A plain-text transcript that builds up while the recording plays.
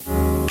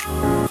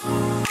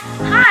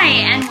Hi,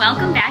 and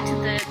welcome back to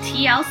the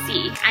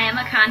TLC. I am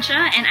Akansha,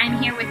 and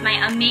I'm here with my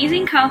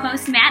amazing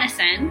co-host,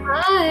 Madison.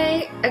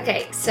 Hi!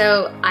 Okay,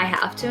 so I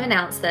have to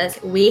announce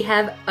this. We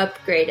have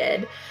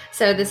upgraded.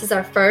 So this is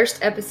our first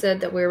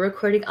episode that we're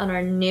recording on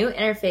our new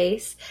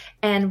interface,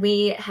 and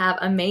we have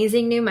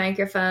amazing new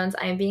microphones.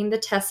 I'm being the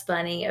test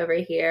bunny over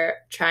here,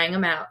 trying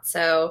them out.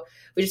 So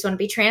we just want to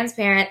be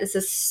transparent. This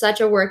is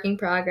such a work in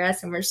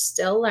progress, and we're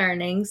still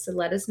learning, so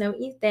let us know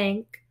what you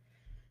think.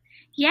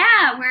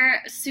 Yeah, we're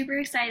super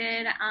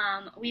excited.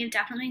 We have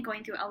definitely been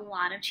going through a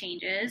lot of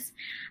changes.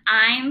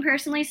 I'm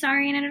personally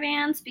sorry in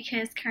advance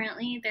because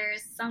currently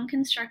there's some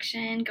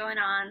construction going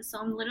on, so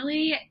I'm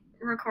literally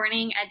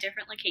recording at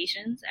different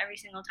locations every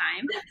single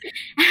time.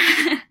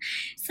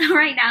 So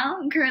right now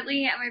I'm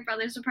currently at my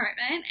brother's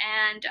apartment,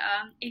 and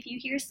if you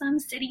hear some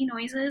city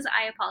noises,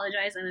 I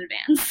apologize in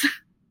advance.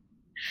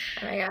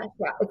 Oh my gosh,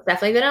 yeah, it's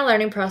definitely been a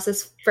learning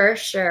process for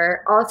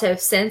sure. Also,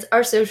 since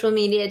our social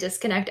media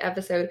disconnect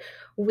episode,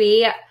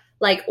 we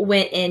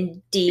went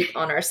in deep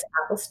on our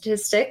sample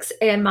statistics,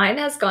 and mine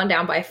has gone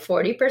down by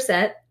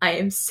 40%. I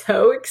am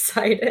so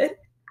excited.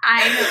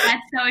 I know,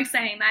 that's so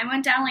exciting. Mine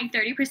went down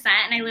 30%,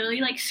 and I literally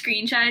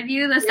screenshotted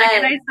you the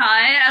second I saw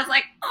it. I was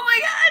like, oh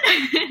my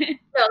god.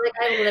 So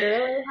I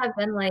literally have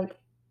been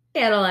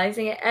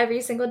analyzing it every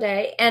single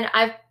day, and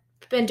I've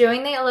been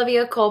doing the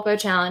Olivia Culpo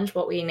challenge,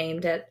 what we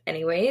named it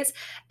anyways,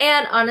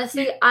 and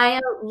honestly I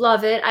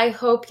love it. I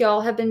hope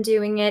y'all have been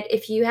doing it.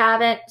 If you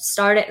haven't,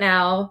 start it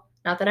now.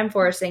 Not that I'm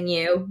forcing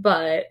you,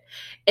 but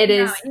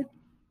it's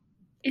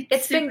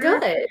been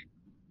good.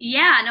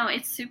 Yeah, no,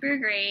 it's super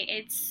great.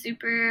 It's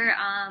super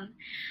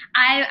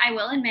I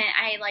will admit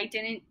I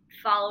didn't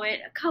follow it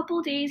a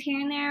couple days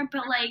here and there,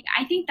 but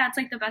I think that's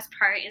the best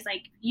part is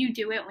you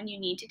do it when you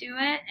need to do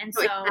it, and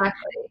so exactly.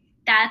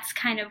 That's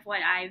kind of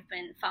what I've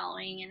been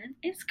following, and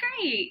it's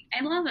great.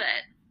 I love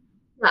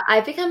it.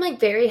 I've become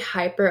very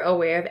hyper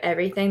aware of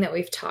everything that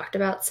we've talked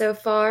about so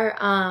far.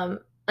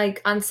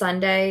 On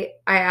Sunday,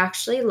 I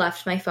actually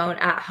left my phone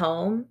at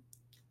home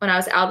when I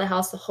was out of the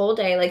house the whole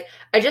day.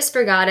 I just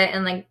forgot it,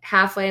 and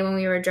halfway when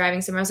we were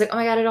driving somewhere, I was like, oh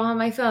my god, I don't have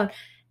my phone.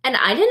 And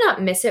I did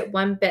not miss it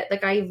one bit.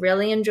 I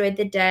really enjoyed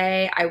the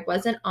day. I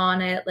wasn't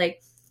on it.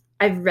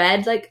 I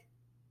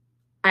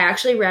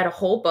actually read a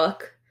whole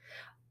book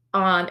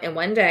in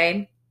one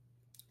day.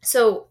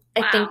 So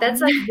I think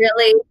that's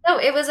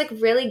it was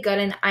really good,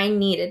 and I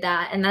needed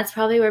that. And that's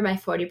probably where my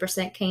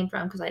 40% came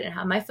from, because I didn't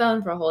have my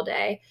phone for a whole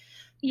day.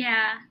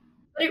 Yeah.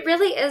 But it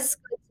really is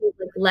good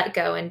to let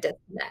go and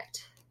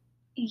disconnect.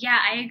 Yeah,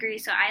 I agree.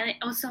 So I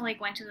also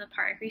went to the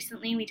park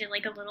recently. We did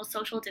a little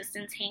social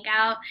distance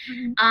hangout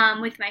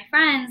with my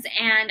friends,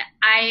 and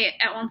I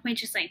at one point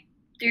just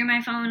threw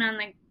my phone on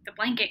the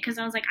blanket because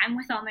I was I'm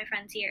with all my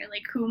friends here.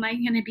 Who am I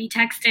going to be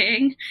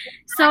texting? Exactly.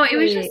 So it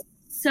was just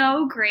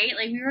so great.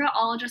 We were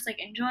all just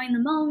enjoying the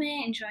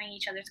moment, enjoying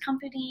each other's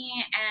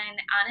company,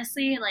 and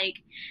honestly,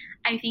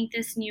 I think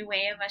this new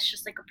way of us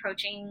just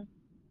approaching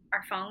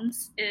our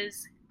phones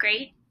is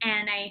great,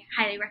 and I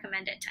highly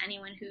recommend it to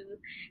anyone who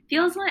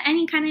feels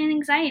any kind of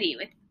anxiety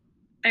with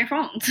their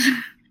phones.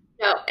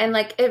 No, and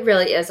it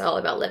really is all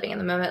about living in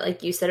the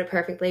moment. You said it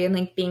perfectly,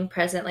 and being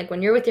present.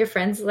 When you're with your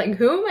friends, who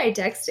am I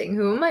texting?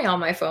 Who am I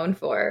on my phone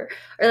for?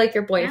 Or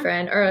your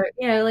boyfriend, or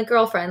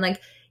girlfriend.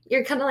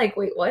 You're kind of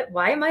wait, what?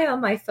 Why am I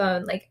on my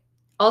phone?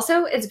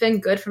 Also, it's been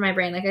good for my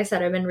brain. Like I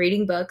said, I've been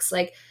reading books.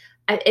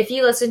 If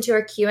you listen to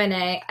our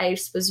Q&A,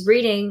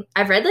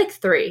 I've read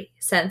 3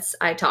 since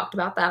I talked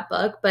about that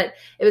book, but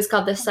it was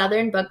called The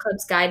Southern Book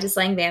Club's Guide to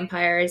Slaying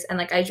Vampires. And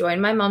I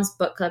joined my mom's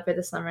book club for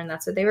the summer, and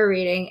that's what they were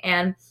reading.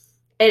 And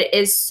it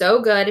is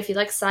so good. If you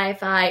like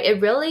sci-fi, it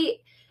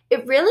really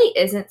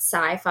isn't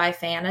sci-fi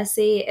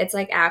fantasy. It's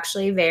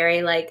actually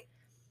very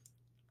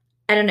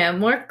I don't know,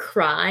 more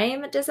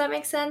crime. Does that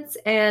make sense?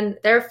 And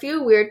there are a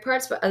few weird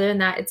parts, but other than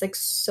that, it's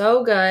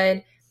so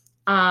good.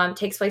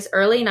 Takes place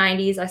early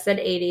 90s. I said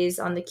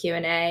 80s on the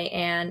Q&A,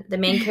 and the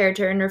main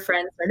character and her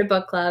friends start a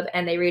book club,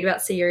 and they read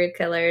about serial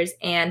killers,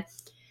 and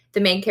the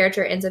main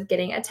character ends up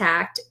getting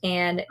attacked,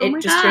 and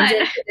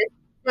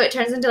it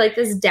turns into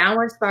this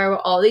downward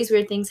spiral. All these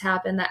weird things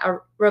happen that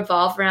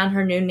revolve around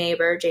her new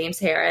neighbor, James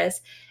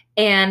Harris,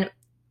 and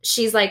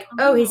she's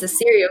oh, he's a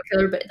serial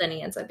killer, but then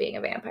he ends up being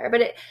a vampire.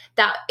 But it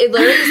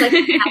literally is at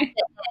the end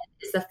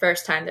is the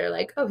first time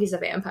they're oh, he's a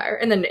vampire,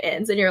 and then it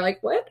ends, and you're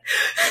what?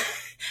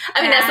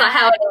 I mean, that's not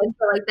how it ends,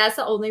 but that's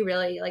the only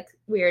really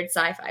weird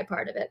sci-fi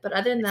part of it. But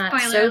other than that,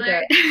 Spoiler so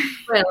alert. Good.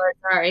 Spoiler,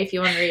 sorry if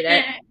you want to read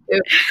it.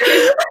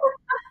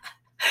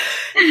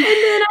 And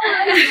then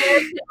I read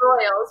American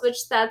Royals,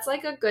 which that's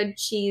a good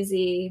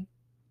cheesy.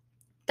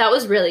 That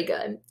was really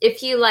good.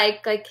 If you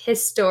like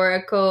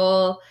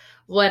historical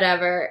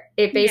whatever,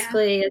 it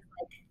basically is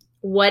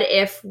what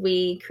if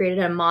we created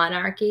a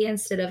monarchy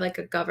instead of a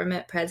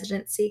government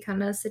presidency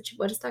kind of situation?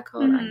 What is that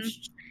called?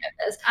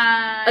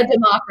 A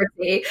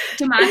democracy.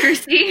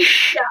 Democracy.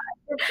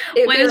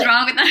 Yeah. What is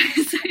wrong with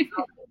that?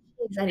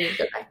 I need to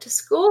go back to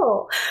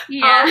school.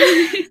 Yeah.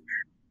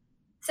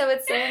 So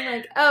it's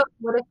saying oh,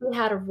 what if we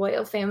had a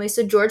royal family?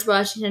 So George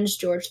Washington's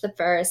George the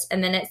First,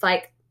 and then it's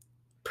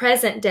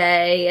present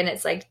day, and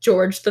it's like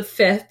George the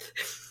Fifth,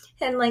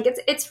 and like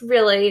it's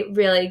really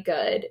really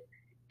good.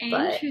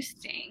 But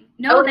Interesting.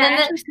 No, that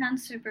actually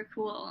sounds super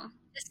cool.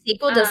 the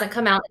sequel doesn't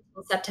come out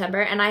until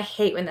September, and I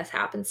hate when this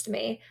happens to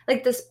me.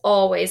 Like, this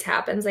always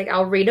happens. Like,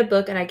 I'll read a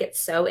book and I get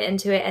so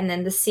into it, and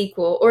then the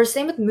sequel, or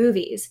same with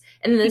movies,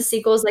 and then the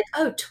sequel is like,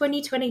 oh,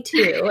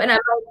 2022, and I'm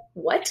like,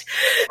 what?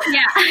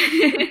 Yeah.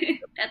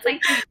 That's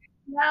like,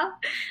 well,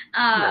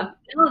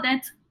 no,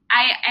 that's,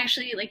 I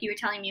actually, like, you were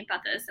telling me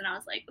about this, and I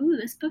was like, ooh,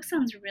 this book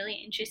sounds really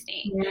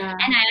interesting. Yeah.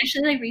 And I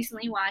actually, like,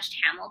 recently watched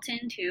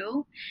Hamilton,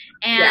 too,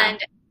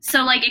 and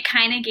so, like, it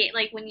kind of get,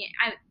 like, when you,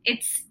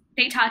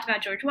 they talked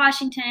about George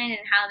Washington and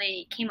how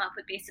they came up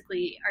with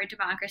basically our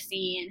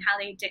democracy and how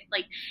they did,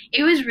 like,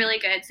 it was really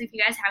good. So if you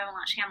guys haven't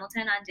watched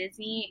Hamilton on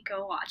Disney,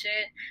 go watch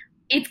it.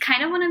 It's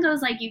kind of one of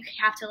those, like, you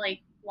have to, like,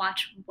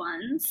 watch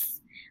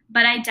once,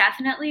 but I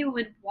definitely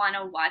would want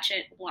to watch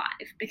it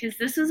live because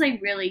this was,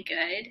 like, really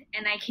good,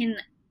 and I can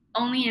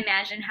only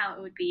imagine how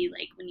it would be,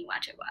 like, when you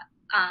watch it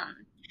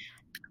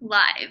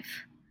live.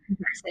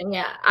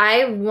 Yeah,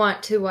 I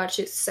want to watch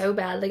it so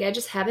bad. Like, I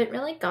just haven't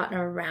really gotten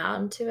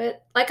around to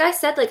it. Like I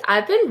said, like,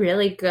 I've been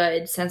really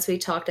good since we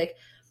talked. Like,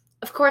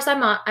 of course,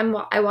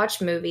 I watch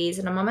movies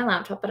and I'm on my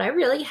laptop, but I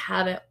really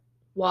haven't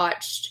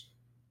watched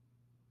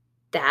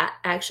that.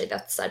 Actually,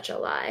 that's such a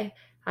lie.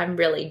 I'm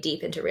really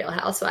deep into Real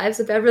Housewives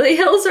of Beverly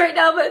Hills right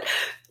now, but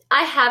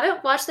I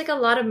haven't watched like a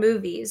lot of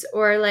movies,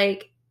 or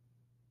like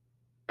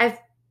I've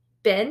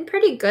been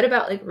pretty good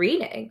about like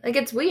reading. Like,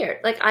 it's weird.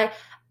 Like,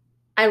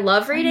 I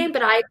love reading,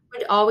 but I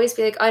would always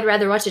be like, oh, I'd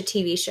rather watch a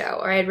TV show,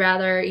 or I'd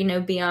rather,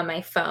 be on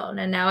my phone.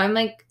 And now I'm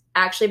like,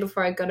 actually,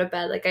 before I go to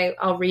bed, like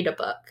I'll read a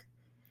book.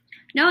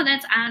 No,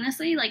 that's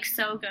honestly like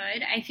so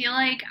good. I feel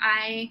like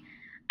I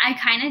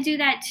kind of do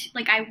that.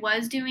 Like, I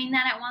was doing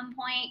that at one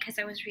point because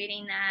I was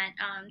reading that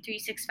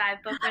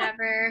 365 book,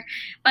 whatever.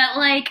 But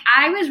like,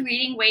 I was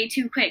reading way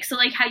too quick. So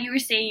like, how you were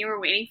saying you were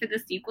waiting for the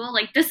sequel,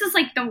 like, this is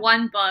like the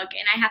one book,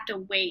 and I have to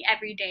wait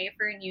every day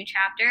for a new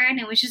chapter,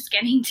 and it was just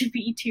getting to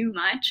be too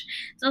much.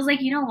 So I was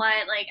like, you know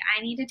what? Like,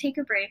 I need to take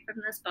a break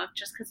from this book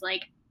just because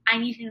like I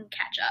need to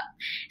catch up.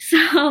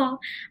 So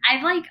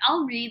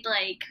I'll read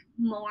like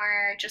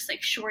more just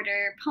like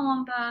shorter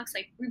poem books,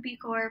 like Ruby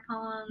Kaur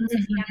poems.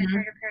 If you haven't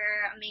heard of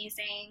her,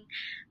 amazing.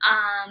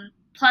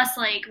 Plus,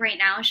 like, right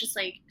now it's just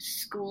like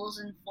school's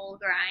in full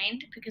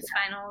grind because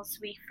finals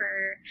week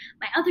for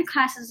my other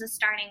classes is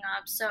starting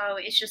up. So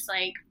it's just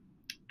like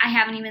I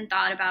haven't even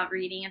thought about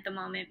reading at the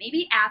moment.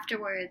 Maybe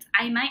afterwards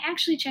I might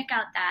actually check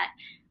out that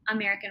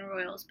American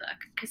Royals book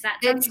because that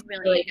sounds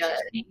really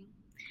interesting. Good.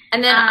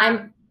 And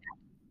then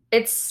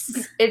It's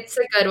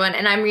a good one,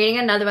 and I'm reading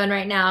another one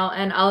right now,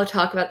 and I'll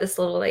talk about this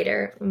a little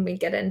later when we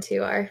get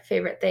into our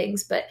favorite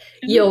things, but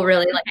you'll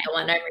really like the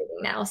one I'm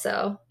reading now,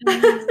 so.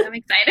 I'm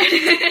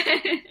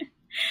excited.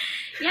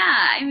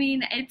 Yeah, I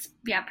mean, it's,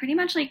 pretty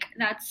much like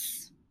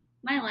that's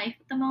my life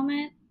at the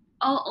moment.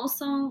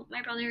 Also,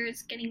 my brother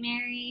is getting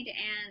married,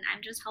 and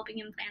I'm just helping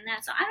him plan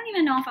that, so I don't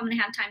even know if I'm going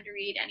to have time to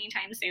read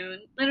anytime soon.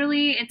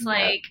 Literally, it's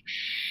like,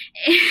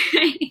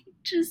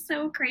 just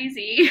so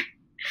crazy.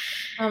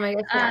 Oh my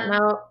gosh, yeah,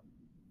 no.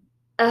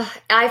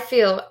 I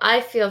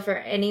feel for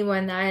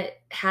anyone that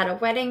had a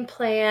wedding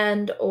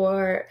planned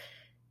or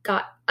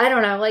I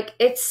don't know, like,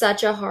 it's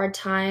such a hard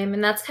time.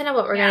 And that's kind of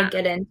what we're going to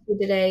get into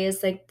today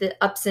is like the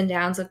ups and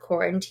downs of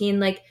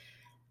quarantine. Like,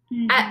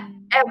 at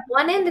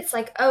one end, it's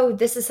like, oh,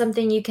 this is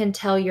something you can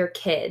tell your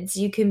kids.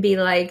 You can be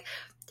like,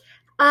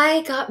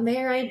 I got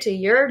married to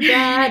your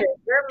dad or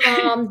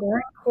your mom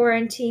during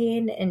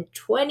quarantine in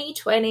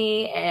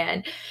 2020,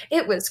 and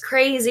it was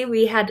crazy.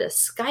 We had to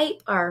Skype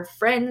our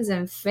friends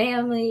and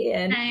family,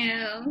 and I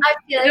know. I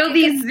feel like it'll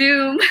be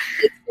Zoom.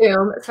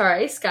 Zoom.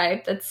 Sorry,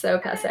 Skype. That's so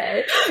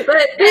passe.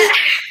 But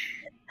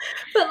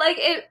like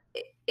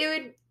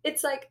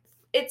it's like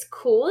it's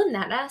cool in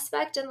that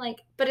aspect, and like,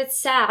 but it's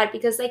sad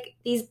because like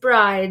these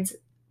brides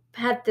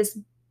had this.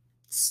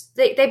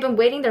 They've been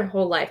waiting their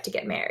whole life to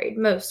get married,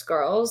 most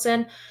girls,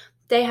 and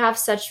they have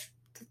such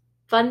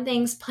fun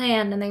things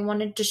planned, and they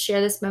wanted to share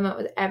this moment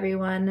with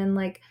everyone. And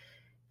like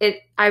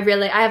I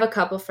have a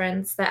couple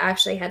friends that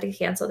actually had to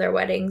cancel their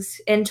weddings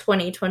in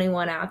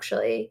 2021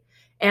 actually,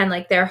 and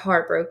like they're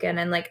heartbroken,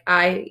 and like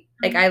I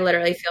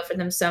literally feel for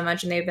them so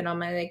much, and they've been on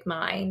my like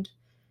mind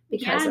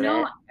because of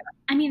it.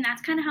 I mean,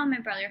 that's kind of how my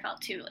brother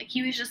felt too. Like,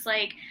 he was just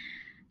like,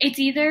 it's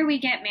either we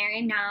get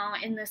married now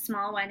in the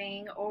small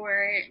wedding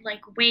or like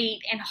wait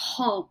and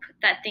hope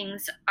that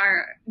things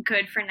are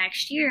good for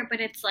next year. But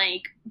it's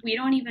like, we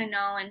don't even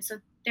know. And so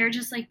they're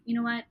just like, you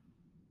know what?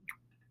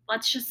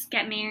 Let's just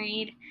get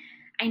married.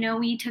 I know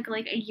we took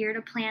like a year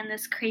to plan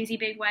this crazy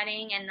big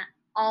wedding and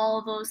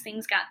all those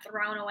things got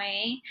thrown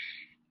away.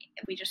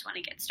 We just want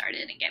to get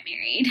started and get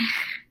married.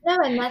 No,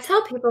 and that's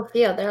how people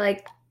feel. They're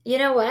like, you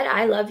know what?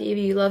 I love you.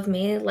 You love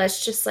me.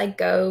 Let's just like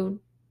go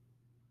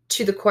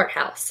to the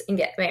courthouse and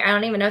get married. I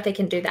don't even know if they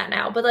can do that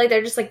now, but like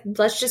they're just like,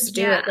 let's just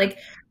do it. Like,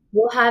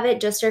 we'll have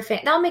it just our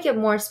family. That'll make it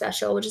more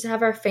special. We'll just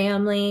have our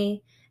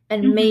family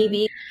and Mm-hmm.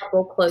 maybe a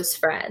couple close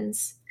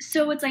friends.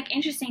 So it's like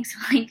interesting. So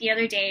like the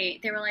other day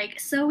they were like,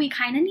 so we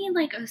kind of need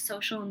like a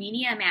social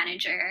media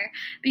manager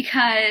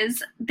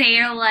because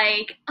they're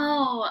like,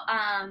 oh,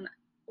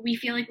 we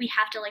feel like we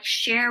have to like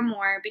share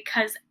more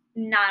because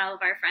not all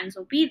of our friends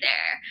will be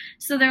there.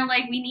 So they're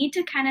like, we need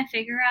to kind of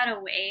figure out a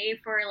way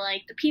for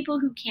like the people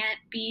who can't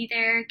be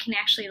there can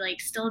actually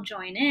like still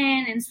join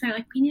in. And so they're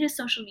like, we need a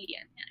social media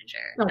manager.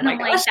 Oh And my I'm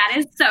like, gosh. that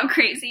is so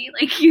crazy.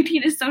 Like you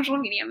need a social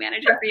media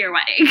manager for your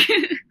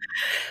wedding.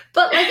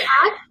 But like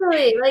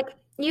actually, like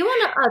you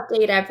want to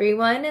update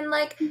everyone and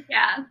like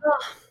Yeah.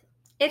 ugh,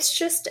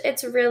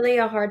 it's really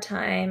a hard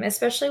time,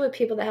 especially with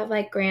people that have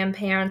like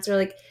grandparents or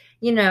like,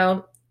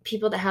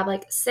 people that have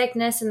like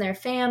sickness in their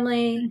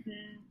family. Hmm.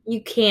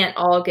 You can't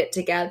all get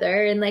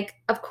together and like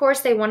of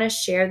course they want to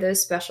share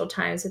those special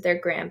times with their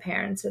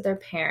grandparents or their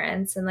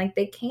parents and like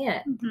they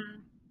can't Hmm. Yeah.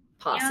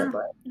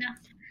 possibly. No,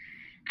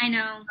 I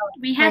know.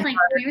 We My had like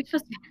we were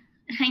supposed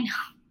to. I know.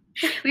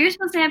 We were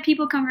supposed to have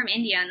people come from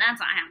India, and that's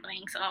not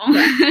happening.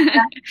 Yeah,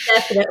 So.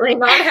 that's definitely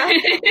not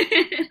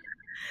happening.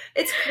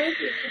 It's crazy.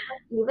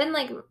 Even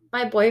like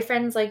my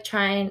boyfriend's like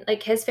trying,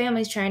 like his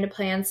family's trying to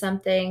plan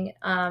something,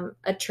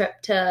 a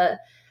trip to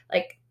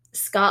like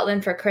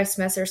Scotland for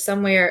Christmas or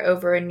somewhere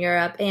over in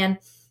Europe. And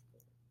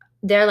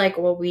they're like,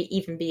 will we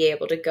even be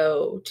able to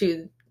go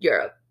to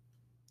Europe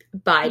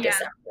by Yeah,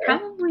 December?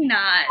 probably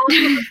not.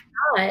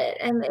 Not.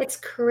 And it's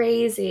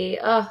crazy.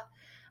 Oh,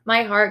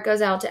 my heart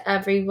goes out to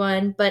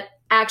everyone. But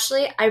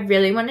actually, I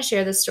really want to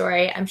share the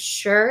story. I'm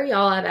sure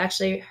y'all have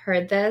actually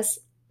heard this.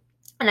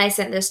 And I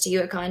sent this to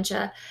you,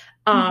 Akansha,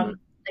 Hmm.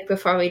 like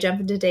before we jump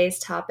into today's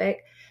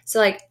topic. So,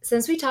 like,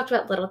 since we talked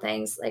about little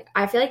things, like,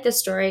 I feel like this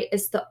story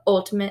is the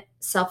ultimate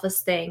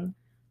selfless thing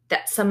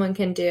that someone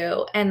can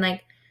do. And,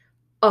 like,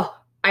 oh,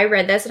 I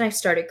read this and I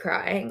started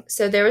crying.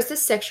 So, there was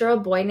this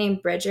 6-year-old boy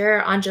named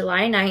Bridger on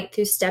July 9th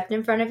who stepped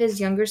in front of his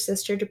younger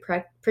sister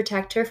to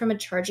protect her from a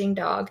charging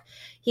dog.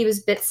 He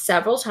was bit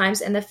several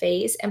times in the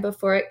face, and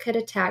before it could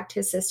attack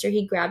his sister,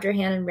 he grabbed her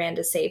hand and ran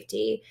to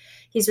safety.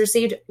 He's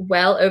received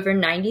well over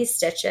 90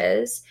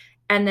 stitches.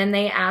 And then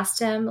they asked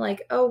him,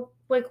 like, oh,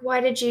 like,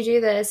 why did you do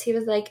this? He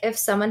was like, if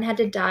someone had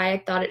to die,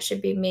 I thought it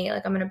should be me.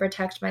 Like, I'm going to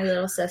protect my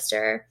little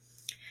sister.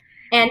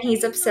 And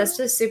he's obsessed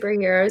with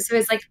superheroes. So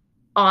his like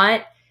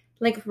aunt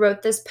like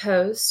wrote this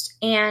post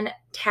and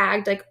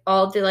tagged like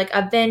all the like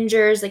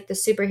Avengers, like the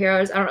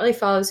superheroes. I don't really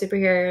follow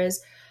superheroes,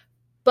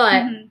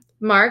 but Hmm.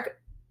 Mark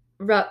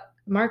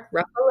Mark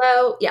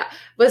Ruffalo, yeah,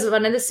 was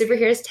one of the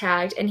superheroes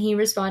tagged, and he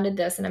responded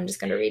this, and I'm just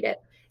going to read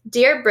it.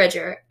 Dear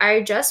Bridger,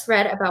 I just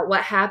read about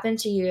what happened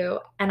to you,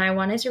 and I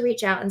wanted to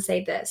reach out and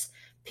say this.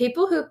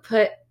 People who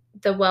put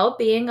the well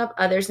being of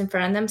others in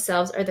front of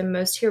themselves are the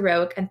most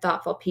heroic and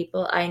thoughtful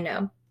people I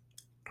know.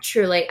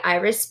 Truly, I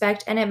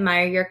respect and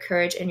admire your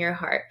courage and your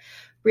heart.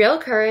 Real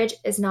courage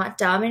is not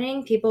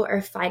dominating people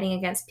or fighting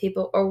against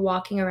people or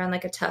walking around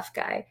like a tough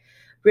guy.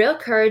 Real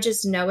courage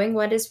is knowing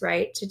what is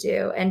right to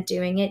do and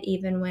doing it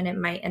even when it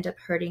might end up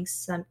hurting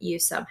you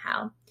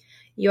somehow.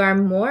 You are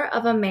more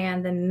of a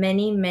man than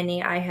many,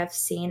 many I have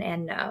seen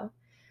and know.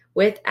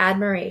 With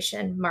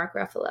admiration, Mark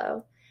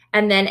Ruffalo.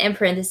 And then in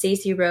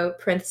parentheses, he wrote,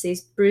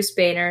 parentheses, Bruce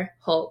Banner,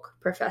 Hulk,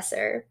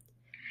 Professor.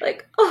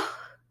 Like, oh,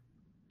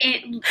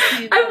 It.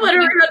 I'm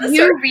literally about to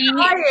start You read.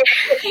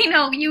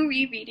 crying. You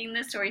rereading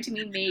the story to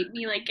me made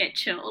me like get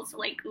chills,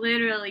 like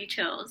literally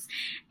chills.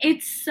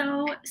 It's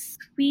so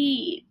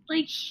sweet.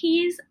 Like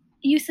he's.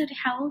 You said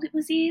how old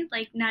was he?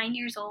 Like 9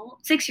 years old,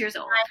 6 years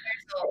old. 9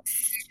 years old.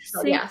 So,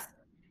 Six yeah.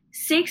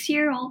 6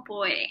 year old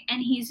boy,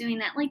 and he's doing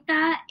that like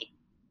that.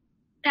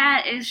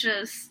 That is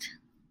just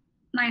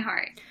my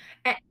heart.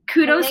 And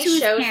Kudos they to his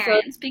show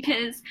parents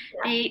because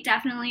yeah. they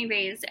definitely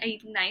raised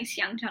a nice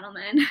young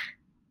gentleman.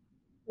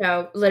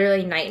 No,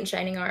 literally knight in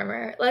shining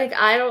armor. Like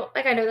I don't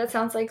like I know that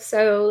sounds like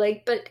so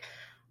like but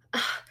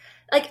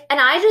like and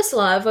I just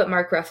love what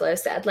Mark Ruffalo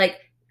said. Like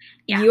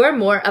Yeah, you are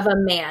more of a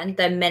man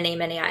than many,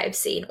 many I have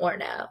seen or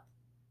know.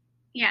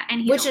 yeah,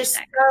 and he's Which always is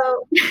that.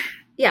 so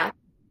yeah.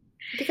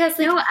 Because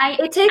like No,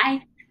 it takes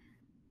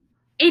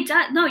it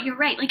does. No, you're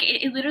right. Like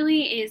it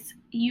literally is.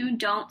 You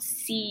don't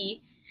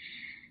see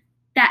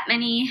that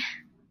many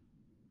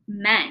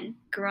men,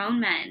 grown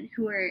men,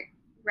 who are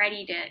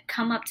ready to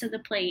come up to the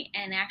plate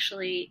and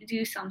actually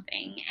do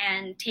something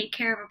and take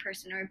care of a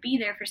person or be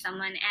there for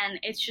someone. And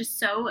it's just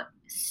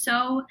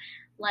so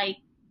like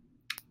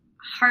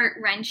heart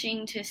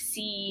wrenching to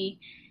see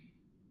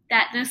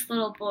that this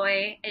little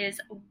boy is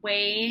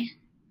way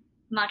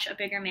much a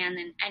bigger man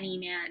than any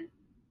man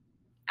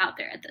out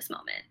there at this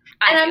moment.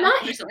 and I I'm feel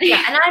not personally.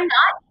 yeah, and I'm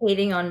not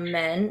hating on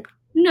men.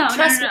 No,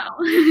 Trust me.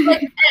 no.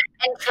 Like,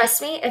 and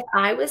trust me, if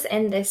I was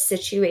in this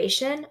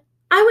situation,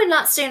 I would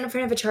not stand in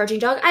front of a charging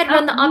dog. I'd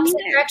run the Me opposite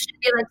neither. direction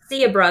and be like,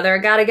 see ya, brother,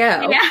 gotta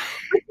go. Yeah.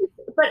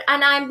 But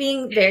and I'm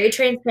being very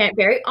transparent,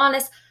 very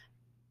honest.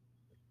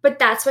 But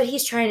that's what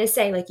he's trying to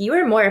say. Like, you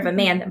are more of a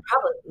man than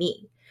probably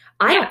me.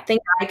 I Yeah. don't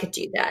think I could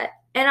do that.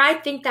 And I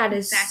think that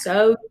is Exactly.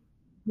 so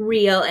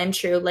real and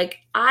true. Like,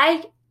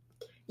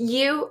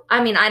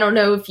 I mean, I don't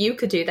know if you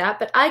could do that,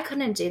 but I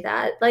couldn't do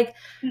that. Like,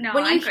 No,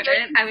 when I you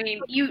couldn't. I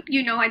mean,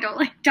 you know I don't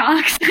like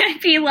dogs. I'd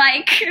be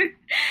like, you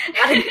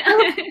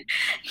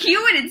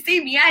wouldn't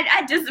see me.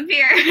 I'd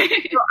disappear.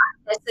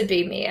 this would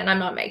be me, and I'm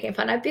not making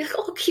fun. I'd be like,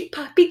 "Oh, cute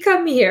puppy,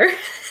 come here."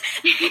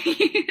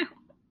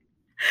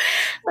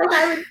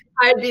 Like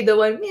I'd be the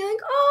one being like,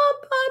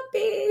 "Oh,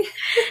 puppy."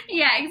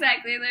 Yeah,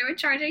 exactly. They would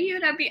charge you,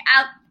 and I'd be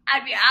out.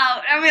 I'd be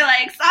out. I'd be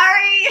like,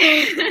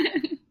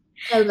 sorry.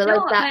 Oh, but No,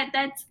 like that. but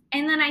that's,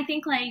 and then I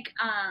think like,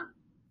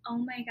 oh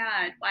my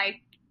God, why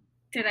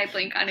did I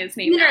blink on his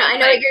name No, now? I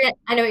know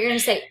I know what you're gonna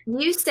say.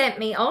 You sent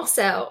me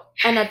also,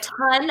 and a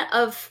ton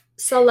of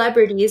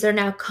celebrities are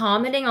now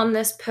commenting on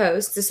this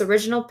post, this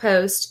original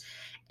post.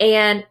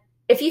 And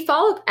if you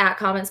follow at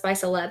Comments by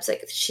Celebs,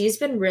 like she's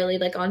been really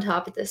like on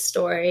top of this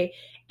story.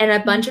 And a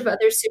bunch of Mhm.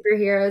 other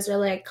superheroes are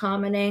like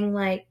commenting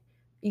like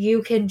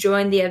you can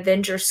join the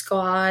Avenger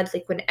squad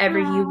like whenever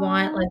you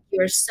want, Oh, like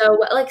you're so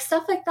like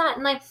stuff like that.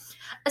 And like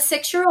a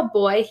 6-year-old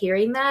boy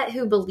hearing that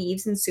who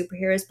believes in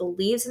superheroes,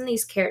 believes in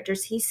these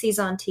characters he sees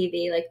on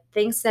TV, like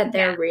thinks that yeah.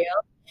 they're real,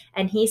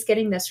 and he's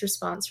getting this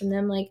response from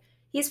them, like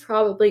he's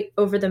probably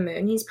over the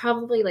moon. He's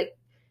probably like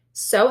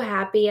so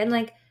happy. And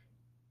like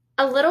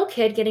a little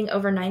kid getting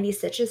over 90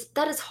 stitches,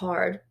 that is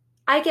hard.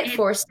 I get It's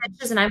 4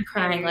 stitches and I'm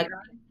crying very like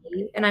rough. a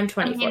baby, and I'm I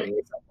 24 mean,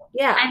 years old.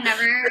 Yeah. I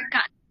never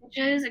got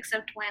stitches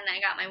except when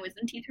I got my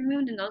wisdom teeth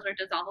removed, and those are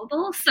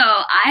dissolvable. So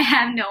I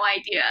have no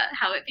idea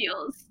how it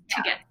feels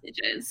to get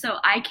stitches. So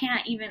I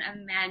can't even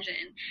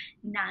imagine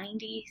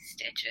 90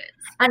 stitches.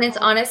 And it's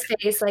Oh, on his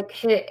face, like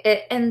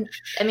and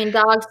I mean,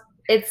 dogs.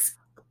 It's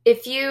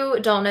if you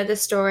don't know the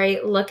story,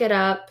 look it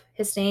up.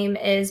 His name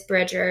is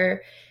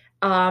Bridger.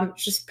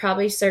 Just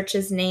probably search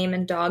his name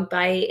and dog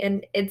bite,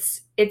 and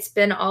it's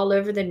been all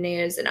over the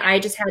news. And I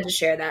just had to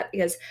share that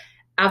because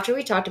after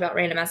we talked about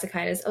random acts of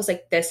kindness, I was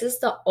like, this is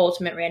the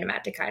ultimate random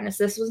act of kindness.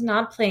 This was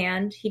not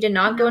planned. He did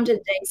not go no. into the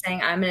day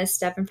saying, "I'm going to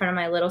step in front of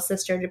my little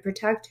sister to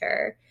protect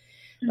her."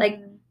 Like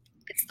Mhm.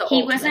 it's the He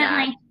ultimate wasn't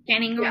act. like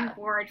getting a Yeah.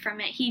 reward from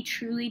it. He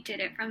truly did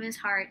it from his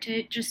heart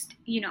to just,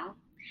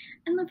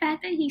 and the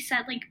fact that he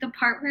said, like, the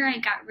part where I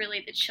got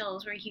really the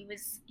chills, where you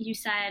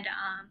said,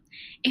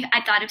 if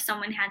I thought if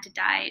someone had to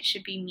die, it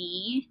should be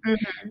me. That's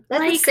a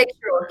Like,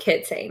 6-year-old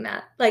kid saying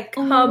that. Like,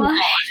 what?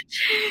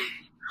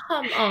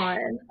 come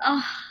on.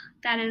 Oh,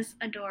 that is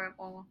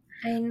adorable.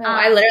 I know. Um,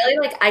 I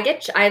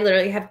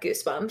literally have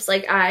goosebumps.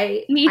 Like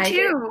Me I get,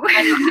 too.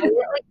 I know, I get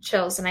like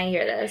chills when I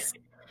hear this.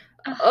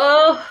 Ugh,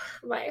 Oh,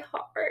 my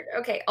heart.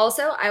 Okay.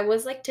 Also, I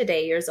was like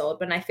today years old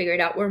when I figured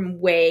out we're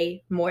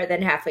way more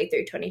than halfway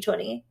through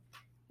 2020.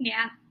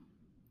 yeah.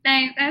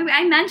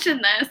 I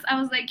mentioned this. I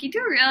was like, you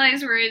do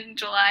realize we're in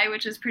July,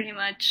 which is pretty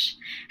much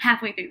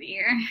halfway through the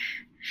year.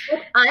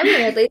 Like, I'm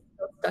weirdly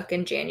still stuck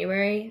in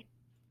January.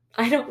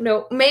 I don't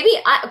know. Maybe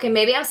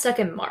I'm stuck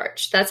in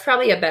March. That's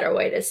probably a better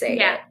way to say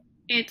Yeah,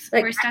 it.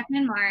 Like, we're stuck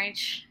in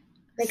March.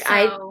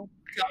 I So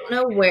don't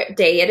know where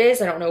day it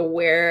is. I don't know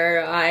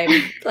where I'm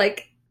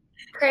like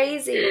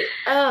crazy.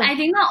 Oh, I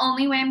think the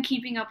only way I'm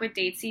keeping up with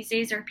dates these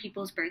days are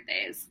people's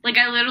birthdays. Like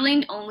I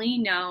literally only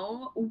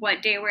know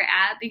what day we're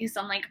at because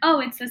I'm like, oh,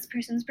 it's this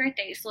person's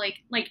birthday. So like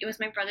it was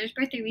my brother's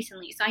birthday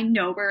recently, so I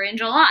know we're in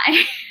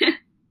July. yeah,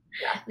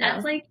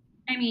 That's no. like,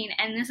 I mean,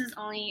 and this is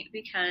only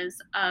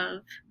because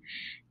of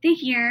the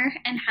year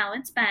and how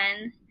it's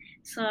been.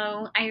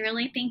 So I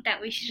really think that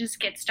we should just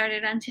get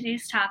started on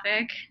today's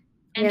topic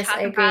and Yes,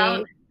 I talk about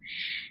agree.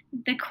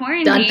 the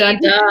Dun dun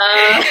quarantine.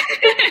 dun.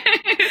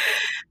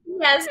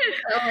 Yes.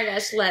 Oh my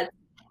gosh, let's.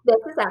 This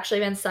has actually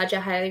been such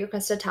a highly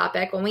requested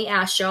topic. When we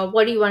asked y'all,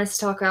 what do you want us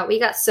to talk about? We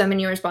got so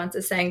many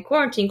responses saying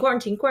quarantine,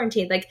 quarantine,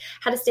 quarantine, like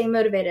how to stay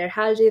motivated,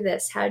 how to do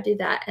this, how to do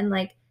that. And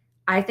like,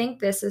 I think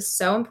this is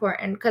so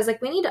important because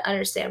like we need to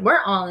understand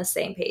we're all on the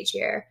same page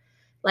here.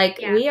 Like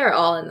Yeah. we are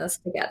all in this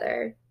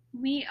together.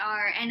 We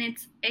are, and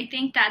I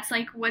think that's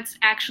like what's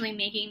actually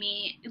making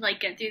me like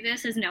get through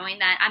this is knowing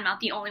that I'm not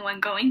the only one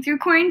going through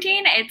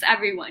quarantine. It's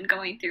everyone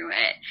going through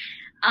it.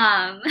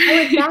 Oh,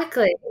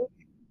 exactly.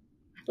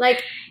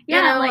 Like,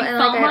 Yeah, like and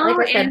FOMO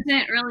like I said,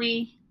 isn't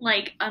really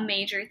like a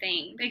major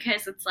thing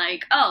because it's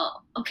like,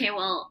 oh, okay,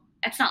 well,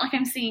 it's not like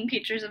I'm seeing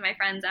pictures of my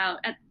friends out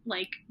at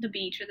like the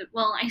beach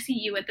well, I see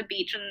you at the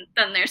beach and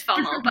then there's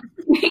FOMO, but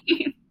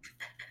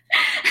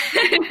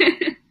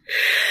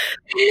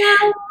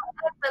no,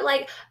 but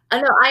like,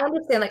 I know I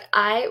understand.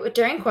 Like,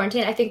 during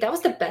quarantine, I think that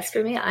was the best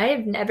for me. I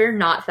have never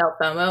not felt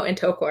FOMO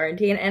until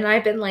quarantine, and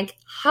I've been like,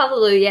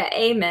 hallelujah,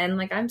 amen.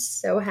 Like, I'm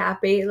so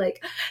happy.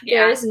 Like,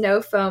 there yeah. is no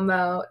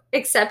FOMO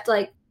except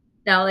like,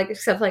 no, like,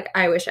 except like,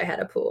 I wish I had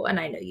a pool, and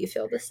I know you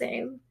feel the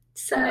same.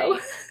 So,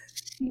 Like,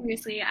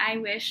 seriously, I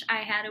wish I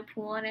had a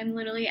pool, and I'm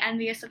literally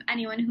envious of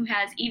anyone who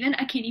has even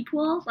a kiddie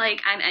pool.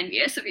 Like, I'm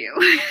envious of you.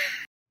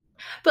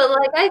 but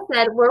like I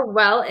said, we're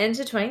well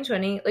into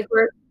 2020. Like,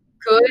 we're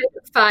good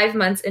 5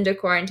 months into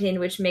quarantine,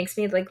 which makes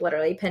me like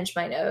literally pinch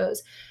my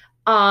nose.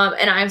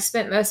 And I've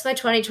spent most of my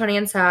 2020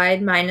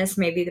 inside, minus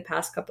maybe the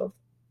past couple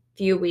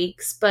few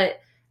weeks, but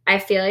I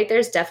feel like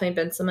there's definitely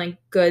been some like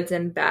goods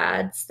and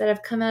bads that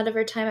have come out of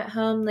our time at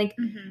home. Like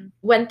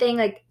one thing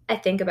like I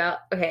think about,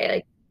 okay,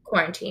 like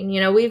quarantine, you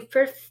know, we've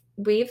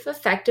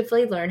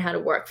effectively learned how to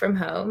work from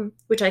home,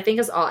 which I think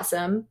is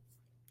awesome.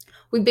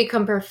 We've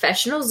become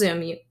professional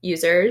Zoom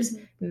users,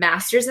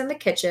 masters in the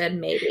kitchen,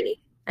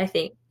 maybe. I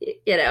think,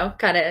 you know,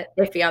 kind of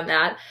iffy on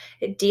that.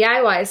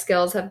 DIY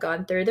skills have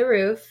gone through the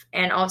roof.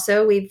 And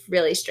also, we've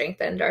really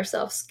strengthened our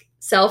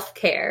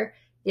self-care,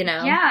 you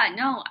know? Yeah,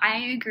 no, I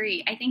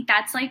agree. I think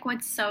that's like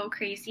what's so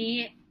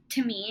crazy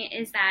to me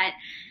is that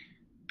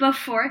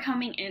before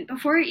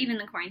even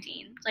the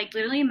quarantine, like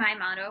literally my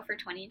motto for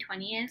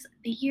 2020 is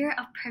the year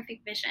of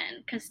perfect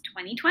vision because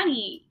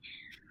 2020.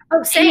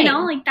 Oh, same. You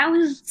know, like that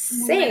was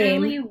same.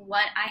 literally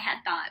what I had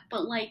thought.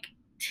 But like,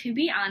 to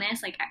be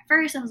honest, like at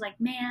first I was like,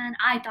 man,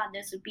 I thought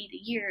this would be the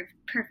year of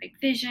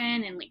perfect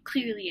vision, and like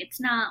clearly it's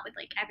not with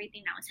like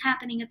everything that was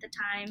happening at the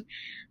time.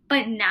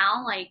 But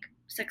now, like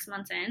 6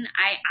 months in,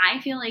 I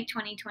feel like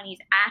 2020 has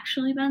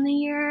actually been the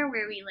year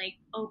where we like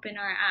open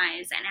our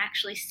eyes and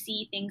actually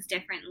see things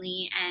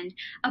differently and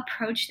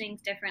approach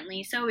things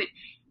differently. So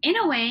in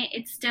a way,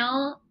 it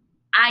still,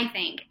 I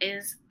think,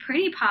 is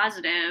pretty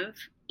positive,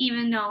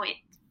 even though it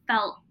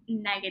felt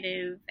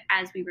negative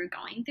as we were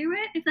going through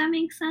it, if that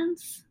makes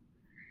sense.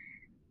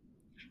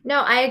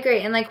 No, I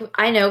agree. And like,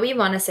 I know we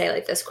want to say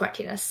like this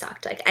quarantine has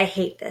sucked. Like, I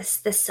hate this.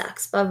 This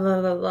sucks. Blah,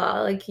 blah, blah,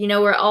 blah. Like, you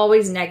know, we're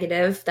always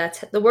negative. That's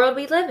the world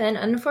we live in,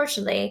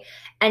 unfortunately.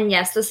 And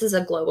yes, this is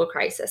a global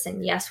crisis.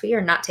 And yes, we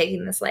are not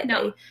taking this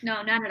lightly.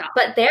 No, not at all.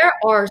 But there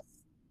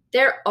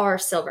are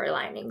silver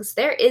linings.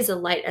 There is a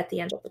light at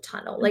the end of the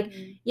tunnel. Like,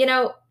 you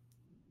know,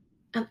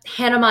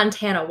 Hannah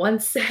Montana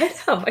once said,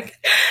 oh my God,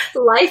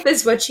 life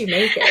is what you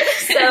make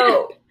it.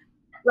 So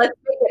let's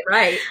make it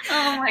right.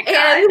 Oh my God.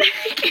 And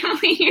I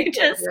can't believe you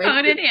just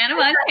quoted Hannah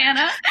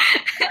Montana.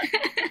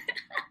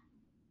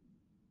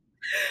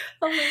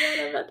 Oh my God,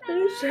 I'm not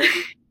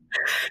finishing.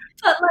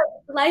 But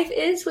like, life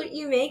is what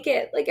you make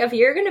it. Like, if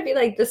you're gonna be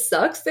like, this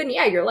sucks, then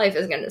yeah, your life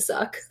is gonna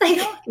suck.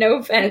 Like, no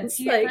offense.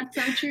 Like, that's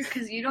so true,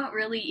 because you don't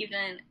really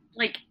even,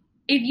 like,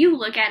 if you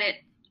look at it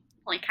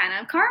like kind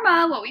of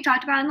karma, what we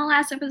talked about in the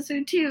last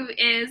episode too,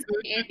 is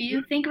if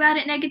you think about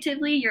it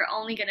negatively, you're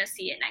only going to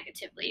see it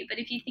negatively. But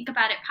if you think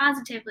about it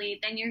positively,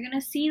 then you're going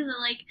to see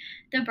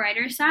the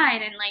brighter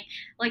side. And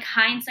like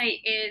hindsight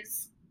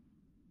is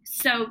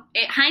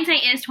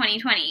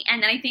 2020.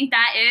 And I think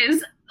that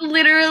is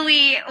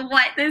literally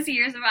what this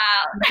year's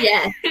about.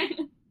 Yes.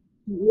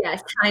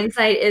 Yes.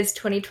 Hindsight is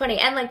 2020.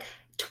 And like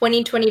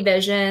 2020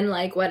 vision,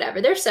 like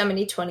whatever. There's so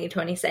many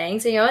 2020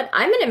 sayings. You know what?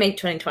 I'm going to make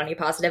 2020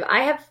 positive.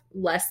 I have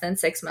less than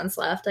 6 months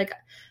left. Like,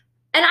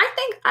 and I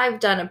think I've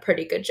done a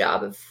pretty good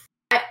job of,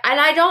 and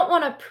I don't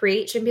want to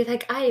preach and be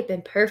like, I have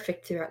been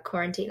perfect throughout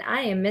quarantine.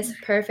 I am Miss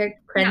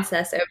Perfect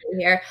Princess over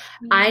here.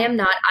 I am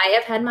not. I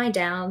have had my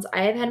downs.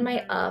 I have had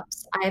my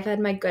ups. I have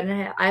had my good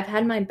and I've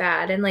had my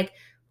bad. And like,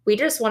 we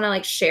just want to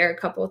like share a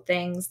couple of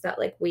things that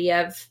like we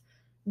have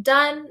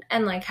done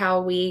and like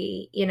how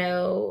we, you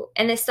know,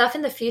 and it's stuff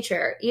in the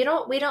future. We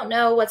don't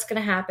know what's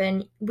going to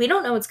happen. We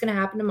don't know what's going to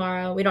happen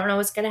tomorrow. We don't know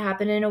what's going to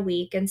happen in a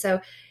week. And so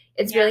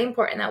it's really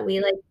important that we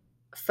like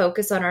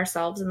focus on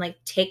ourselves and like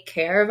take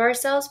care of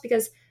ourselves,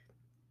 because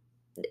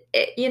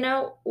it, you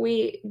know,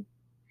 I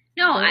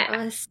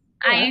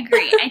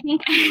agree. I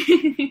think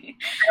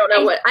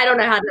I don't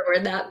know how to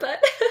word that,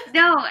 but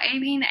no, I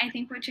mean, I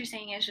think what you're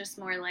saying is just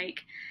more like,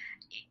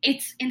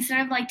 it's instead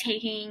of like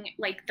taking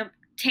like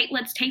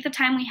let's take the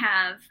time we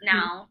have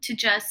now to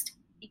just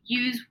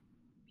use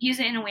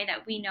it in a way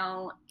that we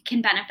know can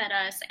benefit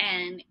us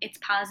and it's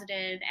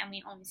positive and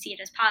we only see it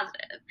as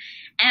positive.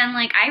 And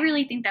like, I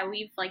really think that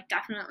we've like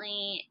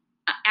definitely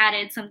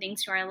added some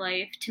things to our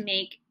life to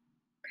make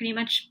pretty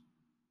much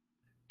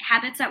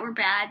habits that were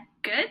bad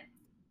good.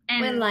 And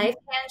when life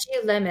hands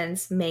you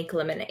lemons, make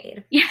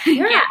lemonade. Yeah.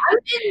 I'm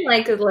in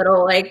like a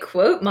little like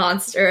quote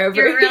monster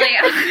over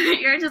here.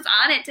 You're just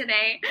on it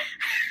today.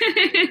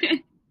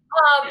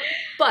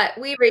 But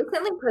we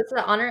recently posted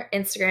on our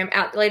Instagram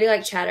at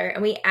Ladylike Chatter,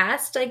 and we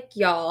asked like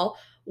y'all,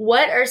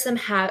 what are some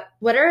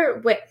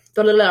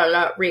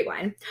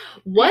rewind.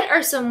 What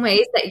are some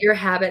ways that your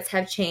habits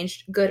have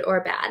changed, good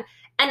or bad?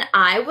 And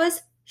I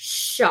was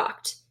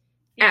shocked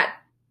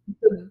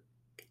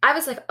I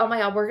was like, oh my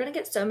God, we're going to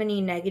get so many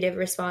negative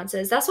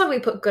responses. That's why we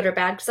put good or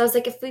bad. Because I was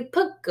like, if we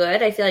put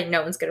good, I feel like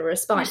no one's going to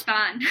respond.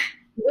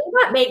 We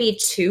got maybe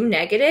 2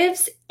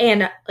 negatives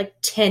and like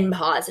 10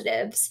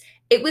 positives.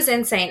 It was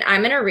insane.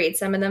 I'm going to read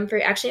some of them for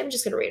you. Actually, I'm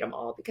just going to read them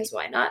all because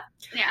why not?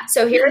 Yeah.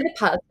 So here are the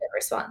positive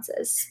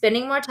responses.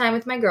 Spending more time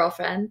with my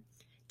girlfriend.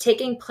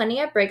 Taking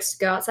plenty of breaks to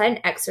go outside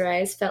and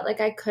exercise. Felt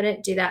like I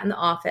couldn't do that in the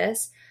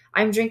office.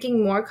 I'm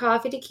drinking more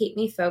coffee to keep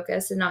me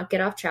focused and not get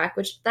off track,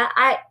 which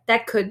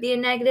that could be a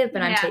negative,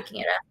 but I'm taking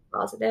it as a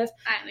positive.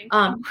 I think so.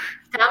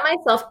 Found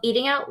myself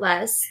eating out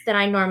less than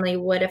I normally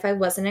would if I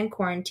wasn't in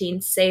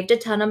quarantine. Saved a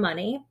ton of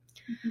money.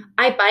 Mm-hmm.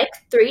 I bike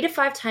 3 to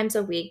 5 times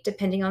a week,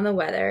 depending on the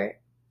weather.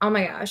 Oh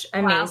my gosh,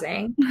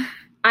 amazing. Wow.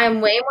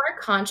 I'm way more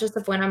conscious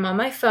of when I'm on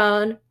my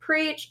phone.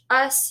 Preach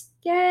us.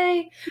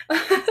 Yay.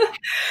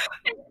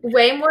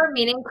 Way more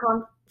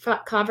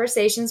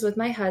conversations with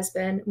my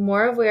husband,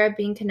 more aware of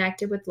being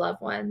connected with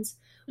loved ones,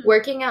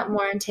 working out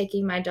more and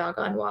taking my dog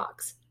on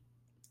walks.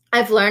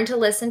 I've learned to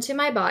listen to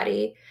my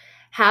body,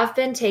 have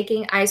been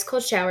taking ice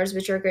cold showers,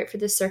 which are great for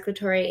the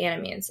circulatory and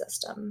immune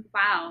system.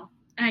 Wow.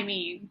 I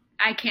mean,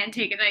 I can't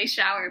take a nice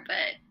shower,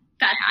 but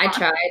that's I awesome.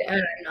 tried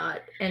and I'm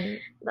not, and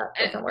that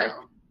doesn't work.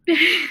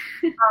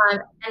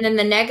 And then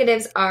the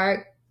negatives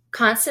are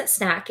constant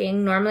snacking.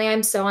 Normally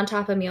I'm so on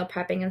top of meal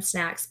prepping and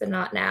snacks, but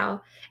not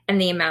now. And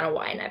the amount of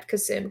wine I've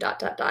consumed,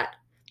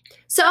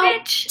 So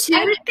Which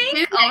I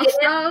think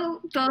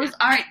also those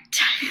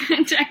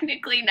aren't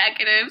technically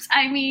negatives.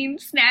 I mean,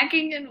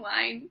 snacking and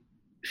wine.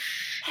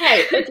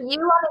 Hey, if you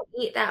want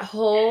to eat that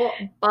whole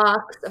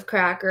box of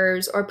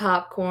crackers or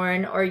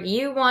popcorn, or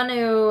you want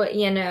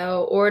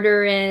to,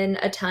 order in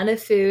a ton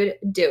of food,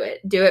 do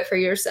it. Do it for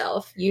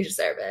yourself. You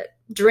deserve it.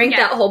 Drink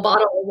that whole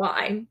bottle of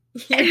wine.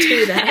 You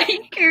do that. I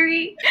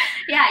agree.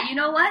 Yeah, you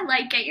know what?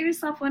 Like, get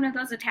yourself one of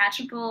those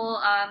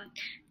attachable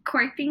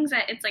cork things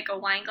that it's like a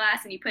wine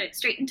glass and you put it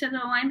straight into the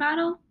wine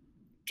bottle.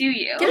 Do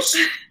you? Get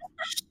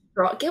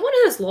one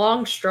of those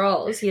long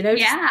straws, Yeah.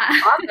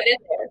 Just pop it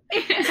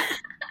in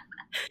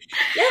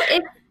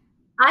there.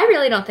 I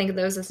really don't think of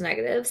those as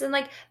negatives. And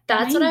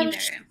that's what I'm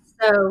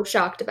so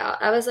shocked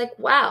about. I was like,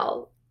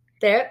 wow,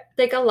 there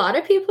a lot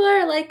of people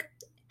are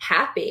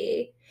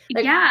happy.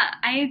 Yeah,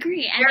 I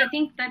agree. And I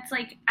think that's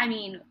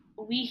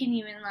we can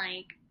even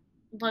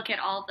look at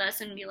all of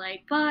this and be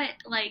like, but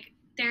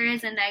there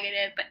is a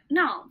negative, but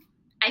no.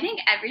 I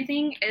think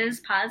everything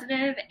is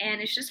positive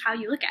and it's just how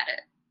you look at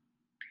it.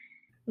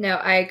 No,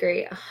 I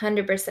agree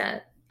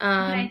 100%. But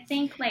I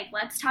think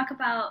let's talk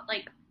about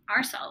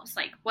ourselves.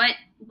 What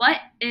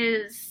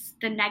is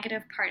the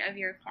negative part of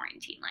your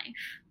quarantine life?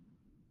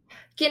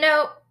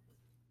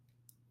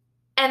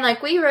 And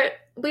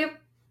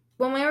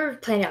when we were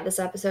planning out this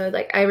episode,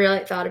 I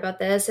really thought about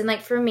this, and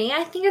for me,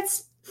 I think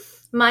it's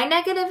my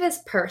negative is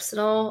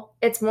personal.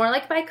 It's more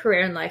my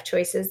career and life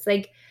choices.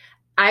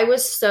 I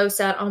was so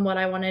set on what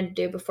I wanted to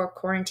do before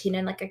quarantine,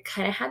 and I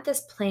kind of had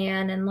this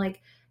plan, and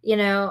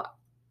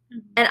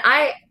and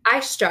I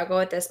struggle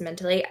with this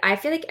mentally. I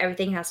feel like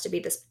everything has to be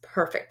this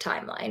perfect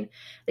timeline.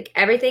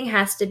 Everything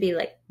has to be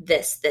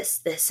this,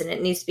 and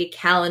it needs to be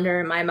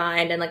calendar in my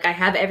mind. And I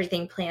have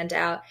everything planned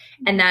out.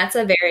 And that's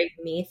a very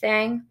me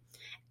thing.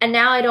 And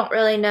now I don't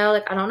really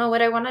know, I don't know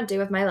what I want to do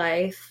with my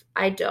life.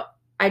 I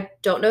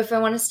don't know if I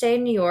want to stay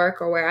in New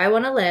York or where I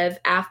want to live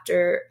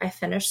after I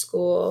finish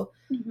school.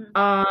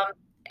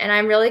 And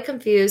I'm really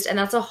confused, and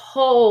that's a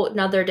whole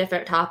another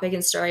different topic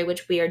and story,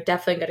 which we are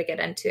definitely going to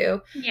get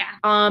into.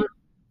 Yeah.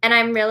 And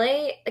I'm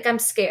really I'm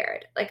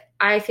scared.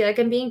 I feel like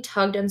I'm being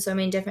tugged in so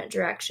many different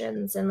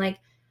directions, and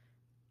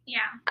yeah,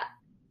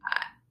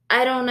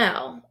 I don't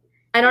know.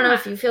 I don't know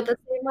if you feel the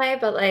same way,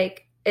 but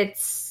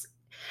that's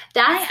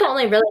the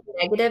only really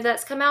negative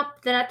that's come out.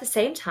 But then at the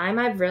same time,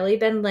 I've really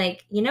been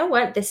you know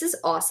what? This is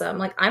awesome.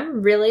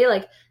 I'm really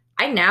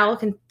I now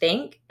can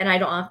think, and I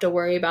don't have to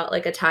worry about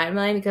a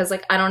timeline, because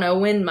I don't know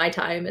when my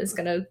time is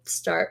gonna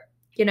start,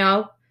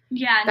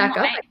 back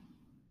up.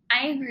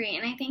 I agree,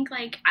 and I think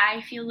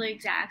I feel the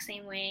exact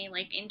same way,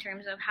 in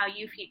terms of how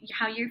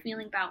you're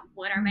feeling about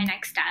what are my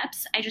next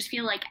steps. I just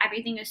feel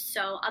everything is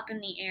so up in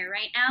the air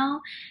right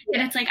now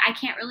that it's I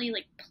can't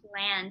really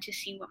plan to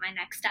see what my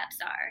next steps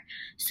are.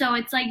 So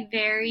it's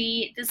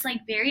very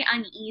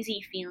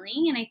uneasy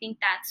feeling, and I think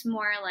that's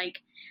more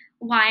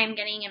why I'm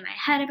getting in my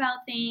head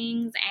about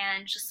things,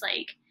 and just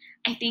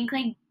I think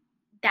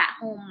that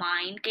whole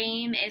mind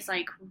game is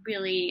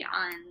really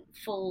on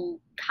full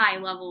high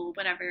level,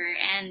 whatever,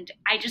 and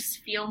I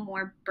just feel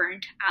more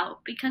burnt out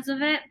because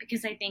of it,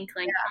 because I think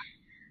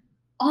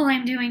all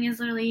I'm doing is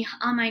literally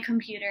on my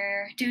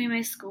computer doing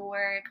my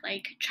schoolwork,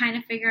 trying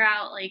to figure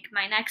out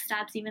my next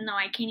steps, even though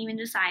I can't even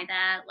decide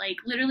that.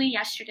 Literally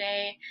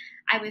yesterday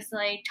I was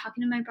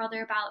talking to my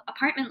brother about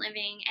apartment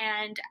living,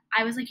 and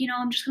I was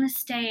I'm just gonna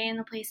stay in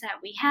the place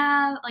that we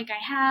have, I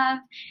have,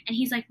 and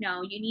he's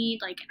no, you need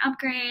an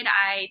upgrade.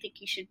 I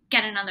think you should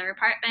get another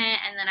apartment.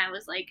 And then I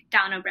was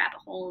down a rabbit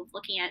hole of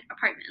looking at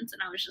apartments,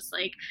 and I was just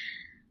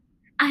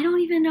I don't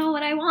even know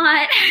what I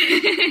want.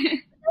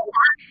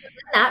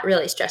 That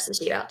really stresses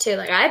you out too.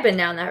 I've been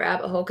down that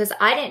rabbit hole because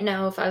I didn't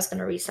know if I was going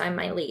to re-sign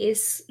my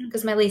lease,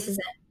 because my lease is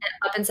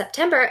up in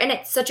September, and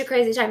it's such a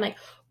crazy time.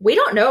 We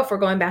don't know if we're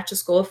going back to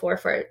school for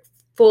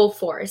full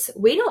force.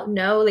 We don't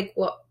know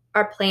what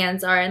our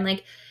plans are,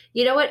 and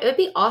you know what? It would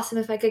be awesome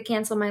if I could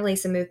cancel my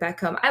lease and move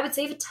back home. I would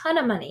save a ton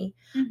of money,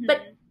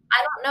 but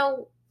I don't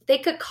know. They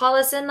could call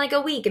us in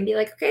a week and be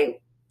okay,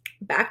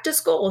 back to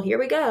school. Here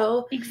we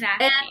go.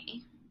 Exactly.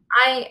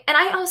 And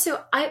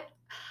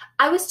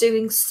I was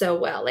doing so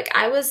well.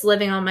 I was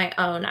living on my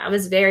own. I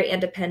was very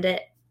independent.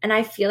 And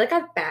I feel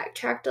I've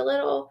backtracked a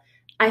little.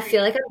 I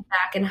feel I'm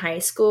back in high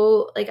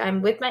school.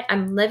 I'm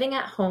living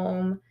at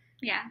home.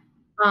 Yeah.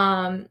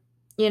 I'm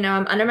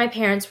under my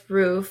parents'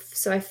 roof.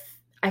 So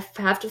I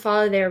have to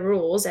follow their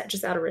rules,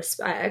 just out of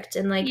respect.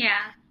 And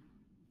yeah.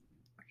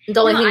 The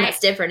only No, thing that's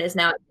different is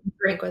now I can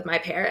drink with my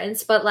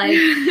parents, but like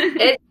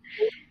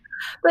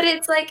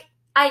it's like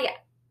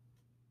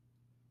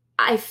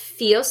I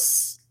feel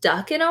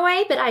stuck in a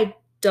way, but I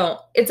don't.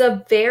 It's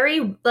a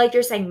very, like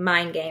you're saying,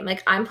 mind game.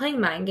 Like I'm playing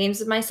mind games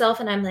with myself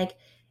and I'm like,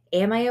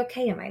 am I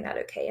okay? Am I not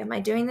okay? Am I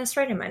doing this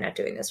right? Am I not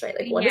doing this right?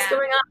 Like what is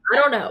going on? I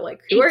don't know.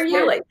 Like who are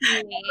you? Like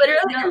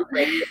literally no.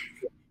 like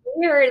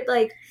weird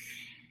like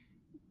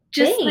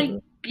just thing.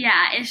 like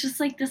yeah, it's just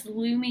like this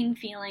looming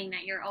feeling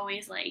that you're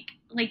always like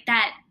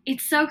that.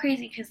 It's so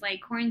crazy because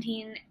like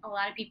quarantine, a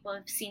lot of people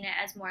have seen it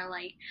as more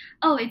like,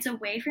 oh, it's a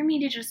way for me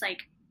to just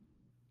like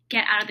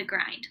get out of the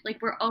grind.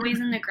 Like we're always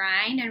in the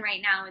grind, and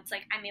right now it's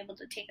like I'm able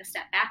to take a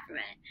step back from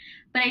it.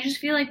 But I just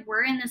feel like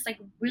we're in this like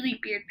really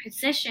weird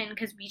position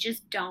because we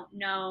just don't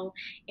know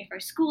if our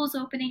school's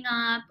opening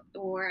up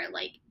or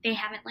like they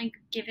haven't like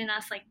given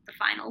us like the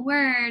final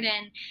word,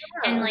 and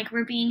like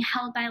we're being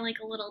held by like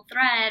a little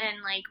thread,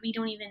 and like we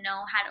don't even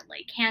know how to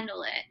like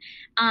handle it.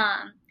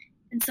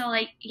 And so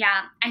like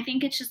yeah, I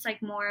think it's just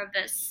like more of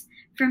this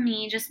for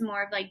me, just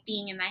more of like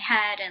being in my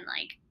head and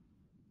like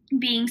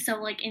being so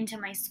like into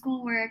my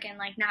schoolwork and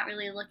like not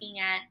really looking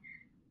at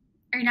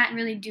or not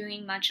really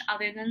doing much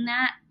other than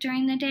that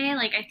during the day.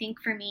 Like I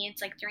think for me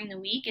it's like during the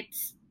week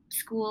it's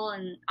school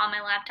and on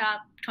my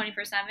laptop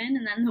 24/7,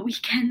 and then the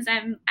weekends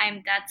I'm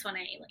that's when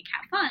I like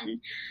have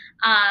fun.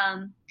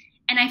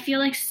 And I feel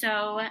like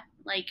so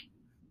like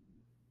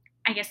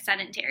I guess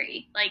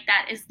sedentary. Like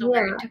that is the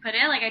word to put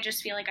it. Like I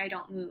just feel like I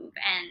don't move,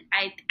 and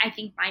I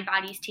think my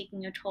body's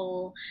taking a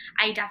toll.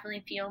 I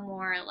definitely feel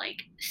more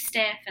like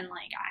stiff, and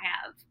like I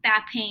have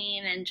back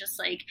pain and just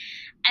like,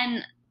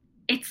 and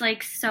it's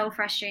like so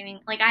frustrating.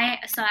 Like I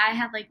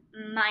have like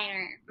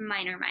minor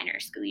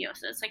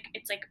scoliosis. Like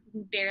it's like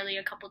barely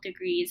a couple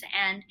degrees,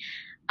 and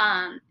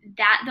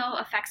that though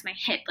affects my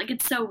hip. Like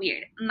it's so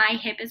weird. My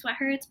hip is what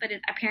hurts, but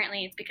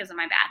apparently it's because of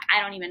my back. I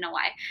don't even know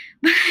why.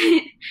 But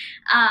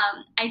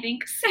I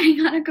think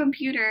sitting on a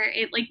computer,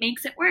 it like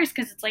makes it worse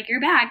because it's like your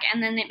back,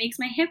 and then it makes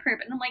my hip hurt.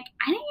 But I'm like,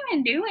 I didn't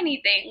even do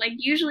anything. Like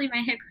usually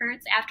my hip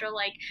hurts after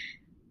like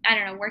I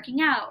don't know,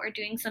 working out or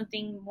doing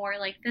something more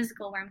like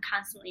physical where I'm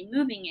constantly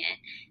moving it.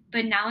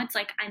 But now it's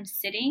like I'm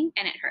sitting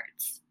and it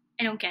hurts.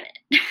 I don't get it.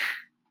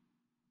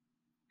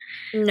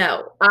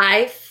 No,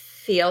 I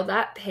feel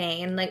that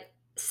pain like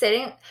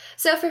sitting.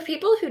 So for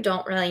people who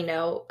don't really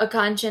know,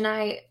 Akansh and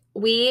I,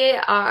 we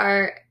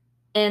are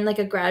in like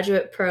a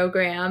graduate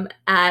program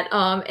at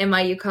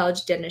NYU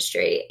College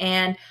Dentistry,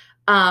 and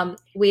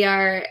we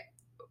are,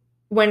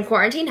 when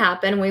quarantine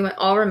happened, we went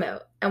all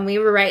remote, and we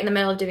were right in the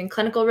middle of doing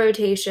clinical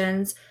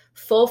rotations,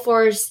 full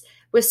force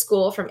with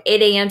school from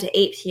 8 a.m. to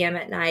 8 p.m.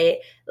 at night.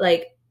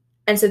 Like,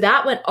 and so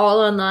that went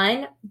all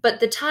online, but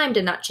the time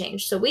did not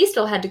change. So we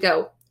still had to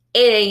go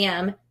 8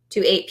 a.m.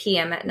 to 8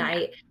 p.m. at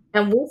night.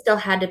 And we still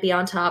had to be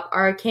on top.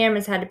 Our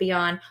cameras had to be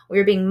on. We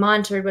were being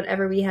monitored,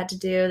 whatever we had to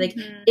do. Like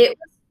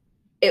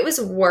it was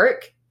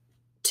work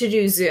to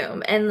do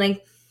Zoom. And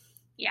like,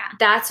 yeah,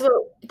 that's what,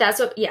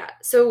 yeah.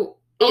 So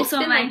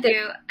also mind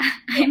you,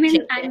 I'm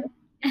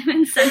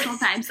in Central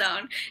Time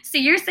Zone. So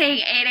you're saying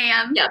 8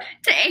 a.m.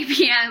 to 8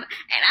 p.m. and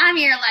I'm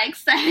here like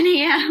 7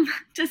 a.m.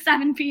 to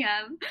 7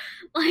 p.m.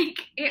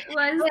 Like it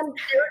was. There were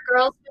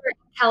girls who were in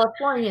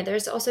California.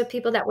 There's also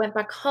people that went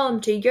back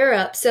home to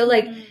Europe. So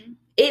like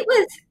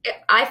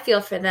I feel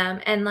for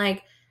them. And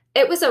like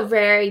it was a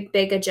very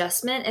big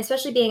adjustment,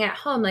 especially being at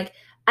home. Like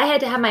I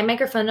had to have my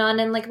microphone on,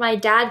 and like my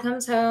dad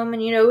comes home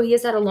and, you know, he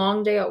has had a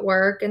long day at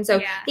work. And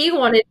so he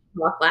wanted to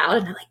talk loud,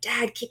 and I'm like,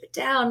 Dad, keep it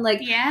down.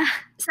 Like, so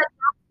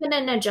that's been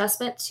an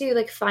adjustment to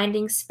like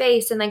finding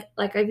space. And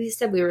like we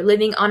said, we were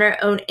living on our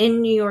own in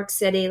New York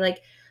City.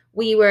 Like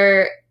we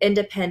were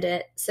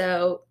independent.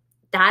 So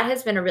that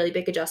has been a really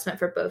big adjustment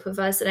for both of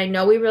us. And I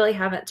know we really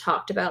haven't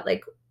talked about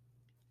like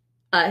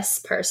us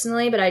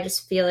personally, but I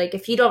just feel like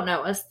if you don't know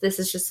us, this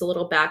is just a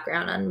little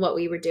background on what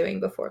we were doing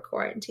before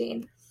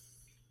quarantine.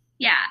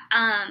 Yeah,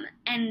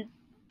 and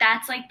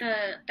that's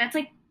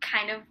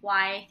kind of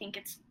why I think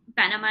it's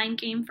been a mind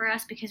game for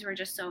us, because we're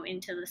just so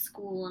into the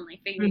school and like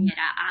figuring it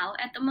out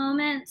at the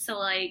moment. So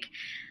like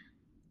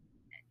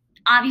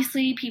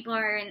obviously people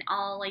are in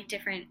all like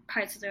different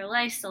parts of their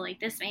life, so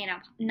like this may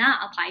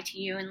not apply to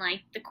you, and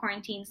like the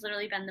quarantine's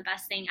literally been the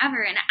best thing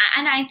ever, and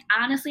I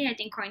honestly I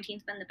think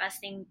quarantine's been the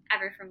best thing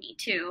ever for me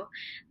too.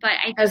 But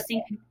I just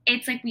think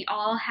it's like we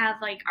all have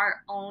like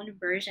our own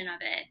version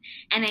of it,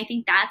 and I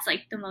think that's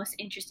like the most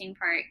interesting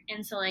part.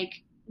 And so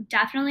like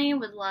definitely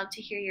would love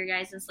to hear your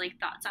guys' like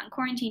thoughts on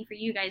quarantine for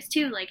you guys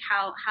too. Like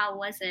how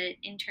was it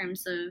in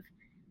terms of,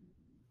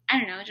 I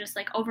don't know, just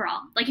like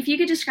overall. Like if you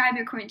could describe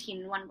your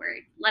quarantine in one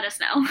word, let us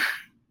know.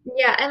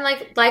 Yeah, and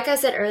like I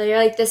said earlier,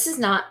 like this is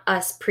not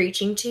us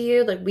preaching to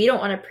you. Like we don't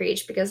want to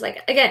preach because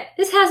like again,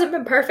 this hasn't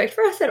been perfect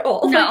for us at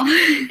all. No.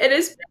 Like, it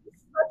is such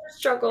a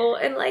struggle,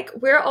 and like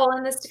we're all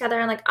in this together,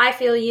 and like I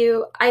feel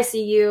you, I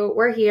see you,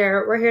 we're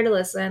here to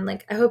listen.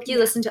 Like I hope you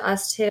listen to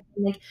us too,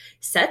 and like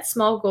set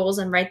small goals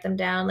and write them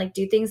down. Like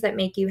do things that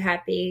make you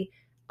happy.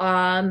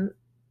 And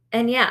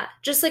yeah,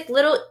 just like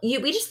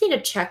we just need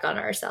to check on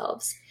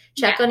ourselves.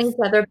 Check on each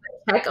other, but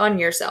check on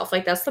yourself.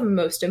 Like, that's the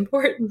most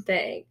important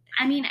thing.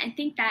 I mean, I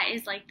think that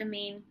is like the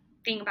main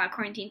thing about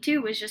quarantine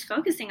too, was just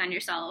focusing on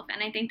yourself.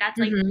 And I think that's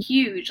like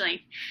huge.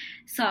 Like,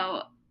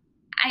 so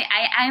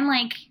I'm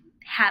like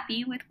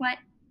happy with what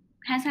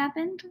has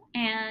happened.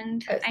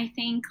 And I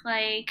think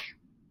like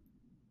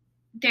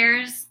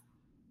there's,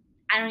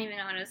 I don't even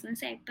know what I was going to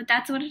say, but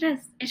that's what it is.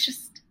 It's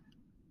just,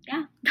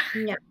 yeah.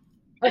 Yeah.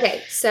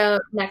 Okay, so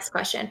next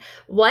question.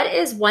 What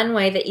is one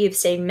way that you've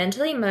stayed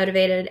mentally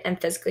motivated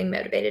and physically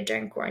motivated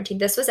during quarantine?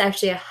 This was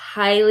actually a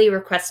highly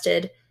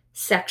requested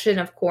section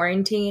of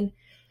quarantine.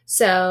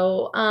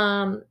 So,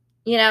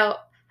 you know,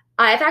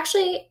 I've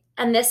actually,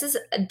 and this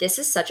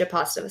is such a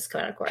positive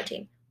coming out of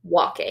quarantine,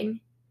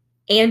 walking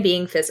and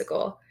being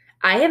physical.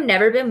 I have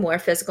never been more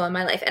physical in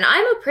my life. And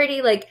I'm a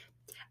pretty like,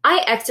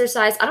 I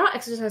exercise. I don't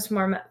exercise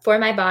for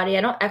my body.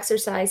 I don't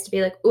exercise to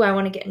be like, oh, I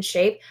want to get in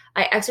shape.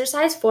 I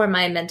exercise for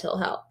my mental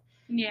health.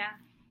 Yeah.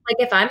 Like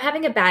if I'm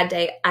having a bad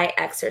day, I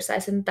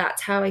exercise and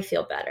that's how I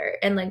feel better.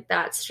 And like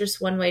that's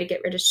just one way to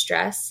get rid of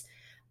stress.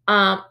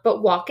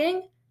 But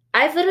walking,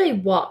 I've literally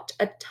walked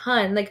a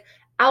ton. Like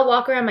I'll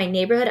walk around my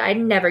neighborhood. I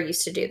never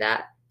used to do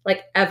that,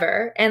 like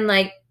ever. And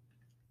like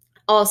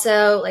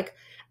also like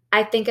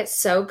I think it's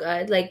so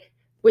good. Like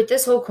with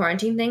this whole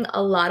quarantine thing,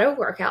 a lot of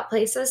workout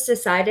places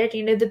decided,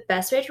 the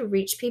best way to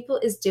reach people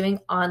is doing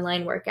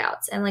online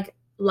workouts and like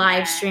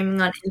live streaming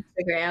on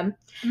Instagram.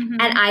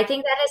 And I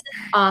think that is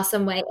an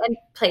awesome way. And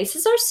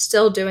places are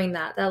still doing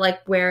that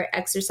like where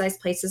exercise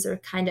places are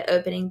kind of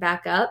opening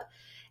back up.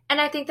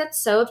 And I think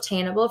that's so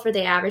obtainable for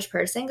the average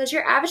person because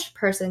your average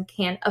person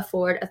can't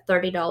afford a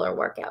 $30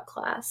 workout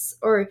class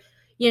or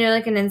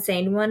like an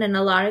insane one. And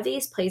a lot of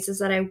these places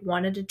that I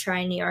wanted to try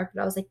in New York,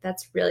 but I was like,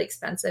 that's really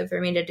expensive for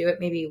me to do it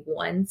maybe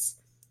once.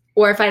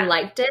 Or if I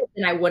liked it,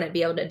 then I wouldn't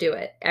be able to do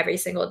it every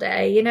single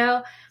day,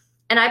 And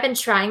I've been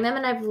trying them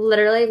and I've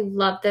literally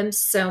loved them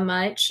so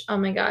much. Oh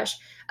my gosh.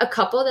 A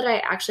couple that I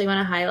actually want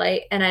to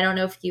highlight, and I don't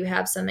know if you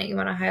have some that you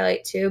want to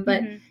highlight too,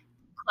 but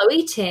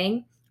Chloe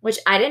Ting, which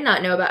I did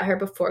not know about her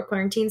before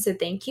quarantine. So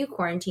thank you,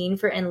 quarantine,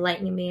 for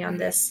enlightening me on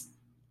this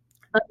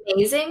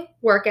amazing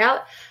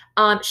workout.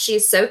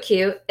 She's so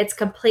cute. It's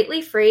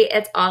completely free.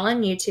 It's all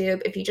on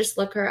YouTube. If you just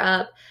look her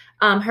up,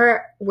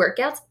 her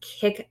workouts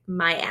kick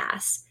my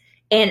ass.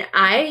 And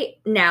I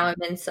now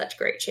am in such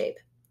great shape.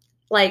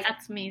 Like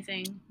that's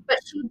amazing. But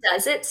she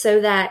does it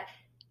so that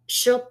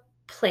she'll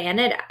plan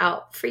it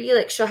out for you.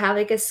 Like she'll have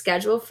like a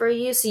schedule for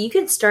you so you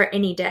can start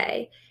any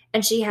day.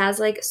 And she has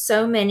like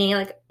so many,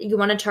 like you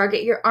want to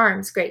target your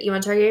arms, great. You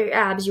want to target your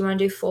abs, you want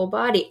to do full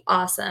body,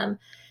 awesome.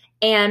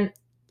 And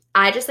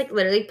I just like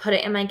literally put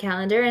it in my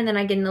calendar and then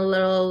I get a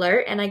little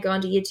alert and I go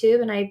onto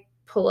YouTube and I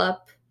pull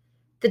up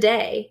the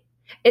day.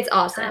 It's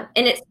awesome.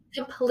 And it's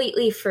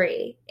completely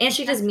free. And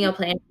she does meal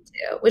planning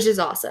too, which is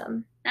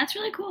awesome. That's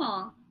really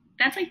cool.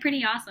 That's like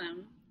pretty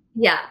awesome.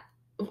 Yeah.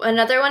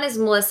 Another one is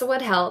Melissa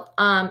Wood Health.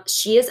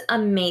 She is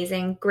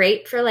amazing.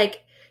 Great for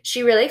like,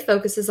 she really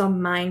focuses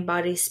on mind,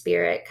 body,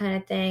 spirit kind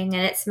of thing.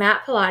 And it's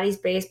Mat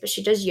Pilates based, but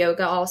she does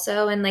yoga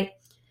also. And like,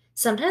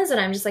 sometimes when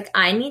I'm just like,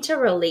 I need to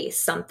release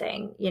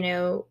something,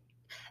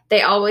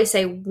 they always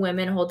say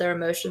women hold their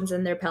emotions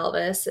in their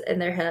pelvis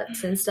and their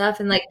hips and stuff.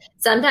 And like,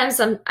 sometimes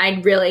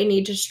I really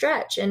need to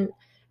stretch. And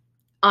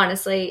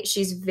honestly,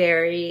 she's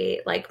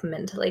very like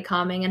mentally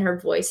calming and her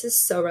voice is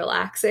so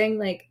relaxing.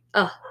 Like,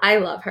 oh, I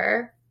love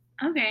her.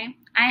 Okay.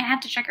 I have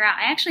to check her out.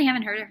 I actually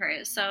haven't heard of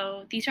her,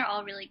 so these are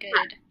all really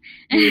good.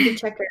 You need to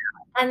check her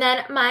out. And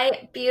then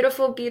my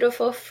beautiful,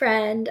 beautiful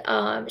friend,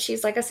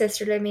 she's like a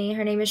sister to me.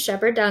 Her name is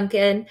Shepherd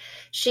Duncan.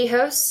 She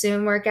hosts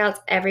Zoom workouts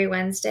every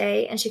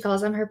Wednesday, and she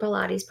calls them her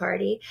Pilates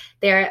party.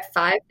 They're at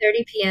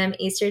 5:30 p.m.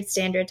 Eastern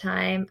Standard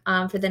Time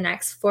for the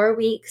next 4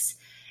 weeks.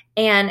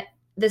 And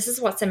this is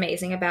what's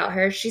amazing about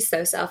her. She's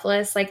so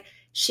selfless. Like,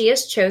 she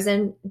has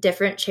chosen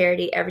different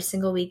charity every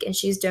single week, and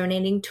she's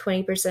donating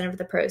 20% of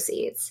the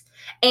proceeds.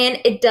 And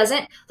it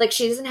doesn't, like,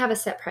 she doesn't have a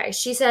set price.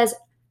 She says,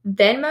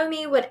 Venmo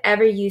me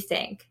whatever you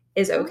think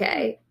is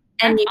okay.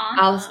 And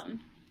awesome.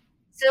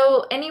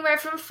 So anywhere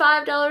from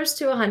 $5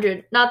 to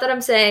 $100. Not that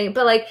I'm saying,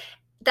 but like,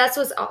 that's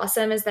what's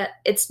awesome is that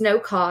it's no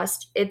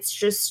cost. It's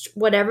just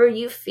whatever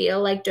you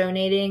feel like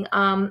donating.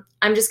 I'm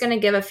just going to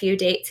give a few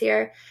dates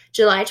here.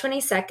 July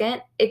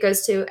 22nd, it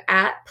goes to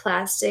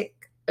 @Plastic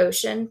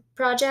Ocean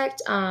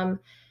Project. And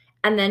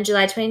then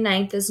July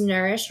 29th is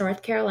Nourish,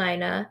 North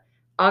Carolina.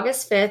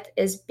 August 5th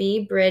is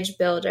Be Bridge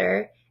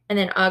Builder. And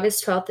then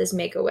August 12th is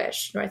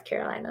Make-A-Wish, North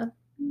Carolina.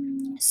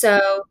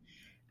 So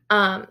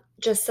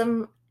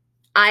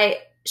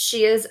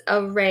she is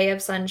a ray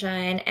of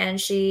sunshine and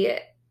she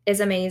is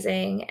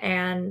amazing.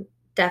 And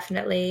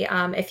definitely,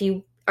 if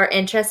you are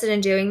interested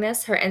in doing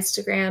this, her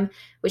Instagram,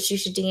 which you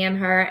should DM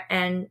her,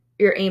 and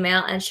your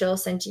email, and she'll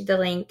send you the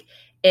link.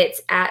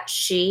 It's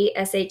 @she,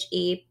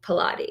 SHE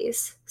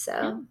Pilates.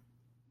 So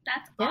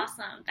that's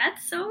awesome.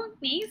 That's so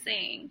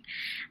amazing.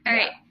 All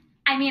right.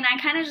 I mean, I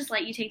kind of just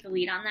let you take the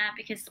lead on that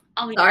because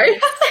all we do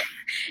is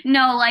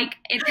no, like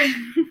it's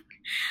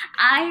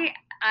I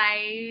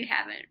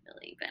haven't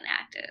really been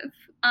active.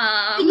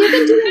 You've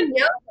been doing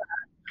yoga.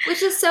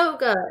 which is so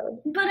good.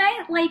 But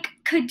I like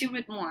could do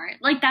it more.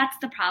 Like that's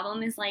the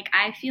problem is like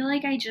I feel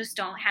like I just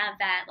don't have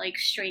that like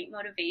straight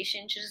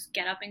motivation to just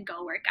get up and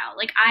go work out.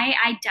 Like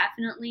I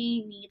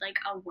definitely need like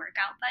a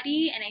workout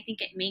buddy, and I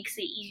think it makes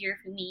it easier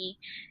for me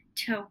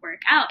to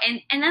work out.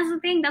 And that's the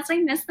thing, that's what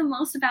I miss the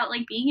most about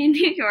like being in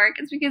New York,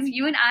 is because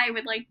you and I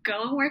would like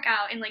go and work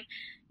out, and like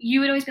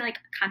you would always be like,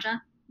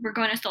 Kancha, we're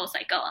going to Soul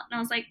Cycle. And I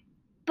was like,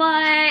 but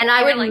And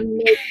I would like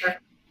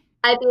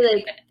I'd be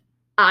like,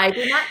 I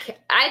do not care.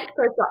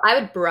 First of all, I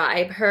would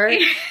bribe her.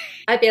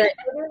 I'd be like,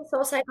 we're doing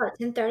Soul Cycle at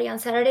 10:30 on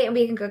Saturday, and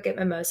we can go get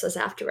mimosas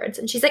afterwards.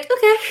 And she's like,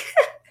 okay.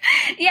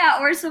 yeah,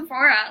 or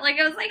Sephora. Like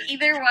I was like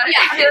either one.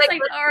 Yeah, I was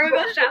like, or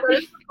we'll go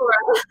shopping.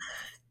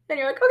 And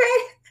you're like,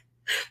 okay.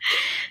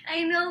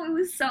 I know, it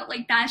was so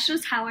like that's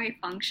just how I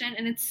function,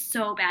 and it's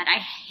so bad. I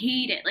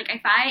hate it. Like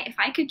if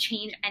I could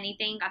change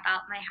anything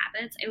about my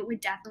habits, it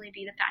would definitely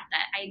be the fact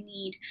that I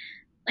need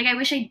like I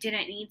wish I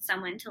didn't need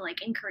someone to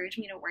like encourage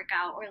me to work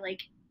out, or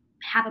like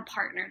have a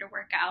partner to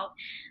work out.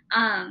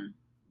 And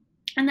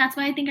that's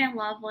why I think I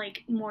love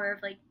like more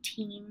of like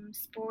team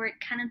sport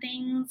kind of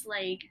things.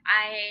 Like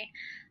I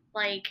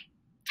like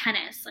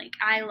tennis. Like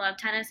I love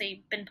tennis.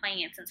 I've been playing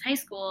it since high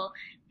school.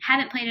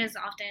 Haven't played it as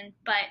often,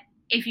 but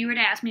if you were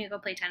to ask me to go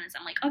play tennis,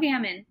 I'm like, okay,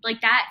 I'm in.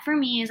 Like that for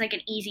me is like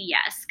an easy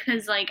yes,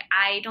 because like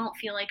I don't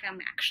feel like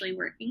I'm actually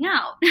working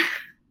out.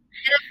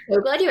 I'm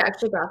so glad you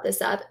actually brought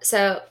this up.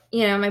 So,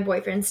 my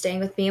boyfriend's staying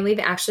with me, and we've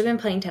actually been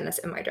playing tennis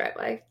in my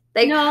driveway.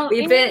 Like No,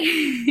 we've been, and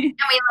we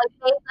like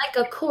made like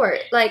a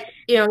court. Like,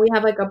 we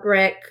have like a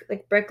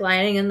brick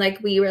lining, and like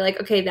we were like,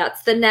 okay,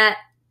 that's the net.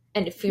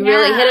 And if you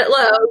really hit it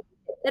low,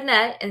 hit the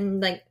net. And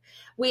like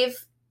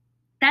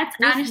that's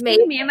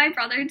honestly me and my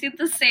brother did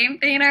the same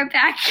thing in our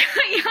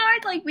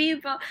backyard. Like we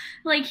both,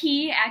 like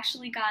he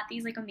actually got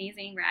these like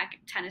amazing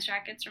tennis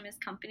rackets from his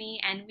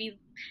company, and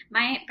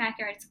my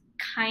backyard's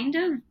kind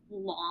of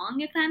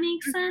long, if that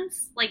makes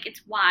sense. Like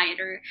it's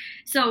wider,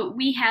 so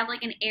we have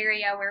like an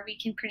area where we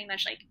can pretty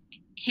much like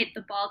hit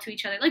the ball to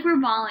each other, like we're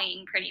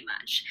volleying pretty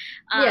much.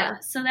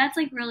 So that's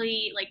like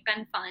really like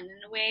been fun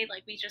in a way.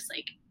 Like we just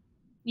like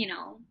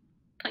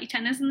play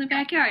tennis in the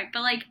backyard.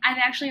 But like I've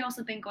actually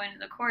also been going to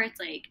the courts.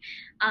 Like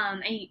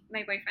my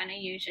boyfriend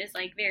Ayush is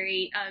like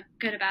very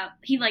good about,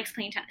 he likes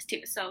playing tennis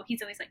too, so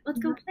he's always like, let's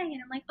go play, and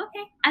I'm like,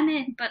 okay, I'm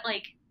in. But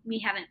like we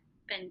haven't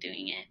been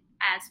doing it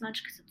as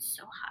much because it's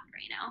so hot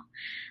right now.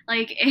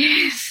 Like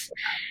it's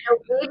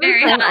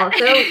very hot.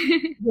 Also,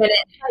 when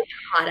it's like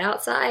hot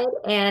outside,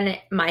 and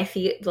my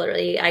feet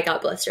literally, I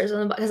got blisters on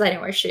them because I didn't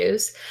wear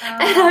shoes.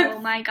 Oh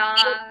my god,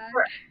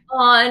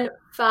 on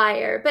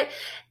fire. But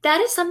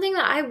that is something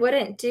that I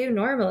wouldn't do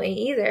normally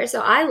either.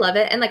 So I love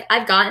it. And like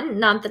I've gotten,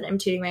 not that I'm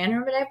tooting my own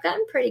horn, but I've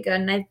gotten pretty good,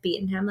 and I've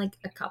beaten him like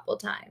a couple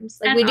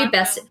times. Like we do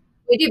best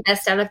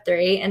out of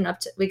 3, and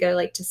we go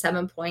like to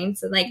 7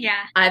 points, and like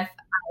I've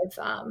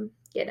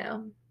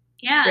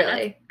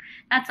really.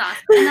 That's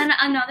awesome. And then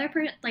I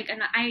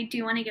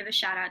do want to give a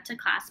shout out to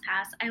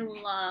ClassPass. I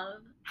love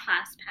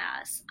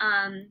ClassPass.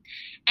 And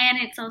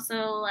it's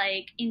also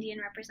like Indian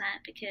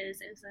represent,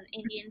 because it was an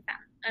Indian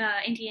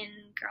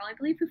girl, I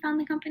believe, who found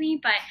the company.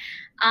 But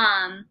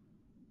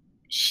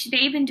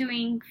they've been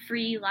doing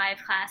free live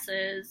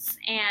classes,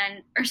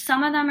 or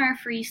some of them are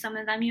free, some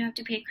of them you have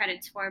to pay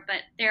credits for,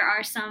 but there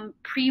are some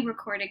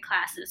pre-recorded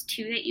classes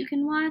too that you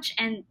can watch,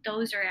 and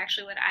those are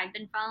actually what I've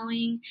been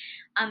following,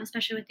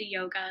 especially with the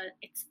yoga.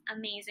 It's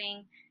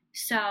amazing.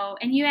 So,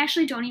 and you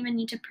actually don't even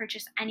need to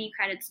purchase any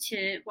credits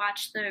to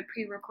watch the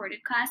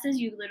pre-recorded classes.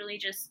 You literally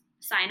just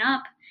sign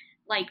up,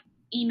 like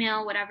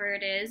email whatever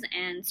it is,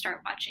 and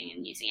start watching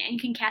and using it. And you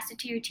can cast it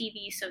to your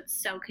TV, so it's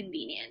so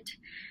convenient.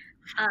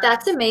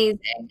 That's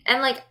amazing.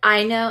 And like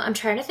I know, I'm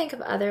trying to think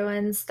of other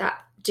ones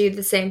that do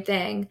the same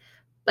thing.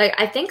 Like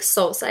I think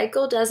Soul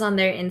Cycle does on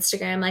their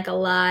Instagram like a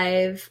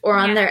live, or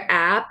on their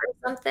app or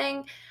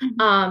something.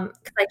 Because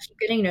I keep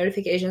getting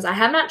notifications. I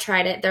have not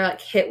tried it. They're like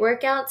HIIT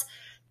workouts.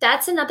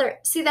 That's what I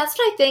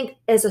think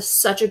is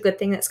such a good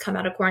thing that's come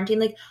out of quarantine.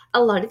 Like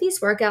a lot of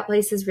these workout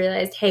places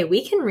realized, hey,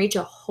 we can reach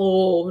a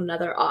whole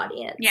nother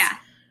audience. Yeah.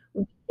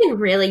 We can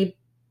really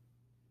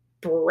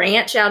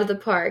branch out of the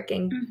park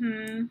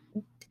and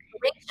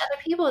reach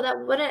other people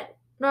that wouldn't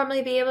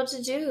normally be able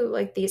to do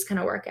like these kind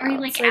of workouts, or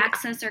like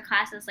access their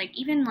classes, like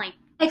even like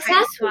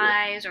price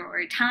wise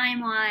or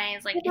time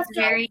wise. Like it's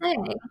very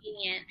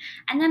convenient.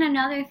 And then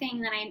another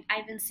thing that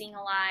I've been seeing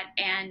a lot,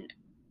 and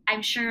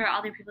I'm sure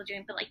other people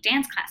doing, but like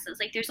dance classes.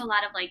 Like there's a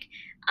lot of like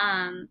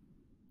in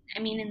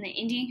the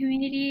Indian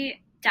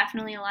community,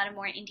 definitely a lot of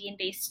more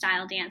Indian-based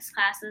style dance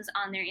classes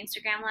on their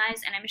Instagram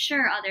lives, and I'm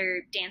sure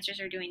other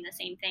dancers are doing the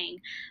same thing.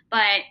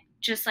 But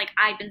just like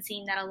I've been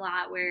seeing that a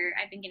lot, where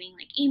I've been getting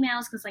like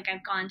emails because like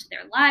I've gone to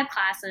their live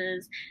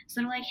classes,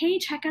 so they're like, hey,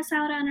 check us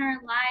out on our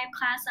live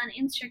class on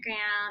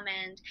Instagram.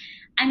 And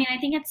I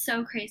think it's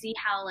so crazy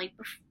how like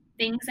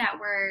things that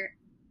were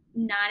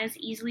not as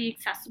easily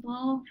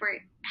accessible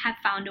have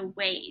found a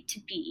way to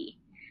be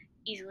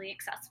easily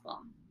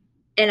accessible.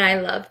 And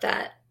I love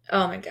that.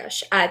 Oh my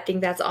gosh, I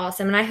think that's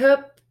awesome. And I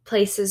hope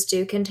places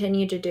do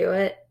continue to do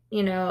it,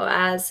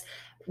 as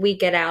we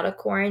get out of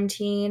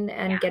quarantine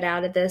and Yeah. get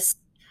out of this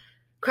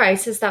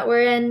crisis that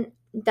we're in,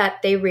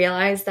 that they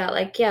realize that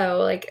like, yo,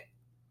 like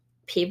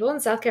people in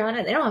South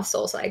Carolina, they don't have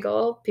Soul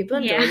Cycle. People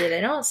in Yeah. Georgia,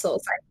 they don't have Soul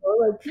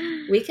Cycle.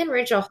 Like we can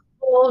reach a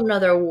whole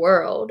nother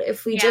world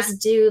if we Yeah.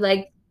 just do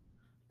like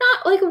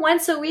not like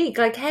once a week,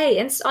 like, hey,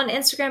 on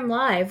Instagram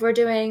Live, we're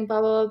doing blah,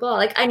 blah, blah, blah.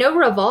 Like, I know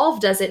Revolve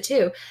does it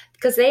too,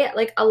 because they,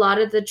 like, a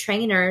lot of the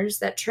trainers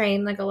that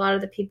train, like, a lot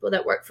of the people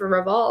that work for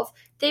Revolve,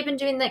 they've been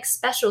doing, like,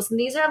 specials. And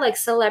these are, like,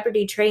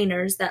 celebrity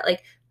trainers that,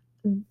 like,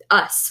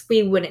 us,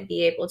 we wouldn't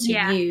be able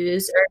to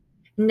use or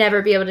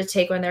never be able to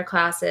take one of their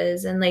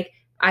classes. And, like,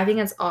 I think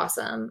it's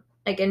awesome.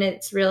 Like, and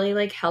it's really,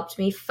 like, helped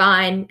me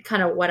find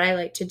kind of what I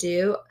like to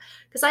do.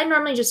 Because I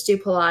normally just do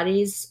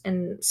Pilates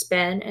and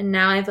spin, and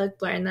now I've like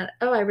learned that,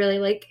 oh, I really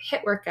like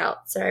HIIT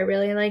workouts, or I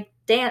really like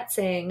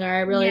dancing, or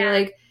I really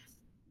like,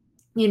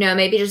 you know,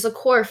 maybe just a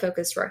core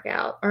focused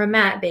workout or a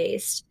mat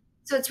based.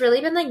 So it's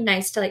really been like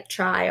nice to like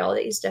try all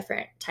these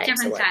different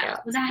types of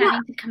workouts without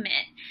having to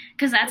commit,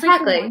 because that's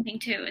like the one thing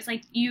too. It's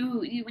like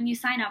you when you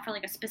sign up for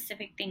like a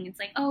specific thing, it's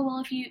like, oh well,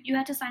 if you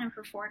have to sign up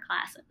for 4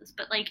 classes,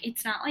 but like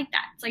it's not like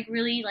that. It's like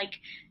really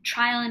like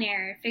trial and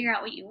error, figure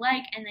out what you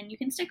like, and then you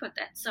can stick with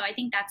it. So I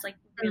think that's like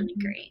really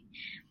great.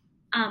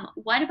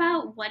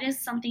 What is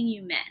something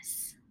you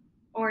miss,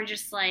 or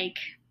just like,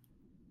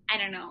 I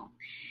don't know,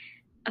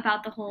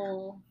 about the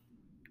whole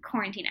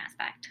quarantine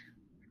aspect?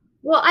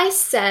 Well, I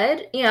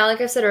said, you know,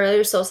 like I said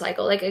earlier, Soul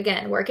Cycle, like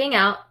again, working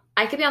out,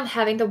 I could be on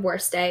having the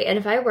worst day. And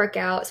if I work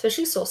out,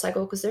 especially Soul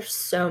Cycle, because they're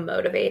so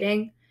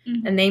motivating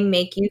and they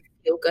make you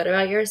feel good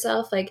about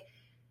yourself. Like,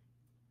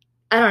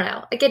 I don't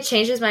know, like it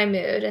changes my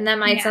mood. And that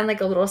might sound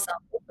like a little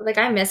selfish, but like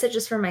I miss it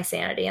just for my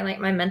sanity and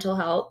like my mental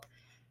health.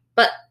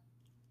 But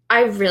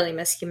I really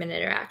miss human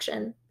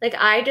interaction. Like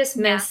I just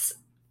miss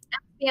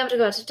being able to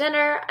go out to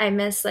dinner. I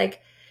miss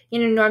like, you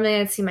know, normally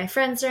I'd see my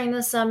friends during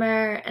the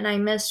summer, and I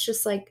miss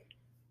just like,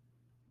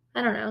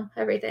 I don't know,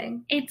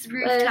 everything. It's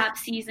rooftop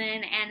season,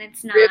 and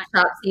it's not.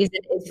 Rooftop season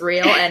is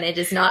real, and it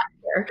is not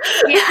here.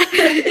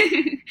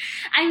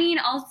 I mean,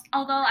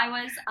 although I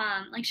was,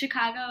 like,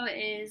 Chicago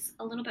is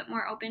a little bit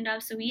more opened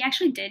up, so we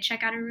actually did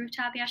check out a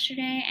rooftop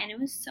yesterday, and it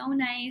was so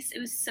nice. It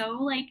was so,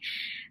 like,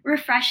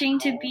 refreshing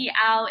to be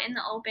out in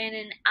the open,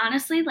 and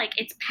honestly, like,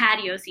 it's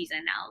patio season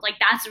now. Like,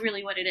 that's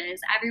really what it is.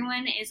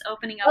 Everyone is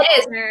opening up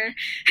their...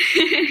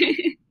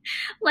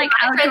 like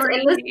outdoor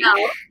in the snow.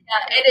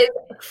 Yeah, it is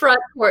front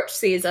porch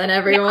season,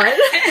 everyone.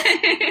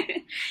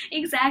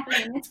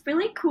 Exactly. And it's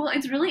really cool.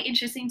 It's really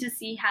interesting to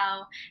see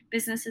how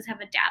businesses have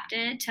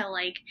adapted to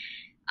like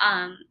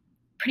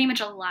pretty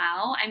much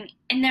allow. I mean,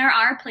 and there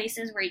are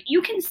places where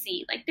you can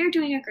see like they're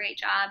doing a great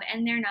job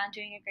and they're not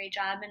doing a great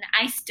job. And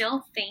I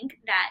still think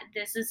that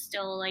this is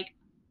still like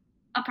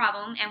a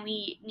problem, and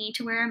we need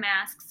to wear our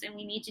masks, and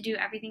we need to do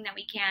everything that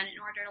we can in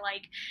order to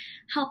like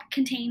help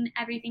contain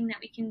everything that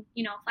we can,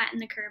 you know, flatten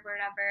the curve or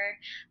whatever.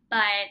 But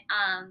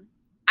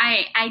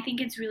I think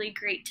it's really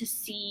great to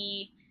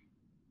see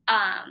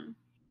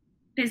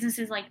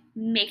businesses like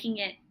making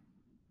it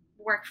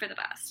work for the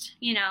best,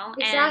 you know.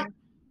 Exactly. And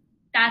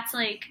that's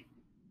like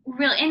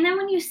real. And then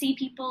when you see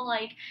people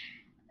like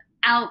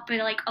out, but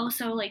like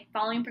also like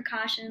following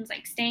precautions,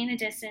 like staying the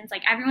distance,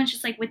 like everyone's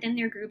just like within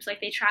their groups, like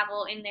they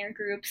travel in their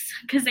groups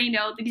because they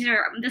know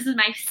this is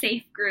my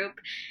safe group.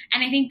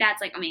 And I think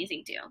that's like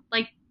amazing too.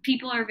 Like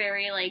people are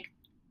very like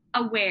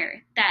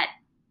aware that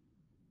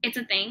it's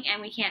a thing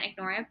and we can't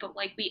ignore it, but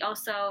like we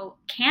also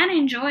can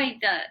enjoy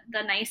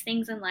the nice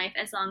things in life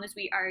as long as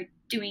we are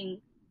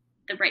doing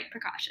the right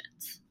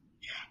precautions.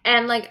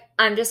 And like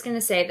I'm just gonna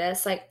say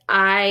this, like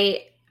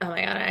oh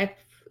my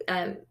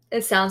god,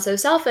 it sounds so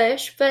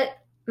selfish, but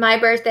my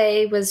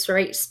birthday was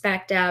right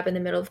smack dab in the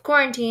middle of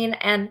quarantine,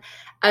 and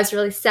I was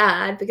really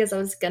sad because I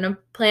was going to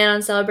plan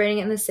on celebrating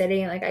it in the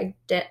city, and like I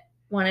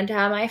wanted to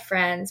have my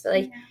friends, but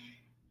like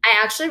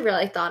I actually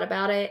really thought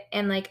about it,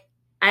 and like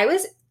I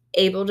was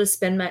able to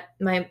spend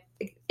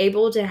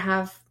able to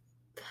have,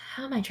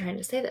 how am I trying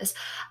to say this?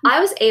 I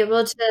was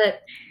able to,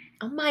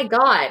 oh my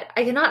god,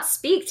 I cannot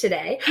speak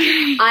today.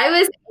 I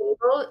was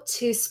able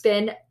to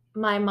spend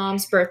my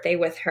mom's birthday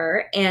with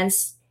her and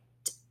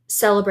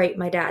celebrate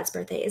my dad's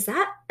birthday.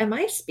 Am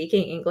I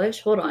speaking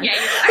English? Hold on. Yeah, you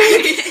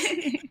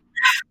are.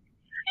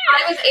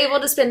 I was able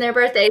to spend their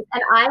birthdays,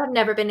 and I have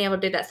never been able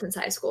to do that since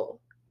high school.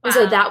 Wow. And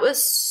so that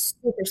was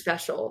super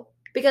special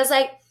because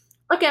like,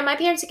 okay, my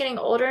parents are getting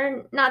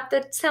older, not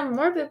that sound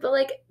morbid, but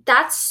like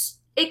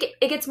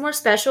it gets more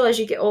special as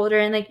you get older.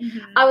 And like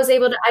I was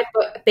able to,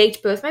 I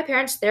baked both my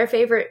parents their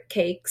favorite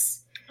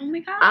cakes. Oh my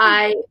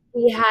god.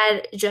 We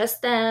had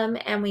just them,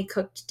 and we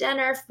cooked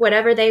dinner,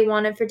 whatever they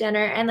wanted for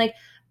dinner, and like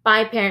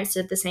my parents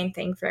did the same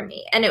thing for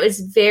me, and it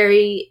was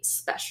very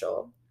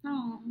special.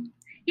 Oh,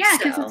 yeah,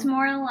 because it's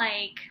more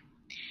like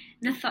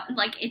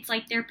like it's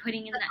like they're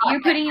putting in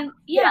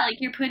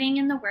you're putting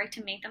in the work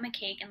to make them a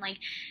cake,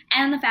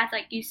 and the fact,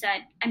 like you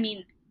said, I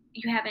mean,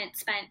 you haven't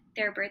spent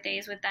their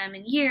birthdays with them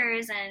in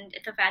years, and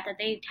the fact that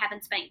they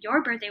haven't spent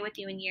your birthday with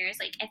you in years,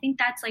 like I think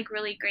that's like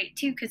really great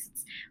too, because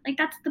it's like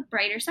that's the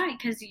brighter side,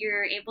 because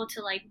you're able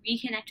to like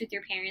reconnect with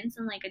your parents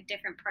in like a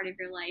different part of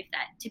your life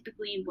that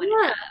typically you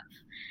wouldn't have.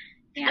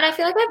 Yeah. And I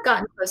feel like I've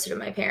gotten closer to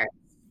my parents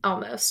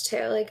almost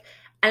too. Like,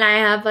 and I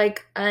have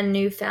like a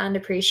newfound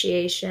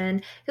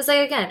appreciation because,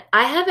 like, again,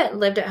 I haven't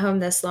lived at home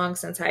this long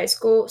since high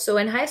school. So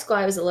in high school,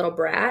 I was a little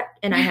brat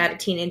and I had a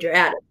teenager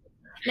attitude.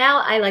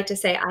 Now I like to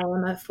say I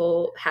am a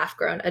full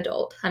half-grown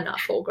adult. I'm not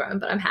full-grown,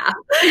 but I'm half.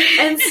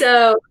 And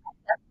so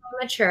I've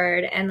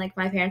matured, and like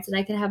my parents and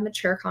I can have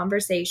mature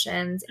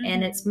conversations,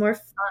 and it's more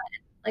fun.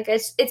 Like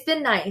it's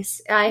been nice.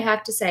 I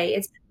have to say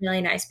it's been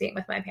really nice being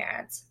with my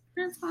parents.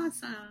 That's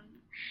awesome.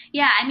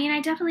 Yeah, I mean,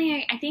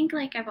 I think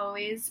like I've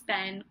always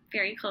been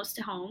very close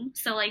to home.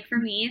 So like for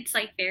me, it's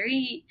like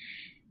very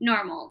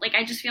normal. Like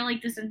I just feel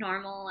like this is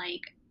normal.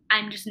 Like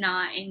I'm just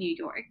not in New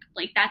York.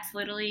 Like that's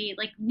literally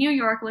like New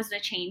York was the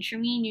change for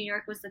me. New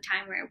York was the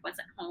time where I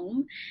wasn't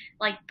home.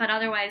 Like, but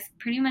otherwise,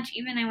 pretty much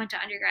even I went to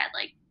undergrad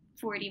like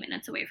 40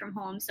 minutes away from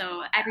home.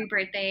 So every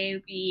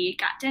birthday we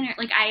got dinner.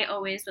 Like I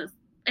always was.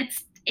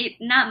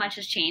 Not much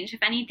has changed.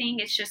 If anything,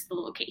 it's just the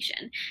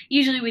location.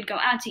 Usually we'd go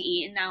out to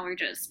eat, and now we're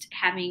just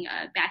having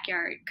a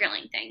backyard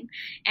grilling thing,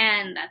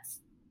 and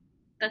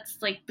that's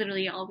like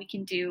literally all we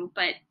can do.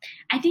 But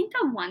I think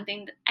the one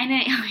thing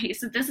okay,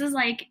 so this is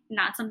like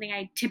not something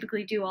I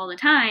typically do all the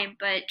time,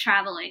 but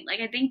traveling. Like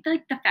I think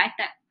like the fact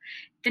that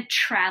the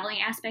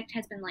traveling aspect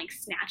has been like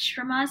snatched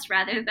from us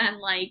rather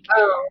than like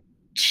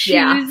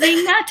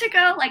choosing not to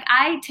go. Like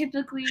I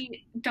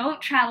typically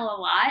don't travel a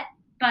lot.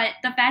 But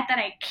the fact that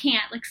I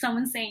can't, like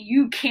someone saying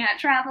you can't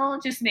travel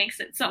just makes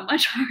it so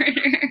much harder.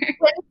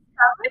 When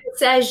someone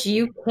says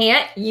you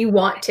can't, you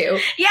want to.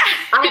 Yeah.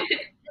 I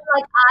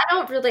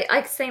don't really,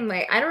 like same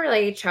way. I don't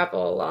really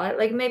travel a lot.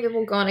 Like maybe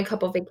we'll go on a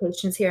couple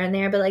vacations here and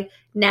there, but like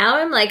now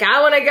I'm like,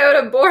 I want to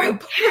go to Bora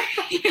Bora.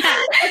 Yeah.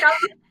 Like, I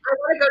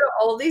want to go to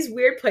all these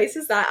weird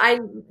places that I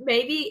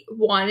maybe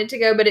wanted to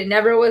go, but it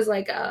never was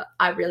like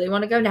I really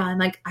want to go. Now I'm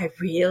like, I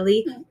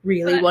really,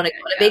 really want to go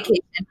on a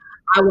vacation.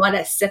 I want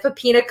to sip a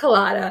pina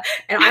colada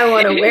and I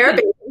want to wear a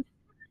baby.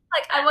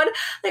 I'm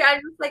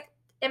just like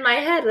in my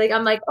head, like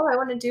I'm like, oh, I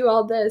want to do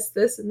all this,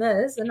 and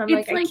this, and I'm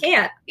like, I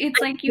can't.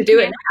 It's like you do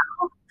it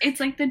now. It's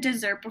like the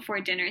dessert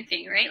before dinner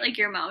thing, right? Like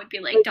your mom would be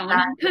like, don't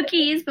eat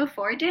cookies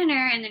before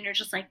dinner, and then you're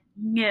just like,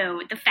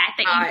 no, the fact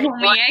that you told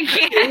me I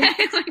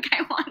can't, like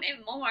I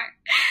wanted more.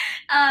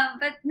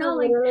 But no,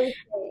 like,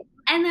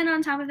 and then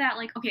on top of that,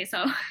 like, okay,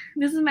 so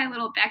this is my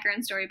little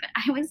background story, but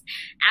I was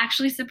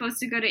actually supposed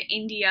to go to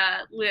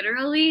India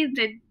literally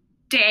the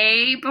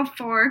day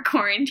before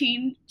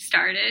quarantine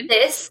started.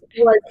 This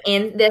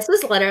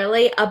was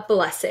literally a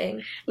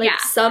blessing. Like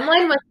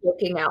someone was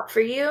looking out for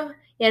you,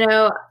 you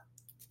know.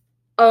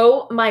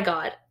 Oh my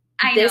God.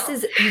 This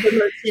is the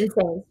most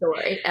insane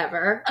story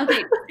ever.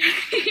 Okay.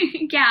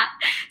 Yeah.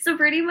 So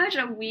pretty much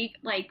a week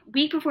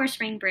before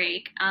spring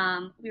break,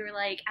 we were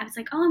like, I was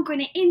like, oh, I'm going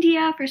to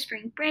India for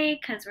spring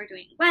break because we're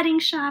doing wedding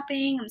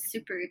shopping. I'm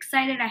super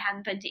excited. I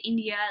haven't been to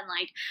India in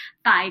like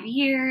 5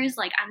 years.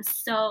 Like, I'm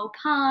so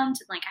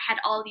pumped. Like, I had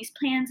all these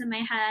plans in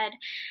my head.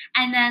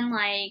 And then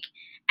like,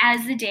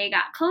 as the day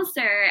got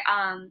closer,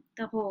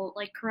 the whole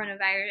like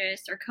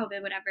coronavirus or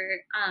COVID,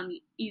 whatever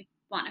you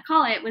want to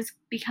call it, was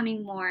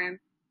becoming more,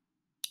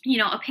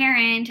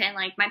 apparent. And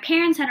like my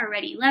parents had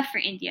already left for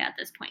India at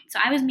this point. So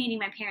I was meeting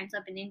my parents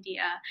up in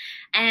India,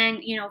 and,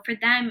 for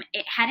them,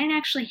 it hadn't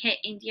actually hit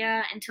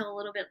India until a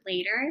little bit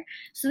later.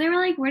 So they were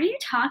like, what are you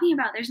talking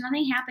about? There's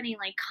nothing happening.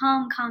 Like,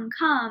 come.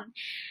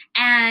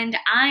 And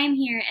I'm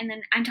here. And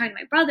then I'm talking to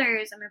my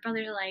brothers, and my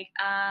brothers are like,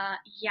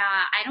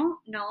 yeah, I don't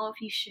know if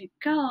you should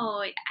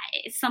go.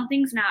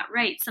 Something's not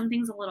right.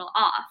 Something's a little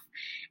off.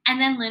 And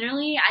then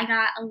literally I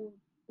got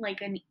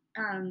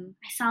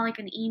I saw like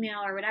an email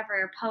or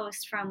whatever, a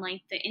post from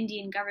like the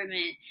Indian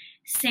government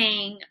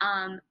saying,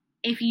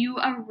 if you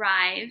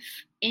arrive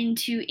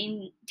into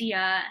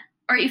India,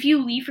 or if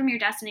you leave from your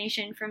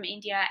destination from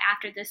India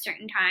after this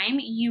certain time,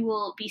 you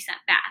will be sent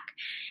back.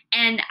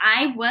 And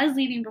I was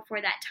leaving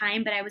before that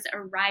time, but I was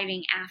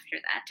arriving after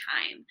that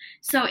time.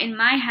 So in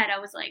my head, I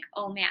was like,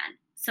 oh man,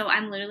 so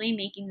I'm literally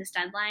making this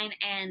deadline,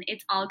 and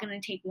it's all going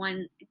to take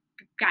one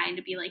guy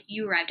to be like,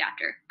 you arrived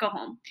after, go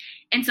home.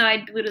 And so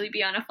I'd literally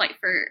be on a flight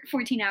for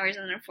 14 hours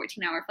and then a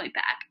 14-hour flight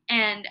back.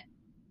 And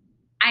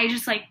I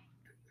was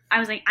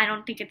like, I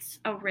don't think it's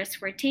a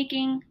risk we're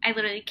taking. I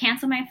literally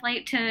canceled my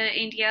flight to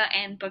India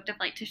and booked a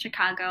flight to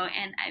Chicago,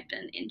 and I've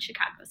been in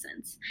Chicago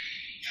since.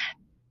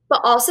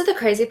 But also the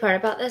crazy part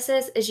about this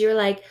is you're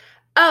like,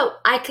 oh,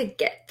 I could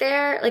get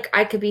there, like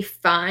I could be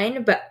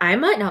fine, but I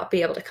might not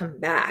be able to come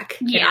back.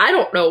 Yeah. And I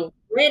don't know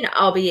when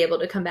I'll be able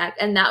to come back.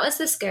 And that was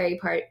the scary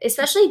part,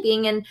 especially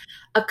being in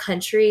a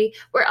country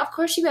where, of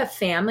course, you have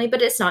family,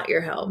 but it's not your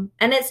home.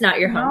 And it's not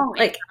your home.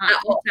 Like,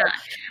 it's not.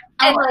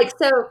 And like,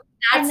 so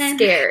And That's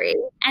scary.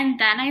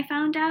 I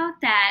found out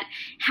that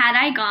had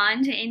I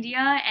gone to India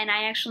and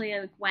I actually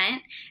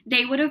went,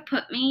 they would have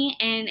put me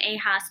in a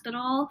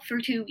hospital for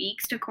 2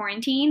 weeks to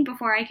quarantine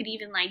before I could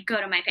even like go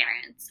to my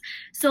parents.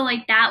 So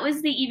like that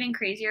was the even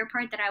crazier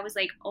part, that I was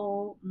like,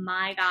 oh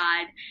my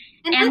God.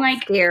 And And that's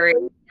like scary.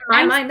 In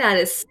my I'm mind, that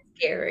is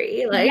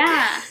scary. Like,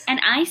 yeah, and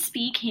I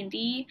speak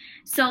Hindi,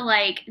 so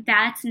like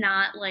that's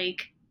not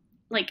like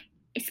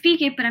I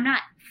speak it, but I'm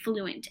not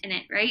fluent in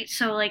it, right?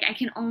 So like I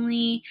can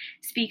only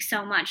speak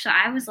so much. So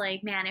I was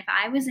like, man, if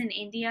I was in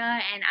India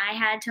and I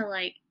had to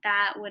like,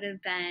 that would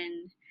have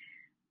been,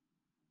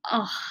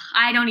 oh,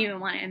 I don't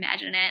even want to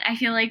imagine it. I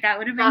feel like that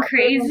would have been that would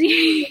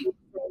crazy.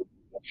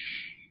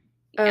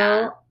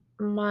 Yeah.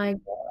 oh my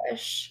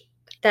gosh.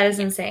 That is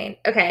insane.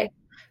 Okay.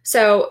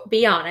 So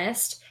be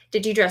honest.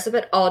 Did you dress up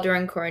at all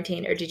during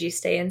quarantine or did you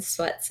stay in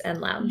sweats and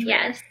loungewear?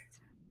 Yes.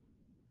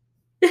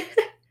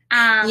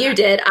 Um, You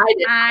did.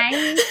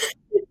 I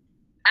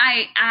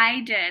I did.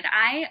 I did.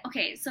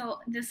 Okay, so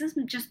this is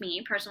just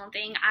me, personal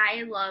thing.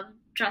 I love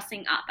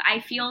dressing up.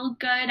 I feel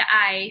good.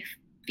 I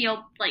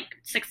feel like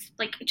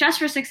like just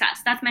for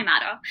success. That's my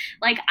motto.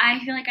 Like I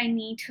feel like I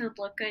need to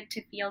look good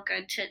to feel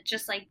good to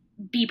just like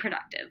be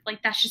productive.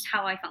 Like that's just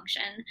how I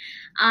function.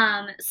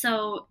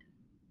 So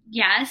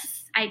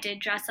yes, I did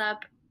dress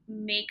up.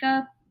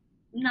 Makeup,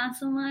 not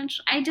so much.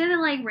 I did it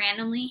like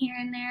randomly here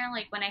and there,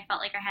 like when I felt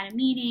like I had a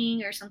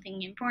meeting or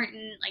something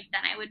important, like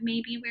then I would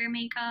maybe wear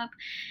makeup.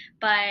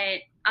 But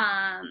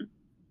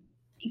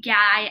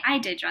yeah, I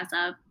did dress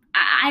up.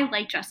 I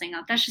like dressing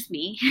up. That's just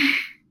me.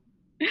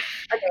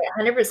 Okay,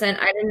 100%.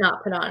 I did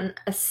not put on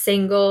a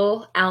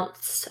single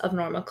ounce of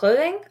normal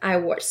clothing. I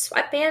wore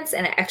sweatpants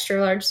and an extra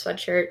large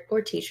sweatshirt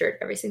or t-shirt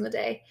every single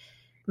day.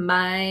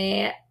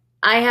 My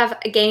I have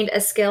gained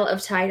a skill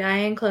of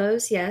tie-dyeing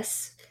clothes.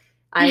 Yes.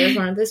 I was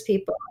one of those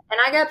people and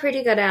I got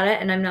pretty good at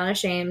it and I'm not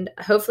ashamed.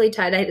 Hopefully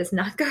tie-dye does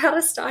not go out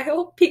of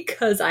style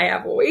because I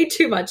have way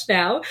too much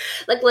now.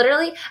 Like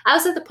literally, I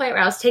was at the point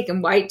where I was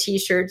taking white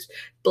t-shirts,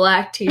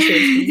 black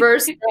t-shirts,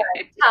 reverse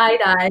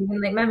tie-dye.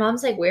 And like my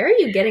mom's like, where are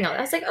you getting all that?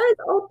 I was like, oh,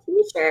 it's old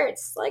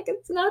t-shirts. Like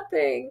it's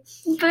nothing.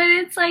 But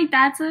it's like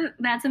that's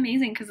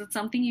amazing because it's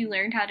something you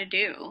learned how to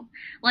do.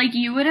 Like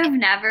you would have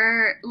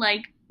never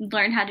like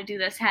learned how to do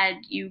this had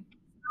you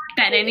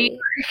been anywhere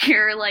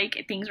here.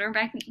 Like things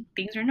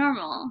were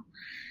normal.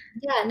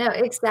 Yeah, no,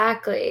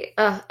 exactly.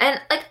 And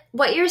like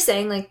what you're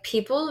saying, like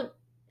people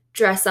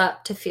dress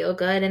up to feel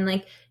good, and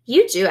like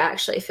you do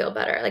actually feel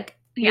better. Like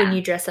when Yeah.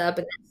 you dress up,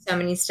 and there's so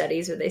many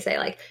studies where they say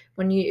like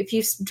if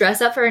you dress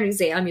up for an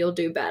exam, you'll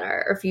do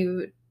better. Or if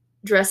you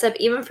dress up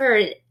even for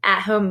an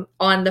at home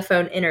on the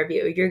phone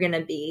interview, you're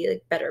gonna be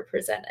like better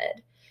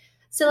presented.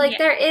 So like Yeah.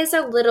 there is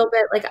a little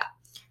bit like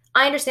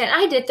I understand.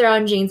 I did throw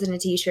on jeans and a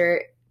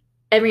t-shirt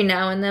every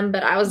now and then,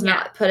 but I was Yeah.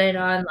 not putting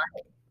on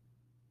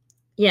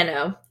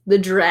the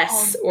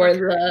dress All or the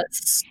the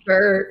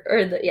skirt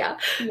or the yeah.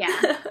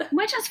 Yeah,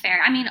 which is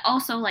fair. I mean,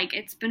 also like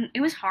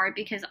it was hard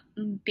because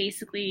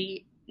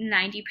basically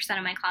 90%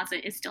 of my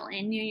closet is still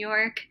in New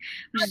York,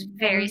 which is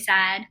very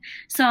sad.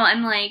 So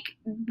I'm like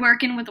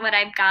working with what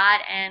I've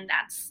got, and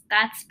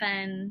that's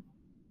been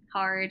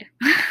hard.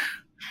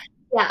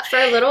 Yeah, for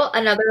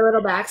another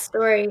little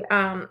backstory,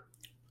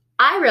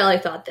 I really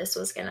thought this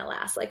was gonna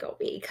last like a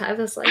week. I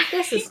was like,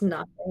 this is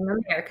nothing.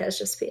 America is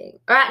just being,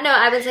 or no,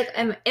 I was like,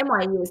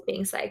 NYU is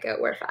being psycho.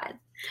 We're fine.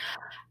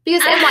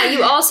 Because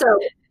NYU also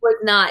was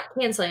not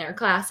canceling our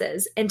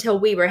classes until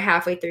we were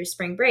halfway through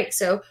spring break.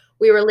 So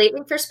we were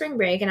leaving for spring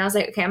break, and I was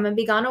like, okay, I'm going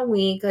to be gone a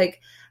week.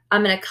 Like,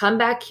 I'm going to come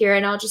back here,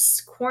 and I'll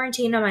just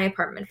quarantine in my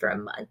apartment for a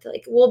month.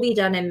 Like, we'll be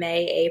done in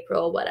May,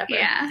 April, whatever.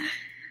 Yeah.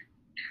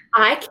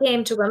 I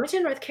came to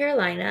Wilmington, North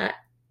Carolina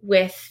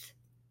with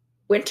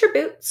winter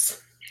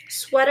boots,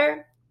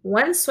 sweater,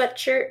 one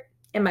sweatshirt,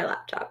 and my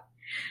laptop.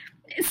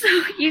 So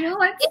you know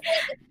what?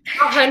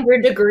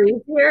 100 degrees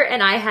here,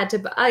 and I had to.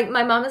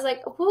 My mom was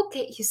like, "We'll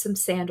get you some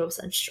sandals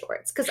and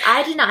shorts," because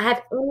I did not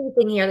have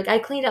anything here. Like I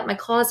cleaned up my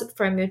closet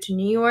before I moved to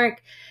New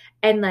York,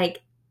 and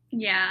like,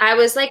 Yeah. I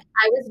was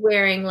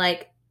wearing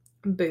like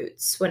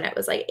boots when it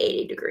was like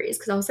 80 degrees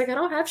because I was like, I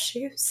don't have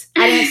shoes.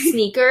 I didn't have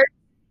sneakers.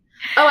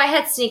 Oh, I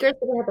had sneakers,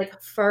 but they had like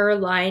a fur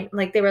line,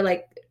 like they were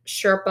like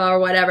Sherpa or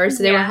whatever,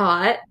 so they were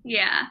hot.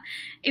 Yeah.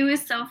 It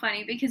was so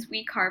funny because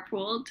we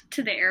carpooled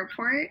to the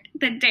airport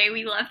the day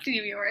we left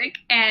New York,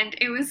 and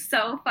it was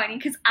so funny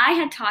because I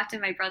had talked to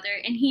my brother,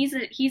 and he's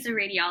a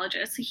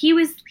radiologist. So he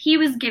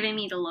was giving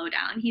me the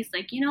lowdown. He's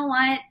like, "You know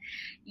what?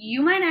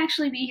 You might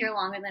actually be here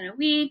longer than a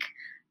week.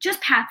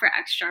 Just pack for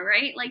extra,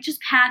 right? Like just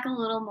pack a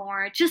little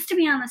more just to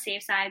be on the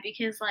safe side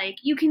because like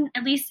you can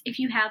at least if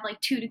you have like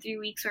 2 to 3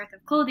 weeks worth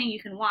of clothing, you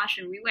can wash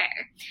and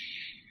rewear."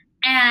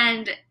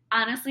 And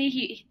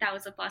honestly, that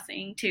was a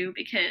blessing too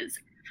because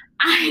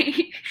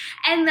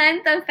and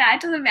then the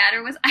fact of the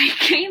matter was I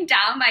came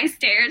down my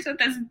stairs with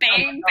this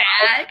big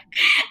bag,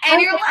 and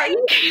you're like,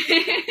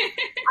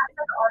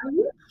 are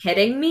you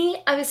kidding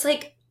me? I was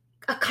like,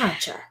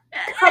 Akancha,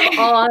 come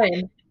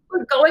on.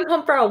 We're going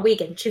home for a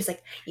weekend. She was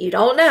like, you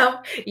don't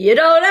know.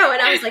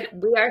 And I was like,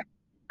 we are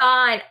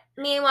fine.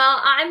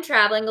 Meanwhile, I'm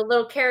traveling a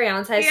little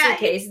carry-on size Yeah.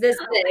 suitcase this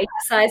big, the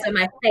size of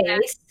my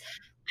face.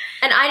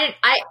 And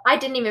I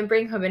didn't even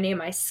bring home any of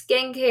my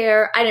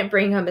skincare. I didn't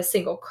bring home a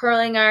single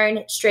curling iron,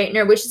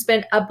 straightener, which has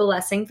been a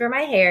blessing for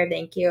my hair.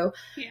 Thank you.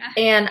 Yeah.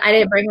 And I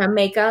didn't bring home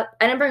makeup.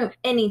 I didn't bring home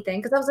anything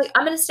because I was like,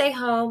 I'm going to stay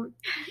home.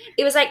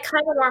 It was like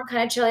kind of warm,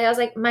 kind of chilly. I was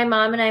like, my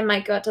mom and I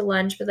might go out to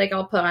lunch, but like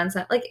I'll put on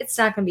something. Like it's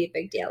not going to be a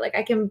big deal. Like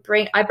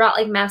I brought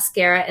like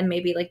mascara and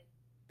maybe like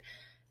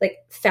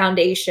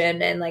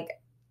foundation and like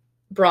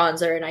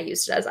bronzer, and I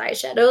used it as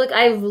eyeshadow. Like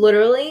I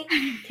literally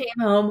came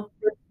home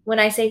with, when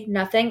I say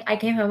nothing, I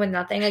came home with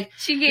nothing. Like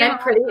she gave home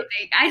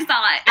nothing. I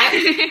saw it.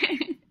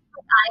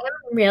 I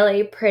am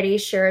really pretty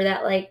sure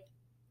that like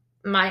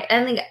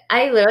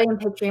I literally am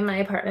picturing my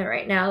apartment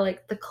right now,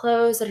 like the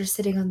clothes that are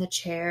sitting on the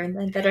chair and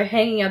then that are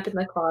hanging up in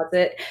the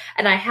closet,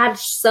 and I had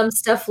some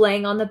stuff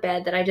laying on the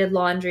bed that I did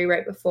laundry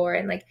right before,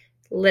 and like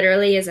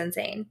literally is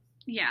insane.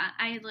 Yeah,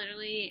 I'm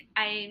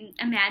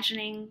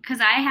imagining, because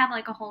I have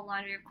like a whole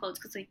laundry of clothes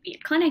because like we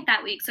had clinic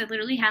that week, so I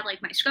literally had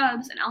like my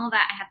scrubs and all of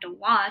that I have to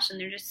wash, and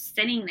they're just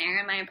sitting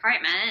there in my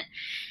apartment.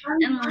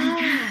 And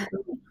like,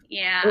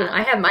 yeah. Ooh,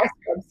 I have my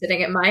scrubs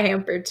sitting in my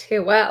hamper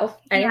too. Wow,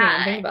 I didn't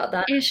even think about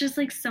that. It's just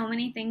like so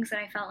many things that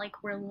I felt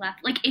like were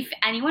left. Like if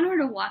anyone were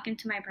to walk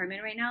into my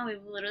apartment right now, it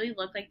would literally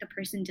look like the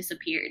person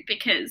disappeared,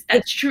 because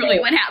that's truly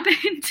what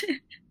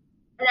happened.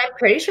 And I'm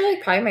pretty sure,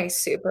 like, probably my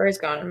super is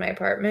gone in my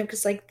apartment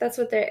because, like, that's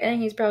what they're. And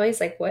he's probably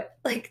like, "What?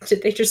 Like,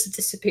 did they just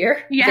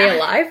disappear? Yeah. Are they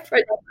alive? Are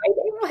they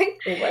hiding?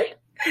 Like, what?"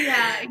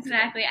 Yeah,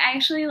 exactly. I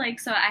actually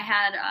so I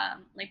had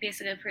like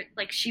basically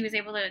like she was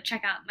able to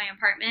check out my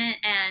apartment,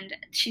 and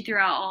she threw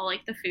out all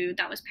like the food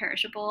that was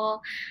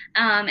perishable,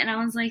 and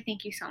I was like,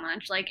 thank you so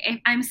much. Like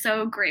I'm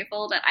so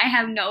grateful that I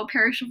have no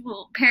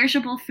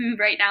perishable food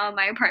right now in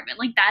my apartment.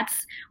 Like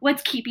that's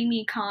what's keeping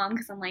me calm,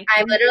 because I'm like,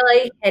 I'm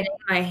literally hitting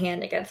my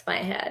hand against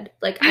my head.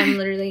 Like I'm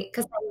literally,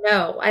 because I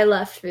know I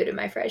left food in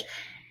my fridge.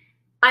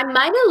 I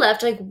might have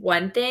left like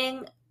one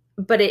thing,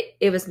 but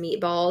it was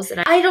meatballs,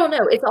 and I don't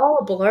know. It's all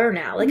a blur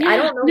now. Like, I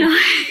don't know.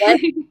 What.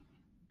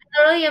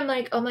 Literally, I'm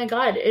like, oh my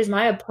God, is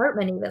my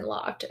apartment even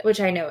locked? Which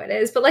I know it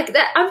is, but like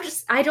that,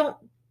 I don't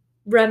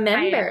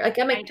remember. I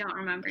don't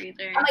remember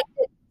either. I'm like,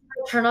 did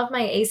I turn off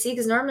my AC?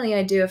 Because normally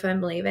I do if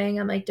I'm leaving.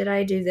 I'm like, did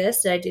I do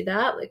this? Did I do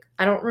that? Like,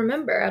 I don't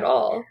remember at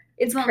all.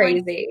 It's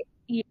crazy. Like,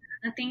 yeah,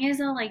 the thing is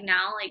though, like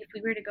now, like if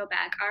we were to go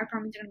back, our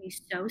apartment's gonna be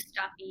so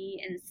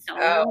stuffy and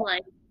so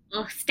like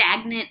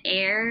stagnant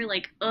air.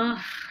 Like,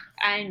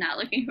 I'm not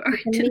looking forward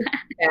to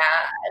that.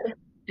 Bad.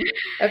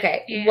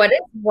 Okay. Yeah. What is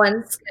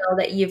one skill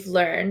that you've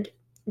learned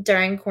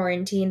during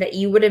quarantine that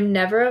you would have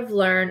never have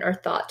learned or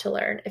thought to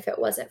learn if it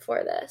wasn't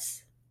for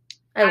this?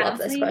 I love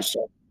this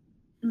question.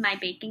 My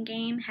baking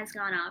game has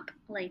gone up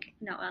like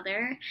no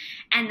other,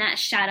 and that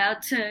shout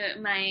out to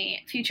my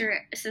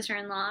future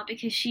sister-in-law,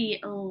 because she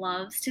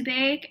loves to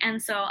bake,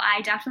 and so I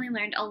definitely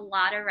learned a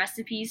lot of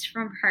recipes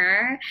from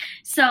her.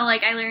 So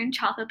like I learned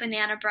chocolate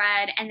banana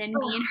bread, and then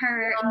me and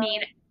her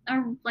made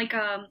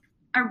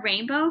a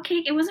rainbow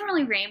cake. It wasn't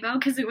really rainbow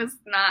because it was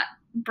not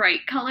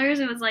bright colors.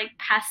 It was like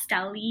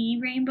pastel-y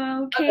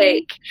rainbow cake.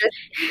 Okay,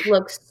 this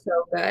looks so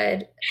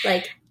good.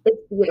 Like,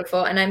 it's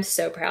beautiful, and I'm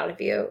so proud of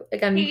you.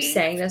 Like, I'm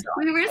saying this.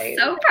 We were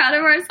so proud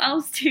of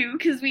ourselves too,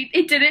 because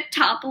it didn't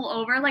topple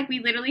over. Like, we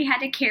literally had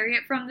to carry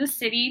it from the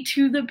city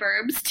to the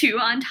burbs too,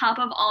 on top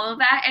of all of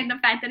that, and the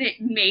fact that it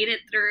made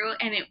it through,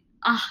 and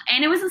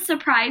it was a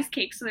surprise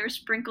cake, so there were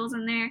sprinkles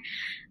in there.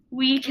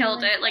 We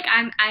killed it. Like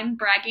I'm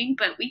bragging,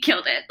 but we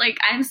killed it. Like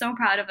I'm so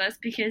proud of us,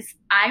 because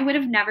I would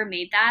have never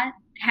made that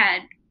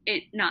had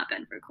it not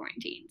been for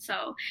quarantine.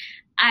 So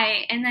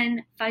and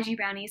then fudgy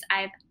brownies,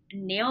 I've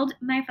nailed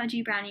my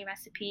fudgy brownie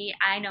recipe.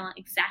 I know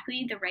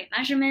exactly the right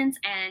measurements,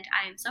 and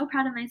I am so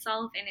proud of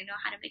myself, and I know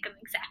how to make them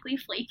exactly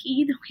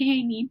flaky the way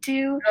I need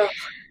to.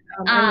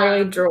 I'm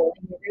really drooling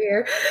over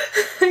here.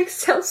 It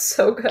sounds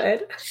so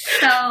good.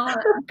 So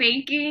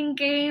baking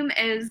game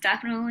is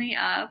definitely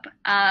up.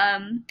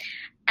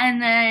 And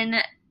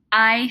then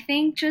I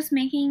think just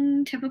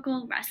making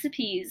typical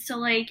recipes. So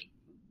like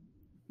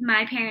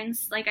my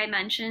parents, like I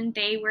mentioned,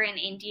 they were in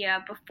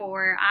India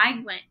before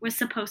I was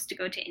supposed to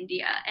go to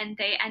India, and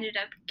they ended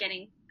up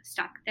getting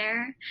stuck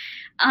there.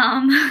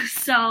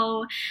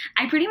 So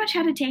I pretty much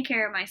had to take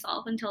care of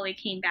myself until they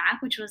came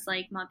back, which was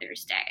like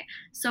Mother's Day.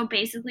 So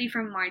basically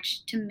from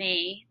March to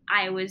May,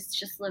 I was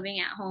just living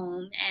at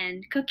home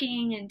and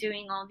cooking and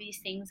doing all these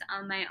things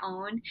on my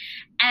own.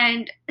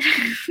 And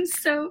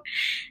so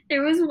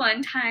there was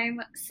one time,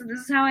 so this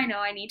is how I know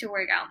I need to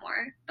work out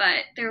more,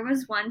 but there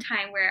was one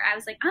time where I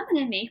was like, I'm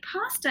gonna make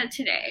pasta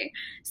today.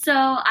 So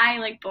I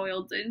like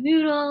boiled the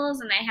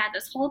noodles, and I had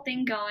this whole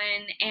thing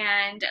going,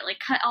 and like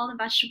cut all the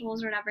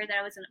vegetables or whatever that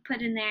I was gonna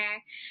put in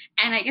there,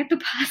 and I get the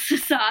pasta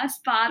sauce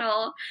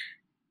bottle,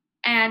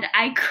 and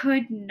I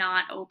could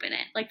not open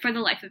it, like for the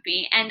life of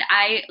me. And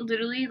I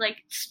literally like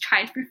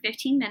tried for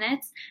 15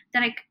 minutes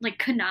that I like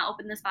could not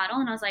open this bottle,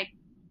 and I was like,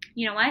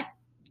 you know what?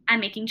 I'm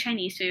making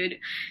Chinese food.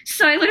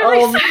 So I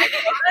literally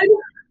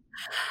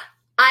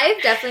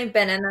I've definitely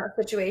been in that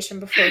situation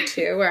before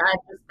too, where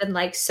I've just been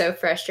like so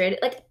frustrated.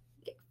 Like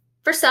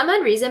for some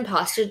odd reason,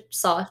 pasta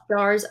sauce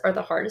jars are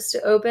the hardest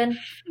to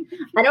open.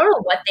 I don't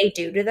know what they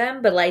do to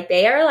them, but like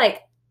they are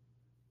like,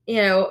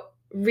 you know,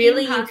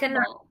 really you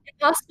cannot Impossible.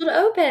 impossible to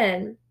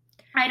open.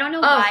 I don't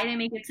know Oh, why they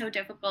make it so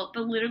difficult,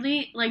 but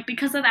literally, like,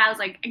 because of that, I was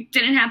like, I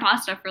didn't have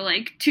pasta for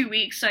like 2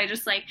 weeks, so I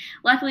just like,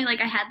 luckily, like,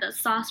 I had the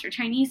sauce for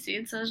Chinese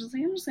food, so I was just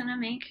like, I'm just gonna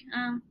make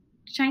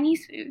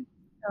Chinese food.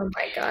 oh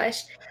my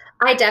gosh.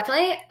 I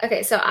definitely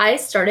okay, so I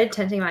started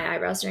tinting my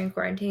eyebrows during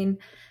quarantine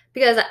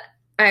because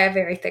I have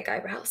very thick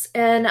eyebrows.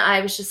 And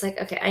I was just like,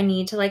 okay, I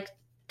need to like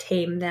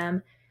tame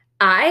them.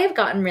 I have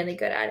gotten really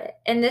good at it.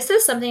 And this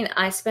is something that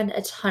I spend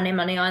a ton of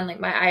money on, like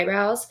my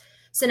eyebrows.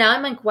 So now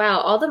I'm like, wow,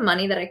 all the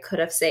money that I could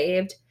have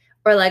saved,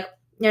 or like,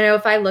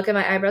 if I look at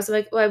my eyebrows, I'm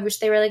like, oh, I wish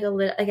they were like a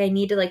little, like I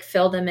need to like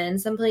fill them in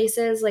some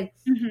places. Like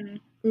Hmm.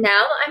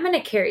 now I'm going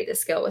to carry the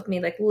skill with me,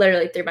 like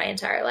literally through my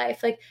entire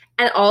life. Like,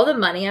 and all the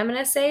money I'm going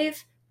to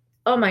save,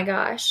 oh my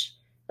gosh.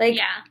 Like,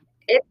 Yeah,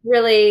 it's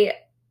really,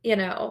 you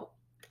know,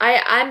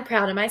 I'm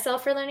proud of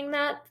myself for learning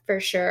that for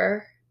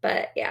sure.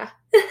 But yeah.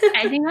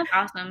 I think that's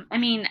awesome. I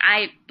mean,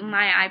 I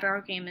my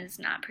eyebrow game is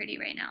not pretty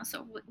right now,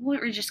 so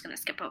we're just gonna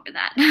skip over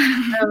that.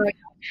 Oh my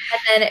God.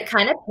 And then it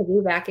kind of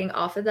piggybacking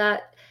off of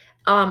that,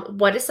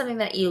 what is something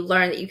that you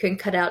learn that you can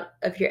cut out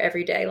of your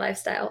everyday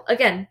lifestyle?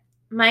 Again,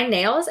 my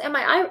nails and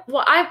my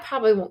well, I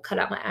probably won't cut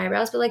out my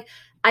eyebrows, but like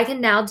I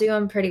can now do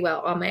them pretty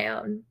well on my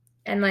own.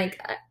 And like,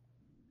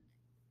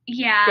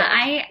 Yeah, yeah.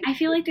 I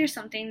feel like there's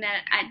something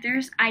that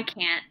I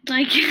can't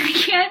like I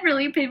can't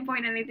really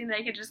pinpoint anything that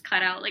I could just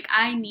cut out. Like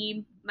I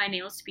need my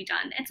nails to be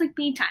done. It's like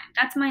me time.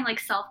 That's my like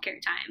self-care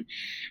time.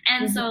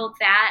 And Mhm. so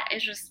that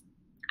is just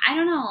I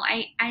don't know.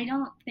 I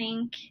don't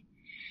think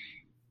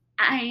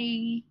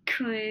I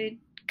could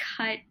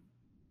cut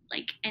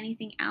like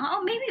anything out.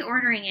 Oh, maybe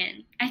ordering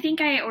in. I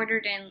think I order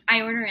in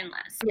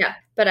less. Yeah,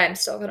 but I'm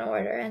still gonna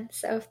order in.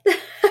 So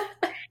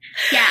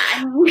Yeah,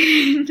 I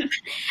mean,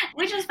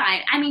 which is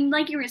fine. I mean,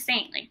 like you were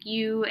saying, like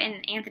you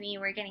and Anthony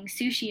were getting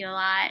sushi a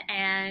lot,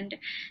 and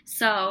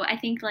so I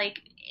think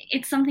like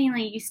it's something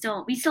like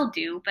we still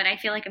do, but I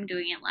feel like I'm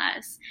doing it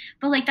less.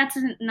 But like that's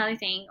another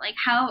thing. Like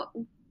how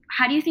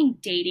do you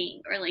think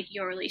dating or like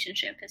your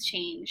relationship has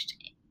changed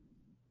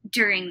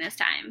during this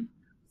time?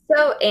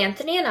 So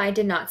Anthony and I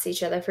did not see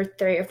each other for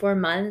 3 or 4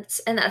 months,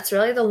 and that's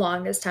really the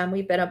longest time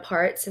we've been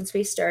apart since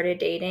we started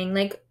dating.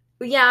 Like,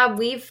 yeah,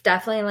 we've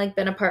definitely like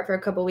been apart for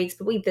a couple weeks,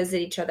 but we visit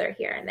each other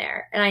here and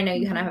there. And I know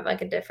you kind of Hmm. have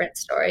like a different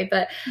story,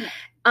 but Yeah.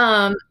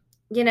 um,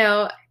 you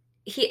know,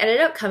 he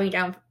ended up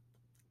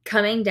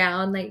coming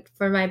down like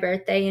for my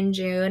birthday in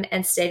June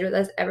and stayed with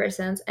us ever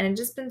since, and it's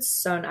just been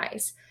so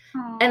nice.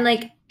 And Oh,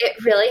 like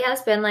it really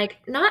has been like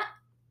not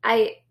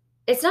I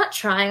it's not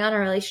trying on a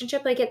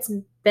relationship, like it's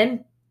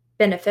been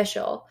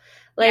beneficial.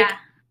 yeah, Like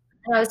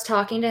I was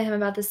talking to him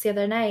about this the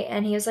other night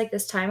and he was like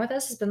this time with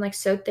us has been like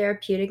so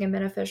therapeutic and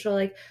beneficial.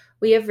 Like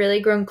we have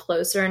really grown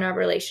closer in our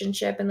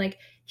relationship and like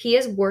he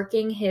is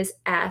working his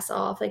ass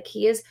off. Like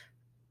he is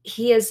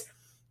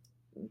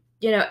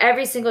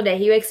every single day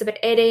he wakes up at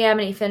 8 a.m.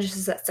 and he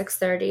finishes at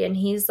 6:30 and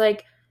he's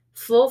like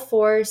full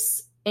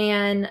force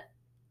and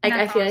like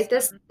I that's feel like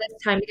this awesome. this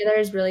time together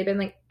has really been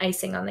like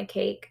icing on the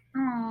cake.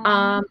 Oh,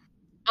 Um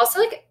Also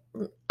like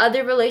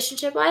other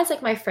relationship wise,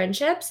 like my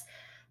friendships,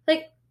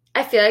 like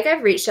I feel like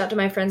I've reached out to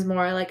my friends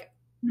more. Like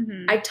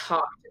I hmm,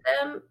 talk to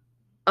them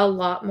a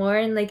lot more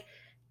and like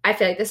I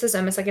feel like this is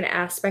almost like an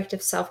aspect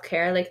of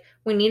self-care. Like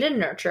we need to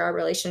nurture our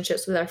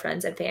relationships with our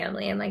friends and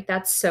family and like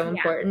that's so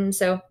yeah. important.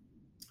 So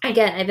I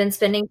again, I've been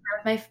spending time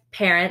with my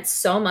parents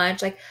so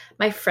much. Like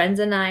my friends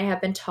and I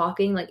have been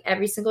talking like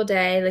every single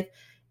day. Like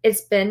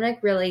it's been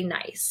like really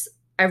nice.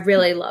 I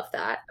really love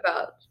that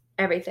about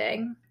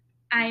everything.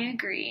 I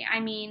agree. I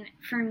mean,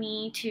 for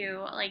me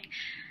too, like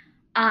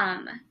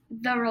um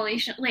the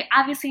relation like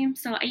obviously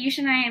so Ayush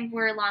and I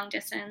were long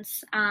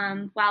distance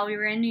while we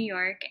were in New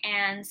York,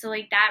 and so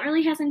like that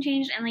really hasn't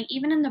changed, and like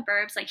even in the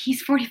burbs like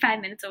he's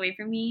 45 minutes away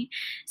from me,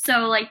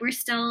 so like we're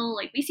still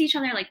like we see each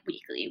other like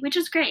weekly, which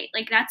is great.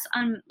 Like that's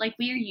like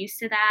we are used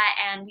to that,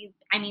 and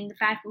I mean the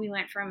fact that we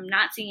went from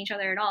not seeing each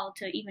other at all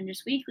to even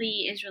just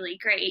weekly is really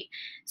great.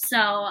 So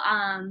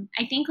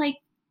I think like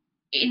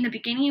in the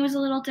beginning it was a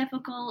little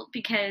difficult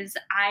because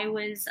I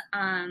was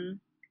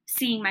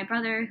seeing my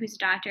brother who's a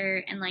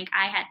doctor, and like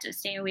I had to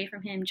stay away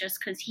from him just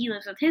because he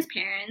lives with his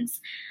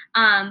parents.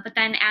 But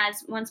then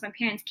as once my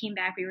parents came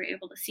back, we were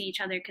able to see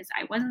each other because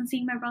I wasn't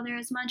seeing my brother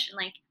as much, and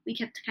like we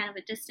kept kind of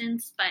a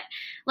distance, but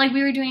like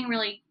we were doing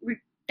really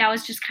that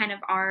was just kind of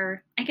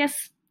our I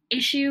guess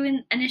issue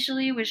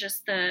initially was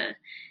just the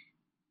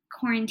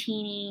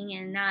quarantining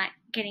and not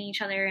getting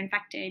each other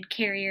infected,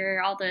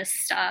 carrier, all this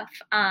stuff.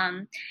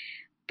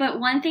 But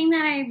one thing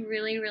that I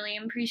really, really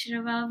am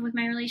appreciative of with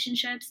my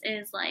relationships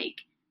is like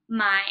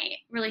my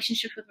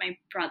relationships with my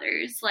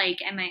brothers, like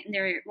and my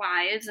their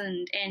wives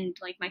and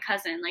like my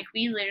cousin. Like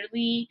we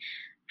literally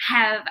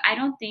have I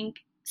don't think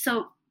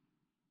so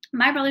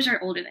my brothers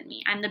are older than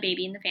me. I'm the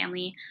baby in the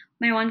family.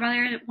 my one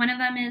brother, one of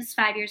them is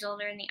 5 years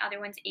older and the other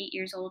one's 8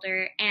 years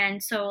older.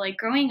 And so like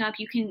growing up,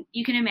 you can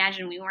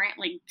imagine we weren't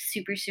like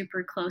super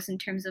super close in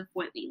terms of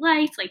what we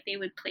liked. Like they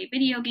would play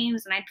video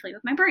games and I'd play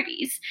with my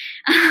birdies.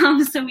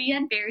 So we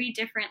had very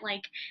different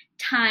like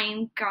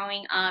time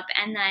growing up.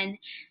 And then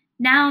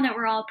now that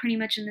we're all pretty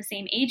much in the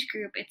same age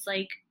group, it's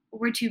like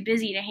we're too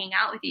busy to hang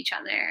out with each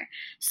other.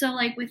 So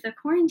like with the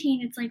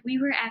quarantine, it's like we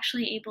were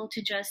actually able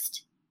to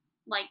just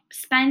like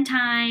spend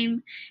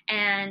time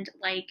and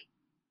like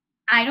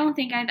I don't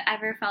think I've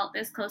ever felt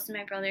this close to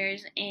my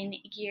brothers in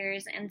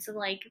years. And so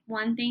like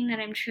one thing that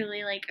I'm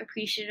truly like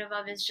appreciative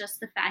of is just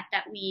the fact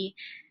that we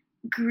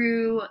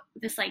grew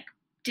this like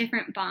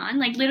different bond.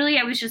 Like literally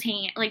I was just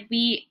hanging like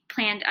we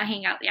planned a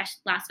hangout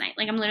last night.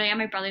 Like I'm literally at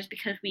my brother's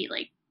because we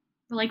like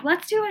were like,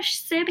 let's do a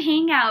SIB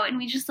hangout, and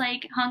we just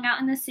like hung out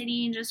in the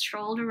city and just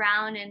strolled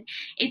around, and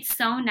it's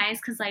so nice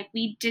because like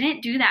we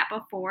didn't do that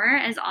before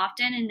as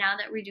often, and now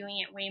that we're doing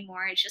it way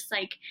more, it's just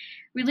like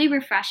really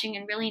refreshing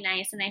and really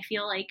nice, and I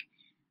feel like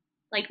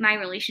my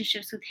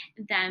relationships with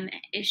them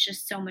is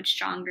just so much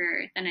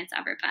stronger than it's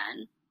ever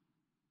been.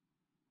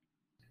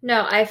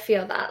 No, I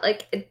feel that.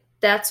 Like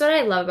that's what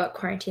I love about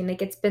quarantine.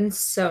 Like it's been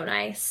so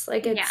nice.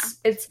 Like Yeah.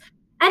 it's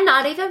and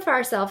not even for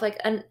ourselves. Like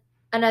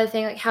another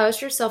thing, like how has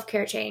your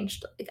self-care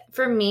changed? Like,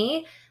 for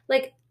me,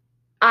 like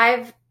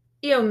I've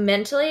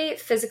mentally,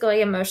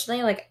 physically,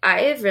 emotionally, like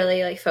I have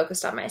really like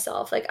focused on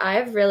myself. Like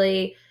I've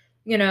really,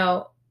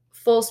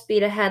 full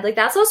speed ahead. Like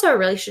that's also a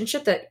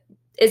relationship that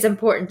is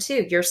important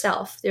too,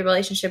 yourself, the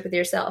relationship with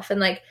yourself. And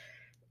like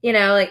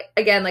like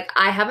again, like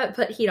I haven't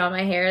put heat on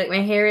my hair. Like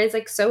my hair is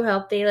like so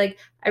healthy. Like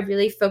I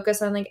really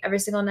focus on like every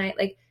single night,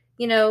 like,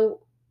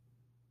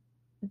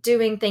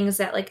 doing things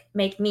that like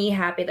make me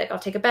happy. Like I'll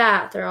take a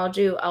bath or I'll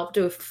do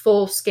a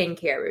full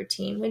skincare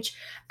routine, which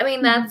I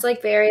mean, that's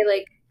like very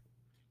like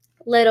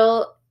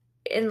little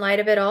in light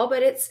of it all,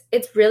 but it's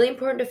really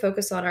important to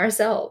focus on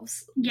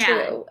ourselves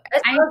too,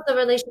 as well as the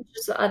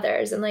relationships with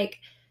others. And like,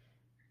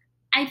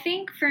 I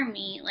think for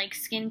me, like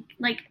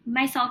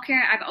my self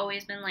care, I've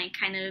always been like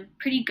kind of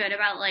pretty good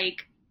about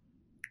like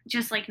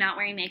just like not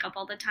wearing makeup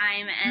all the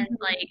time and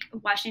like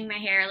washing my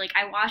hair. Like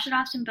I wash it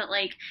often, but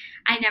like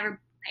I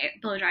never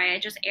blow dry. I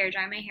just air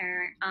dry my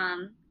hair.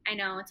 I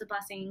know it's a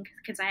blessing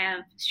because I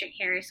have straight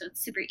hair, so it's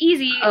super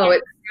easy. Oh,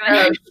 it's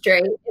so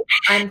straight.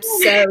 I'm so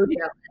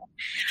jealous.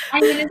 I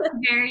mean, it's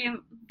very,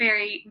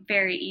 very,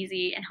 very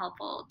easy and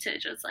helpful to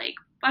just like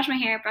wash my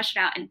hair, brush it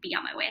out, and be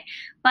on my way.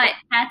 But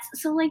that's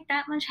so like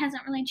that much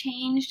hasn't really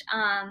changed.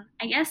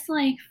 I guess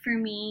like for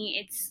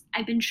me,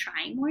 I've been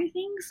trying more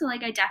things. So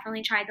like I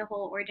definitely tried the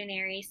whole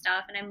Ordinary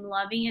stuff, and I'm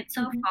loving it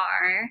so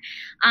far.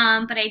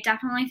 But I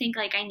definitely think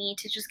like I need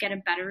to just get a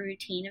better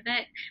routine of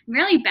it. I'm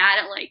really bad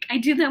at like I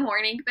do the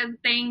morning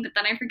thing, but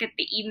then I forget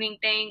the evening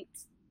thing.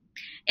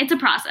 It's a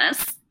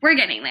process. We're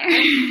getting there.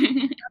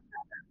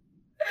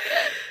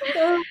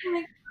 Oh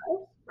my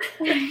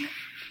gosh.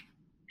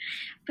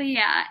 But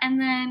yeah,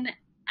 and then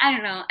I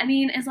don't know. I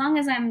mean, as long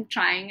as I'm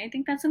trying, I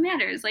think that's what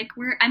matters. Like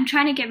I'm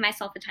trying to give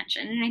myself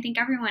attention, and I think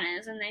everyone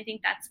is, and I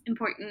think that's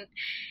important.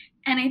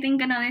 And I think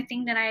another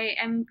thing that I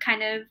am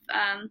kind of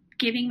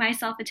giving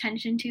myself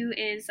attention to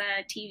is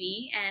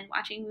TV and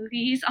watching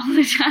movies all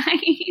the time.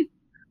 And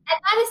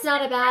that is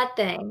not a bad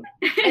thing.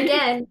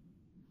 Again,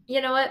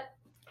 you know what?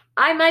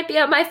 I might be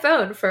on my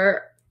phone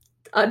for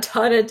a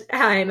ton of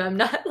time. I'm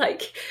not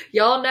like,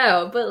 y'all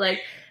know, but like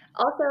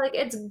also like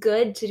it's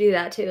good to do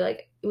that too.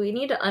 Like we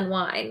need to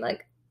unwind.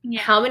 Like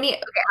how many,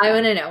 okay, I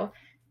want to know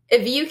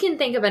if you can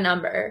think of a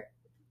number,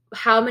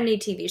 how many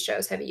TV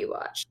shows have you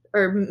watched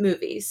or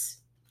movies?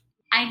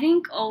 I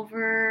think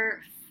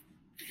over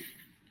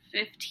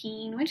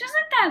 15, which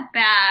isn't that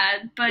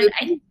bad, but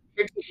I think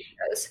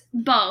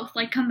both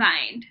like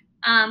combined.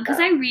 Because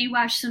I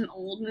rewatched some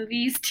old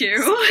movies too.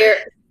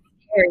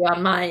 Scary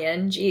on my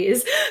end,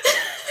 jeez.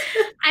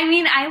 I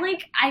mean,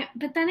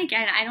 but then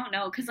again, I don't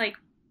know, because like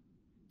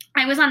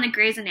I was on the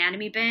Grey's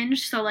Anatomy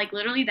binge, so like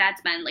literally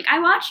that's been like I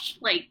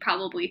watched like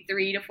probably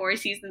 3 to 4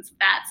 seasons of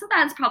that, so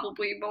that's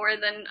probably more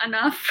than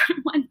enough for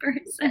one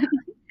person.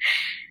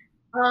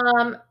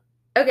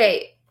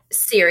 Okay,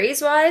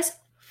 series wise,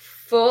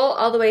 full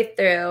all the way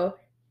through,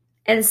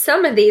 and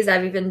some of these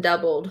I've even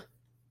doubled.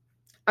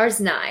 Ours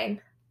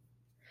 9.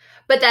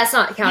 But that's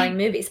not counting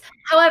movies.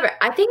 However,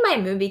 I think my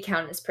movie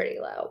count is pretty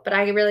low, but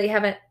I really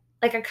haven't,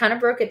 like I kind of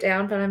broke it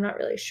down, but I'm not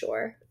really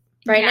sure.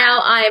 Right now,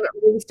 I'm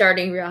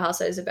restarting Real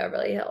Housewives of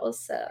Beverly Hills,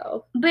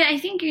 so. But I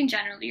think in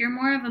general, you're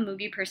more of a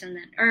movie person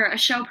or a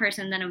show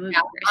person than a movie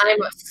person. I'm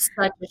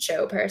such a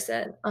show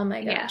person. Oh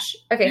my gosh.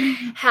 Yeah. Okay,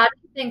 how do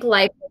you think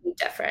life will be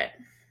different?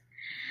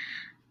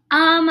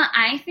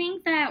 I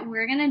think that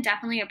we're gonna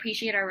definitely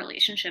appreciate our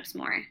relationships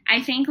more.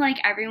 I think like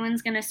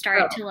everyone's gonna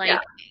start to like,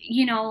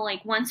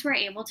 like once we're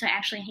able to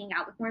actually hang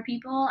out with more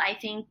people, I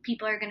think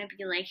people are gonna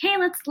be like, hey,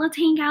 let's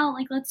hang out,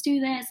 like let's do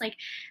this. Like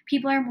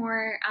people are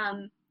more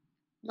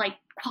like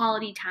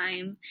quality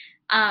time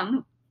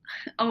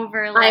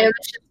over like I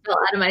almost just fell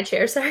out of my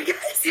chair, sorry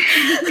guys.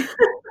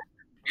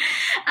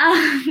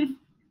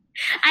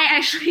 I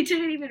actually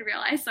didn't even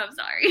realize, so I'm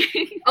sorry.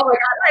 Oh my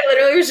God, I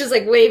literally was just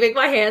like waving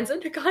my hands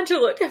and Concha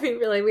looked at me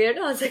really weird.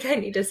 I was like, I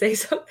need to say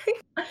something.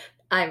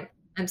 I'm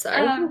I'm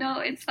sorry. No,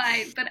 it's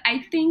fine. But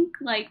I think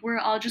like we're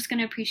all just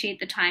gonna appreciate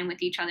the time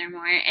with each other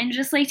more and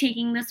just like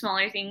taking the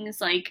smaller things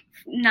like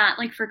not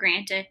like for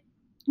granted,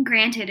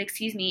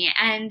 excuse me,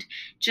 and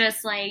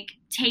just like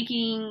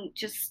taking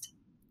just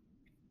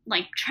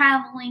like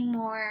traveling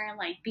more,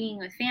 like being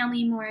with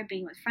family more,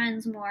 being with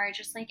friends more,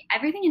 just like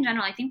everything in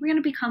general. I think we're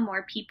gonna become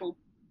more people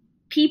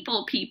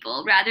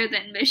rather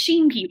than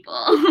machine people.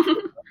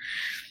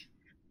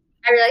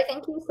 I really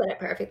think you said it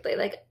perfectly.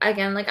 Like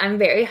again, like I'm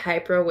very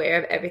hyper aware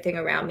of everything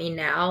around me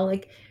now.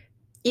 Like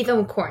even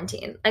with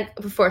quarantine, like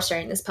before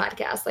starting this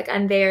podcast, like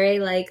I'm very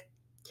like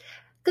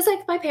because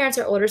like my parents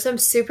are older, so I'm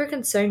super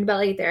concerned about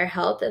like their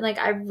health and like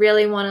I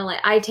really want to like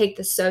I take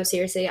this so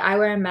seriously. I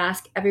wear a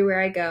mask everywhere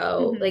I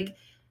go. Mhm. Like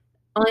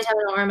only time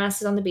I don't wear a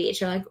mask is on the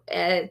beach, and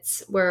like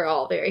we're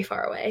all very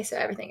far away, so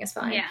everything is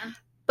fine. Yeah.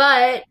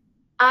 But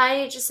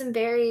I just am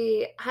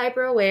very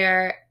hyper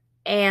aware,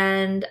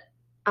 and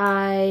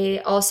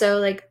I also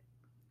like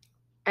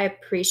I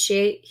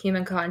appreciate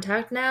human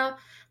contact now.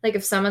 Like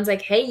if someone's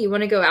like, "Hey, you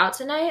want to go out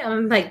tonight?"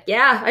 I'm like,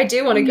 "Yeah, I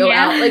do want to go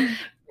out." Like Yeah.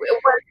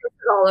 once this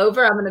is all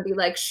over, I'm gonna be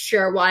like,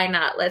 "Sure, why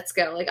not? Let's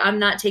go." Like I'm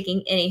not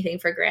taking anything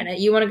for granted.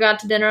 You want to go out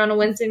to dinner on a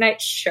Wednesday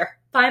night? Sure,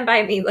 fine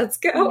by me. Let's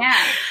go. Yeah.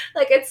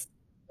 Like it's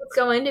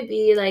going to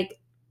be like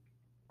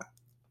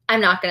I'm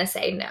not gonna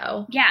say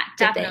no Yeah,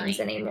 to things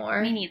definitely. Me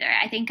anymore. neither.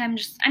 I think I'm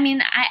just, I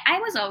mean, I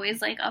was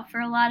always like up for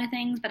a lot of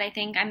things, but I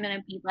think I'm going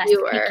to be less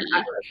You were. I picky.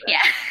 wasn't.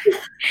 Yeah.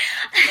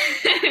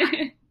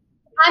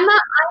 I'm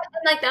not.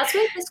 I'm like that's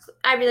what this.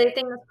 I really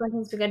think this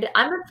quarantine's been good.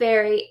 I'm a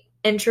very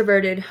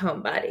introverted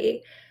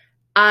homebody.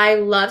 I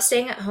love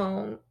staying at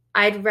home.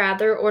 I'd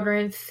rather order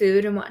in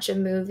food and watch a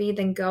movie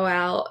than go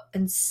out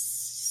and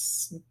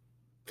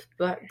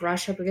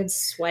brush up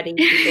against sweaty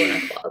people in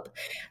a club.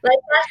 Like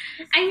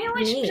that's I mean,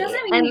 which me.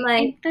 doesn't mean And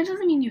like that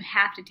doesn't mean you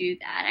have to do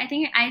that. I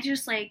think I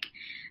just like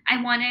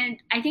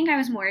I think I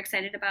was more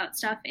excited about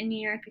stuff in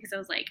New York because I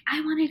was like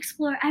I want to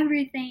explore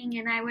everything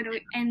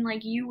and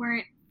like you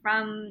weren't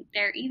from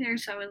there either,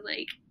 so I was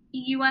like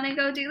you want to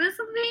go do this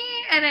with me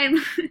and I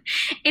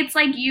it's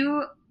like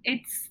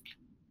it's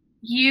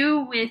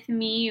you with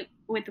me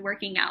with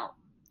working out.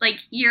 Like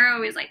you're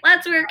always like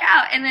let's work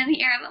out and then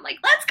here I'm like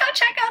let's go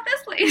check out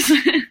this place.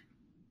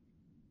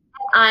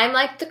 I'm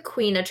like the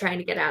queen of trying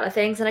to get out of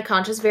things, and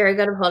Akancha's very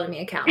good at holding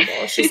me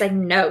accountable. She's like,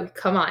 "No,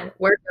 come on,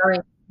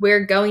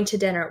 we're going to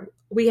dinner.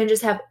 We can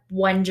just have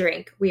one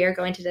drink. We are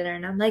going to dinner."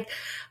 And I'm like,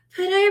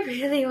 "But I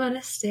really want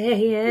to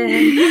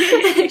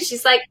stay in."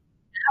 She's like,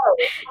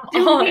 "No,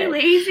 come Don't be on."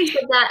 lazy. So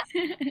that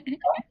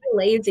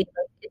lazy,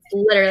 like, it's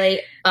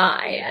literally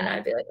fine. And Yeah.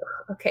 I'd be like,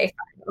 "Oh, okay,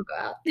 fine, we'll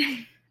go out."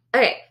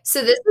 Okay,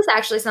 so this is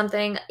actually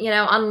something,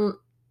 on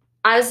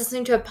I was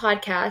listening to a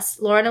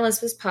podcast, Lauren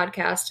Elizabeth's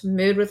podcast,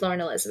 Mood with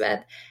Lauren Elizabeth.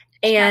 Shout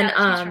And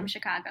out, she's from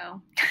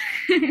Chicago.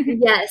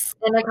 yes,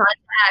 and Nicole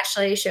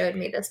actually showed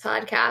me this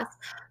podcast.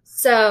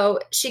 So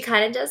she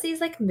kind of does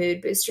these like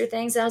mood booster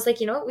things. And I was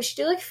like, you know what? We should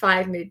do like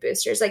 5 mood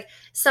boosters. Like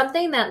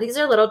something that these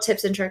are little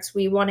tips and tricks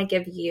we want to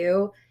give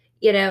you,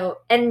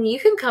 and you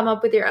can come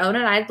up with your own.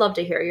 And I'd love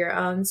to hear your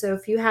own. So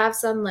if you have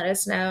some, let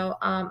us know.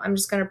 I'm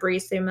just going to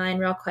breeze through mine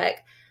real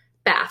quick.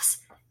 Baths.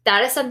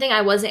 That is something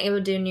I wasn't able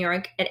to do in New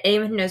York. And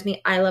anyone who knows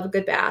me, I love a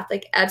good bath,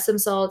 like Epsom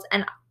salts.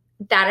 And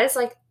that is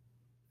like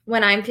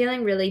when I'm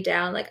feeling really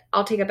down, like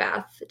I'll take a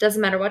bath. It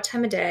doesn't matter what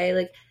time of day.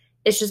 Like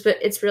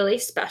it's really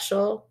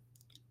special.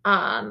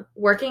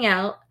 Working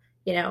out,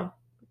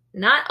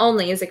 not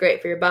only is it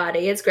great for your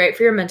body, it's great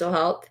for your mental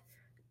health.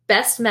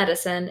 Best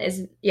medicine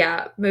is,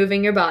 yeah,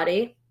 moving your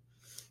body.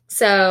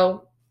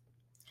 So,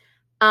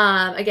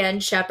 again,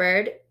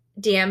 Shepherd,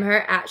 DM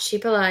her at She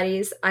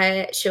Pilates.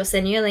 She'll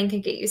send you a link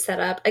and get you set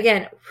up.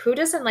 Again, who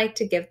doesn't like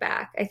to give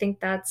back? I think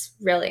that's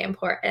really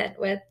important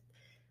with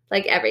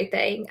like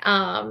everything.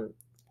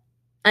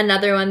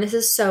 Another one, this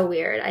is so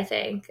weird, I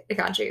think.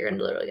 Akancha, you're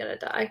literally gonna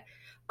die.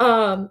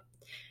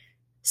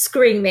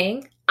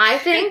 Screaming. I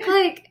think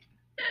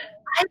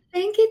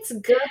it's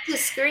good to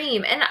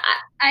scream. And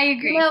I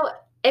agree.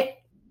 if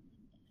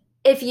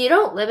if you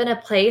don't live in a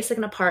place like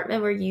an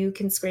apartment where you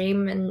can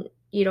scream and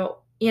you don't,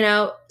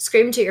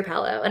 scream to your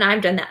pillow. And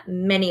I've done that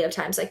many of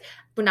times. Like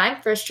when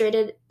I'm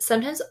frustrated,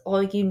 sometimes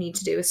all you need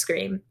to do is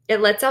scream.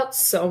 It lets out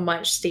so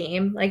much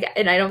steam. Like,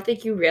 and I don't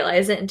think you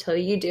realize it until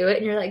you do it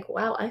and you're like,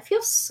 wow, I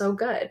feel so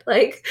good.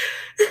 Like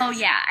Oh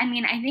yeah. I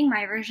mean, I think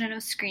my version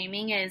of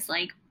screaming is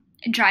like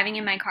driving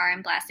in my car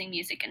and blasting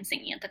music and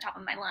singing at the top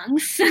of my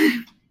lungs.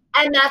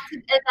 and that's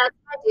what I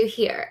do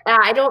here.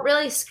 I don't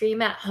really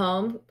scream at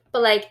home,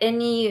 but like in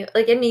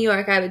New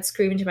York, I would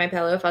scream into my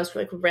pillow if I was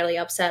like really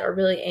upset or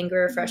really angry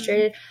or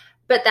frustrated.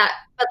 But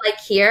like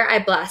here, I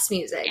blast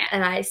music Yeah.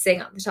 and I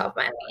sing on the top of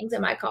my lungs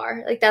in my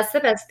car. Like that's the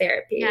best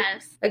therapy.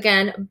 Yes.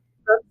 Again,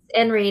 books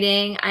and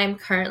reading. I'm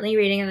currently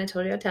reading, and I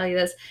told you I'll tell you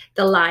this.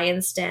 The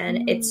Lion's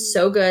Den. It's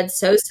so good,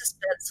 so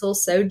suspenseful,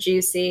 so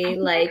juicy.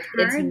 Like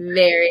it's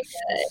very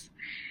good.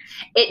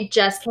 It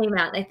just came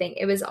out, and I think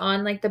it was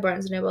on like the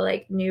Barnes and Noble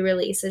like new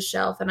releases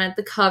shelf, and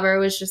the cover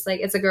was just like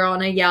it's a girl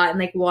on a yacht and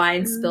like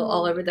wine spill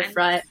all over the I'm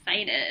front.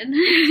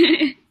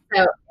 excited.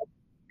 So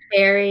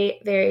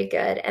very, very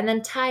good. And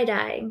then tie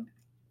dyeing.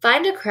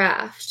 Find a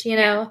craft, you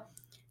know.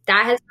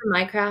 That has been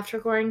my craft for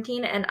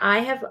quarantine, and I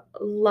have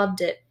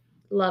loved it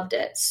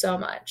so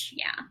much.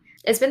 Yeah.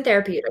 It's been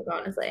therapeutic,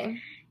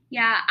 honestly.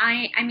 Yeah,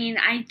 I mean,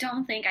 I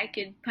don't think I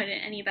could put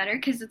it any better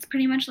because it's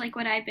pretty much like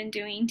what I've been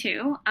doing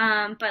too.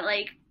 But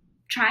like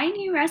try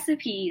new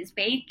recipes,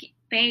 bake,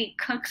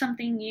 cook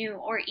something new,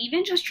 or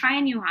even just try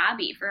a new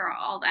hobby for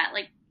all that.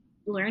 Like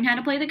learn how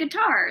to play the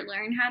guitar,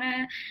 learn how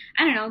to,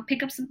 I don't know,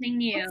 pick up something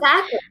new.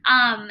 Exactly.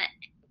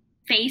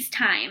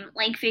 FaceTime.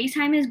 Like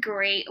FaceTime is a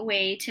great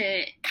way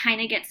to kind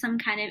of get some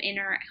kind of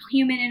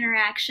human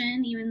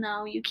interaction, even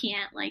though you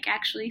can't like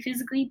actually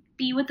physically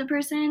be with the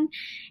person.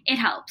 It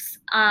helps.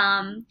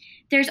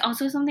 There's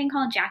also something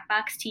called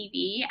Jackbox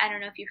TV. I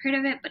don't know if you've heard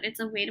of it, but it's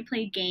a way to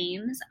play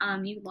games.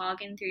 You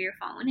log in through your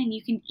phone and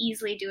you can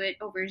easily do it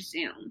over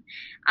Zoom.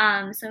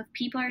 So if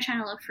people are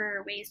trying to look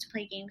for ways to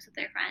play games with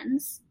their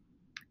friends,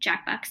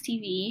 Jackbox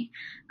TV.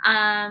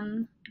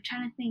 I'm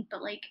trying to think,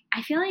 but like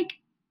I feel like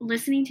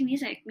listening to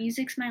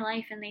music's my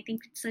life, and I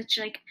think it's such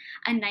like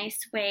a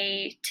nice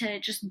way to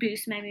just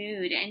boost my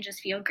mood and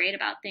just feel great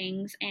about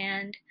things.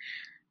 And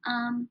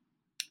I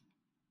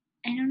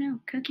don't know,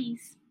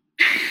 cookies.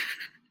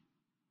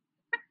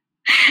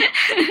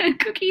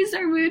 Cookies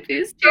are mood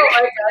boosters. Oh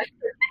my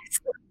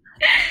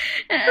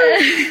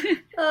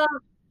gosh.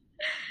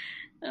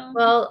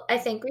 Well, I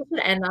think we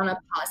should end on a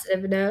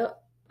positive note.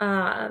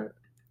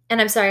 And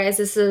I'm sorry, guys,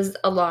 this is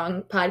a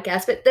long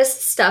podcast, but this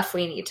stuff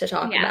we need to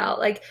talk about.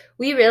 Like,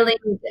 we really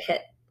need to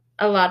hit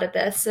a lot of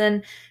this.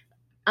 And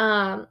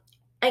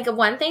like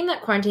one thing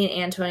that quarantine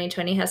and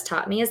 2020 has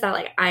taught me is that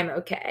like I'm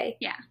okay.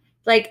 Yeah.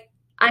 Like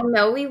I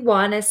know we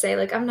want to say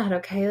like I'm not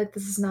okay. Like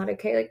this is not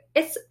okay. Like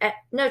it's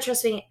no,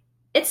 trust me,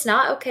 it's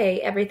not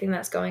okay. Everything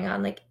that's going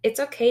on, like it's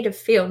okay to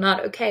feel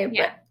not okay,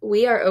 but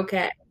we are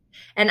okay.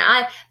 And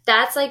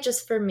that's like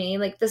just for me.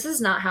 Like this is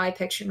not how I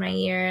pictured my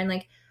year, and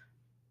like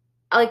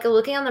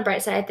looking on the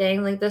bright side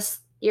thing, like this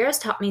year has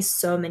taught me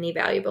so many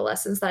valuable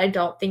lessons that I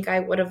don't think I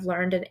would have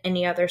learned in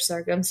any other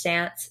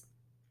circumstance.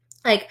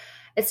 Like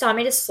it's taught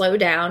me to slow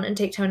down and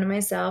take time to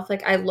myself.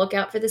 Like I look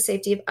out for the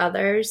safety of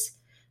others.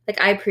 Like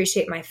I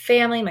appreciate my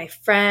family, my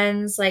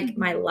friends, like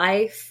my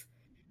life.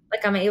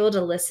 Like I'm able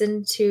to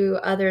listen to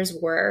others'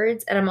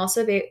 words, and I'm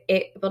also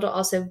able to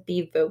also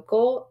be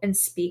vocal and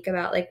speak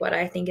about like what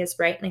I think is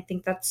right. And I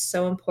think that's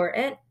so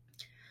important.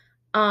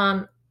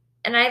 And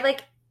I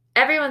like,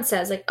 everyone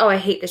says like, oh, I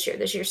hate this year.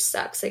 This year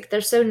sucks. Like they're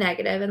so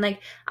negative, and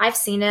like I've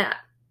seen it,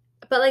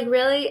 but like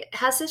really,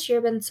 has this year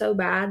been so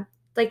bad?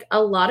 Like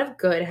a lot of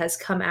good has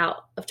come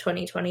out of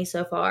 2020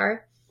 so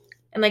far.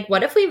 And like,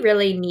 what if we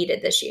really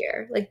needed this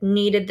year? Like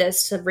needed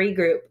this to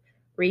regroup,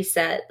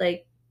 reset,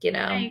 like, you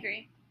know. I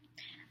agree.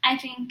 I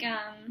think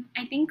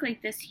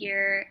like this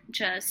year,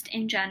 just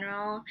in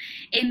general,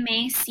 it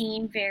may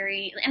seem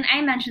very, and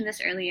I mentioned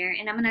this earlier,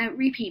 and I'm going to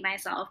repeat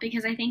myself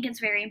because I think it's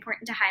very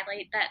important to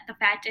highlight that the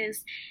fact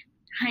is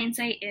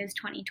hindsight is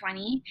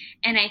 2020.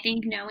 And I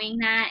think knowing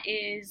that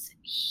is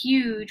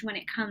huge when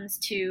it comes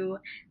to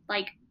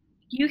like,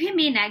 you can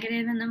be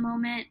negative in the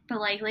moment,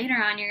 but like later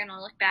on, you're going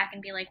to look back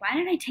and be like, why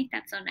did I take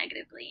that so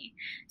negatively?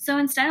 So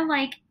instead of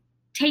like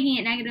taking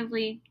it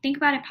negatively, think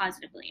about it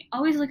positively.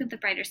 Always look at the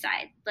brighter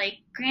side. Like,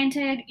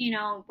 granted, you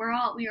know,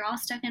 we are all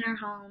stuck in our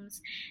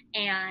homes,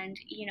 and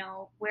you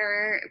know,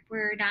 we're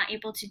not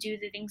able to do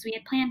the things we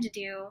had planned to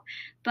do.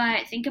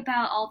 But think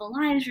about all the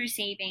lives we're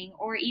saving,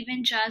 or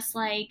even just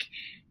like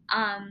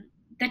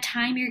the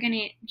time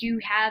you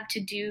have to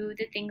do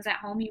the things at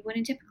home you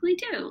wouldn't typically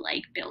do,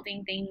 like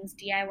building things,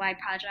 DIY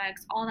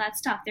projects, all that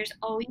stuff. There's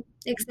always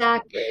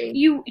exactly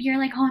you're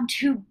like, oh, I'm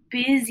too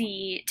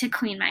busy to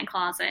clean my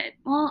closet.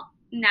 Well,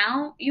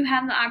 now you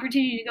have the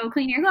opportunity to go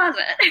clean your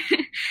closet.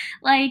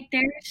 Like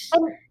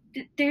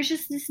there's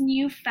just this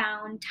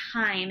newfound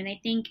time, and I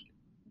think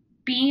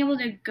being able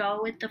to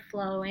go with the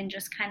flow and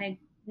just kind of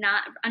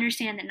not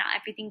understand that not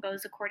everything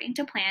goes according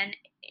to plan,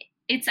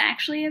 it's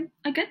actually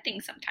a good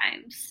thing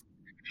sometimes.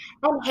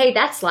 And hey,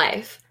 that's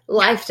life.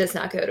 Life does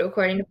not go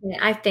according to plan.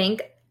 I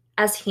think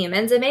as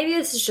humans, and maybe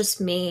this is just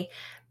me,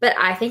 but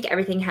I think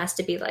everything has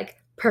to be like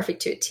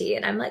perfect to a T.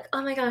 And I'm like,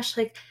 oh my gosh,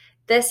 like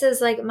this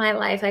is like my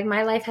life. Like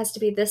my life has to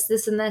be this,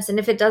 this, and this. And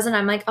if it doesn't,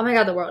 I'm like, oh my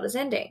God, the world is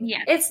ending.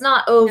 Yeah. It's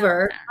not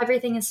over. No,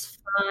 everything is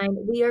fine.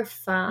 We are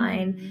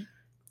fine. Mm-hmm.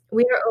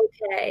 We are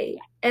okay.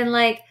 And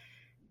like,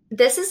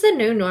 this is the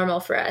new normal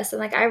for us. And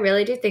like, I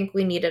really do think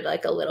we needed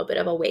like a little bit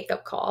of a wake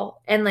up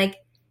call. And like,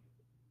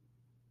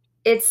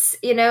 it's,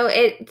 you know,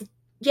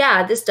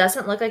 this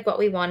doesn't look like what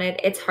we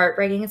wanted. It's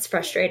heartbreaking. It's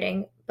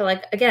frustrating. But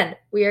like, again,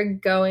 we are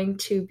going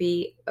to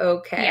be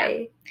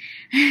okay.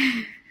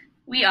 Yeah.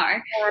 We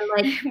are.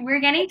 Like,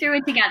 we're getting through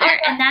it together.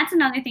 And that's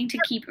another thing to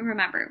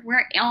remember.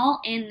 We're all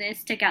in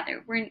this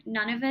together.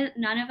 None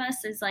of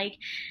us is like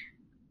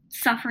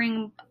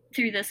suffering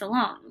through this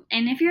alone.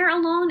 And if you're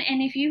alone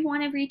and if you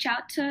want to reach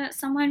out to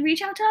someone,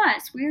 reach out to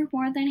us. We're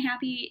more than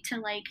happy to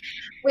like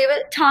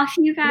talk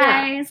to you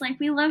guys. Like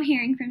we love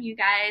hearing from you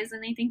guys,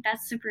 and I think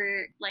that's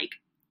super like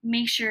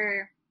make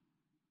sure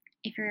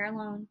if you're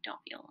alone, don't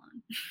be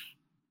alone.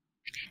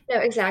 No,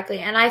 exactly.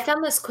 And I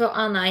found this quote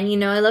online. You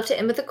know, I love to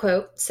end with a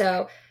quote.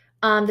 So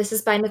this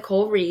is by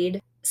Nicole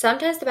Reed.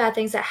 Sometimes the bad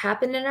things that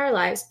happen in our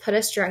lives put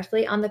us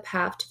directly on the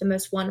path to the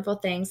most wonderful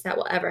things that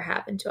will ever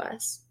happen to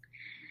us.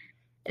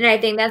 And I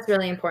think that's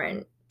really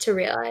important to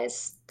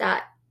realize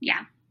that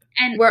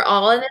and we're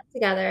all in this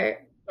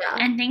together. Yeah.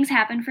 And things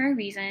happen for a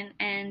reason.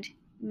 And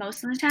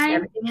most of the time,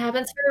 everything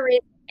happens for a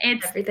reason.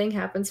 Everything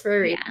happens for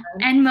a reason.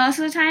 Yeah. And most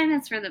of the time,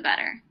 it's for the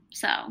better.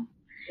 So.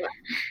 Yeah.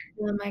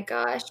 Oh my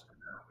gosh.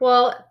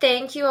 Well,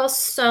 thank you all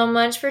so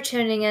much for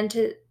tuning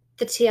into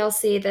the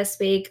TLC this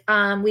week.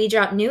 We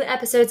drop new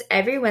episodes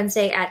every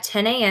Wednesday at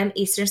 10 a.m.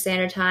 Eastern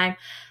Standard Time.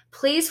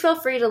 Please feel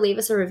free to leave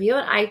us a review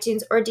on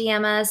iTunes or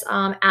DM us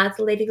at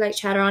the Ladylike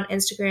Chatter on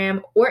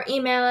Instagram or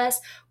email us.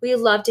 We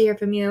love to hear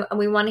from you, and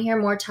we want to hear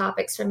more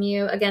topics from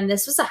you. Again,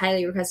 this was a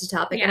highly requested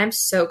topic, and I'm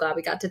so glad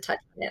we got to touch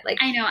on it. Like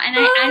I know, and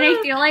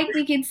I feel like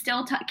we can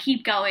still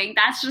keep going.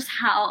 That's just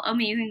how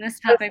amazing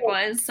this topic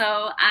was.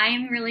 So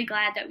I'm really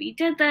glad that we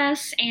did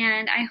this,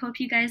 and I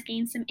hope you guys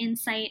gained some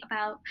insight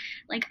about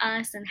like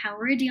us and how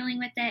we're dealing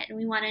with it. And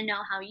we want to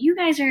know how you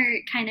guys are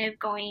kind of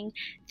going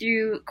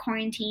through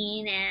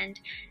quarantine. And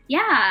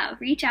yeah,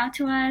 reach out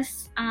to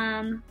us.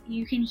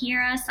 You can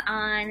hear us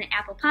on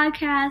Apple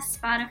Podcasts,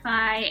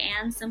 Spotify,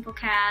 and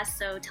Simplecast.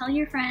 So tell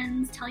your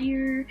friends, tell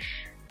your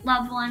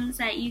loved ones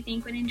that you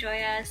think would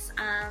enjoy us.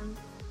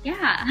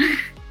 Yeah.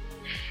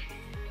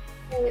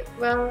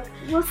 Well,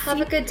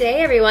 have a good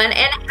day, everyone,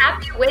 and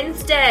happy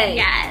Wednesday.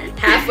 Yes.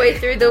 Halfway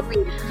through the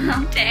week.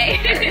 Hump day.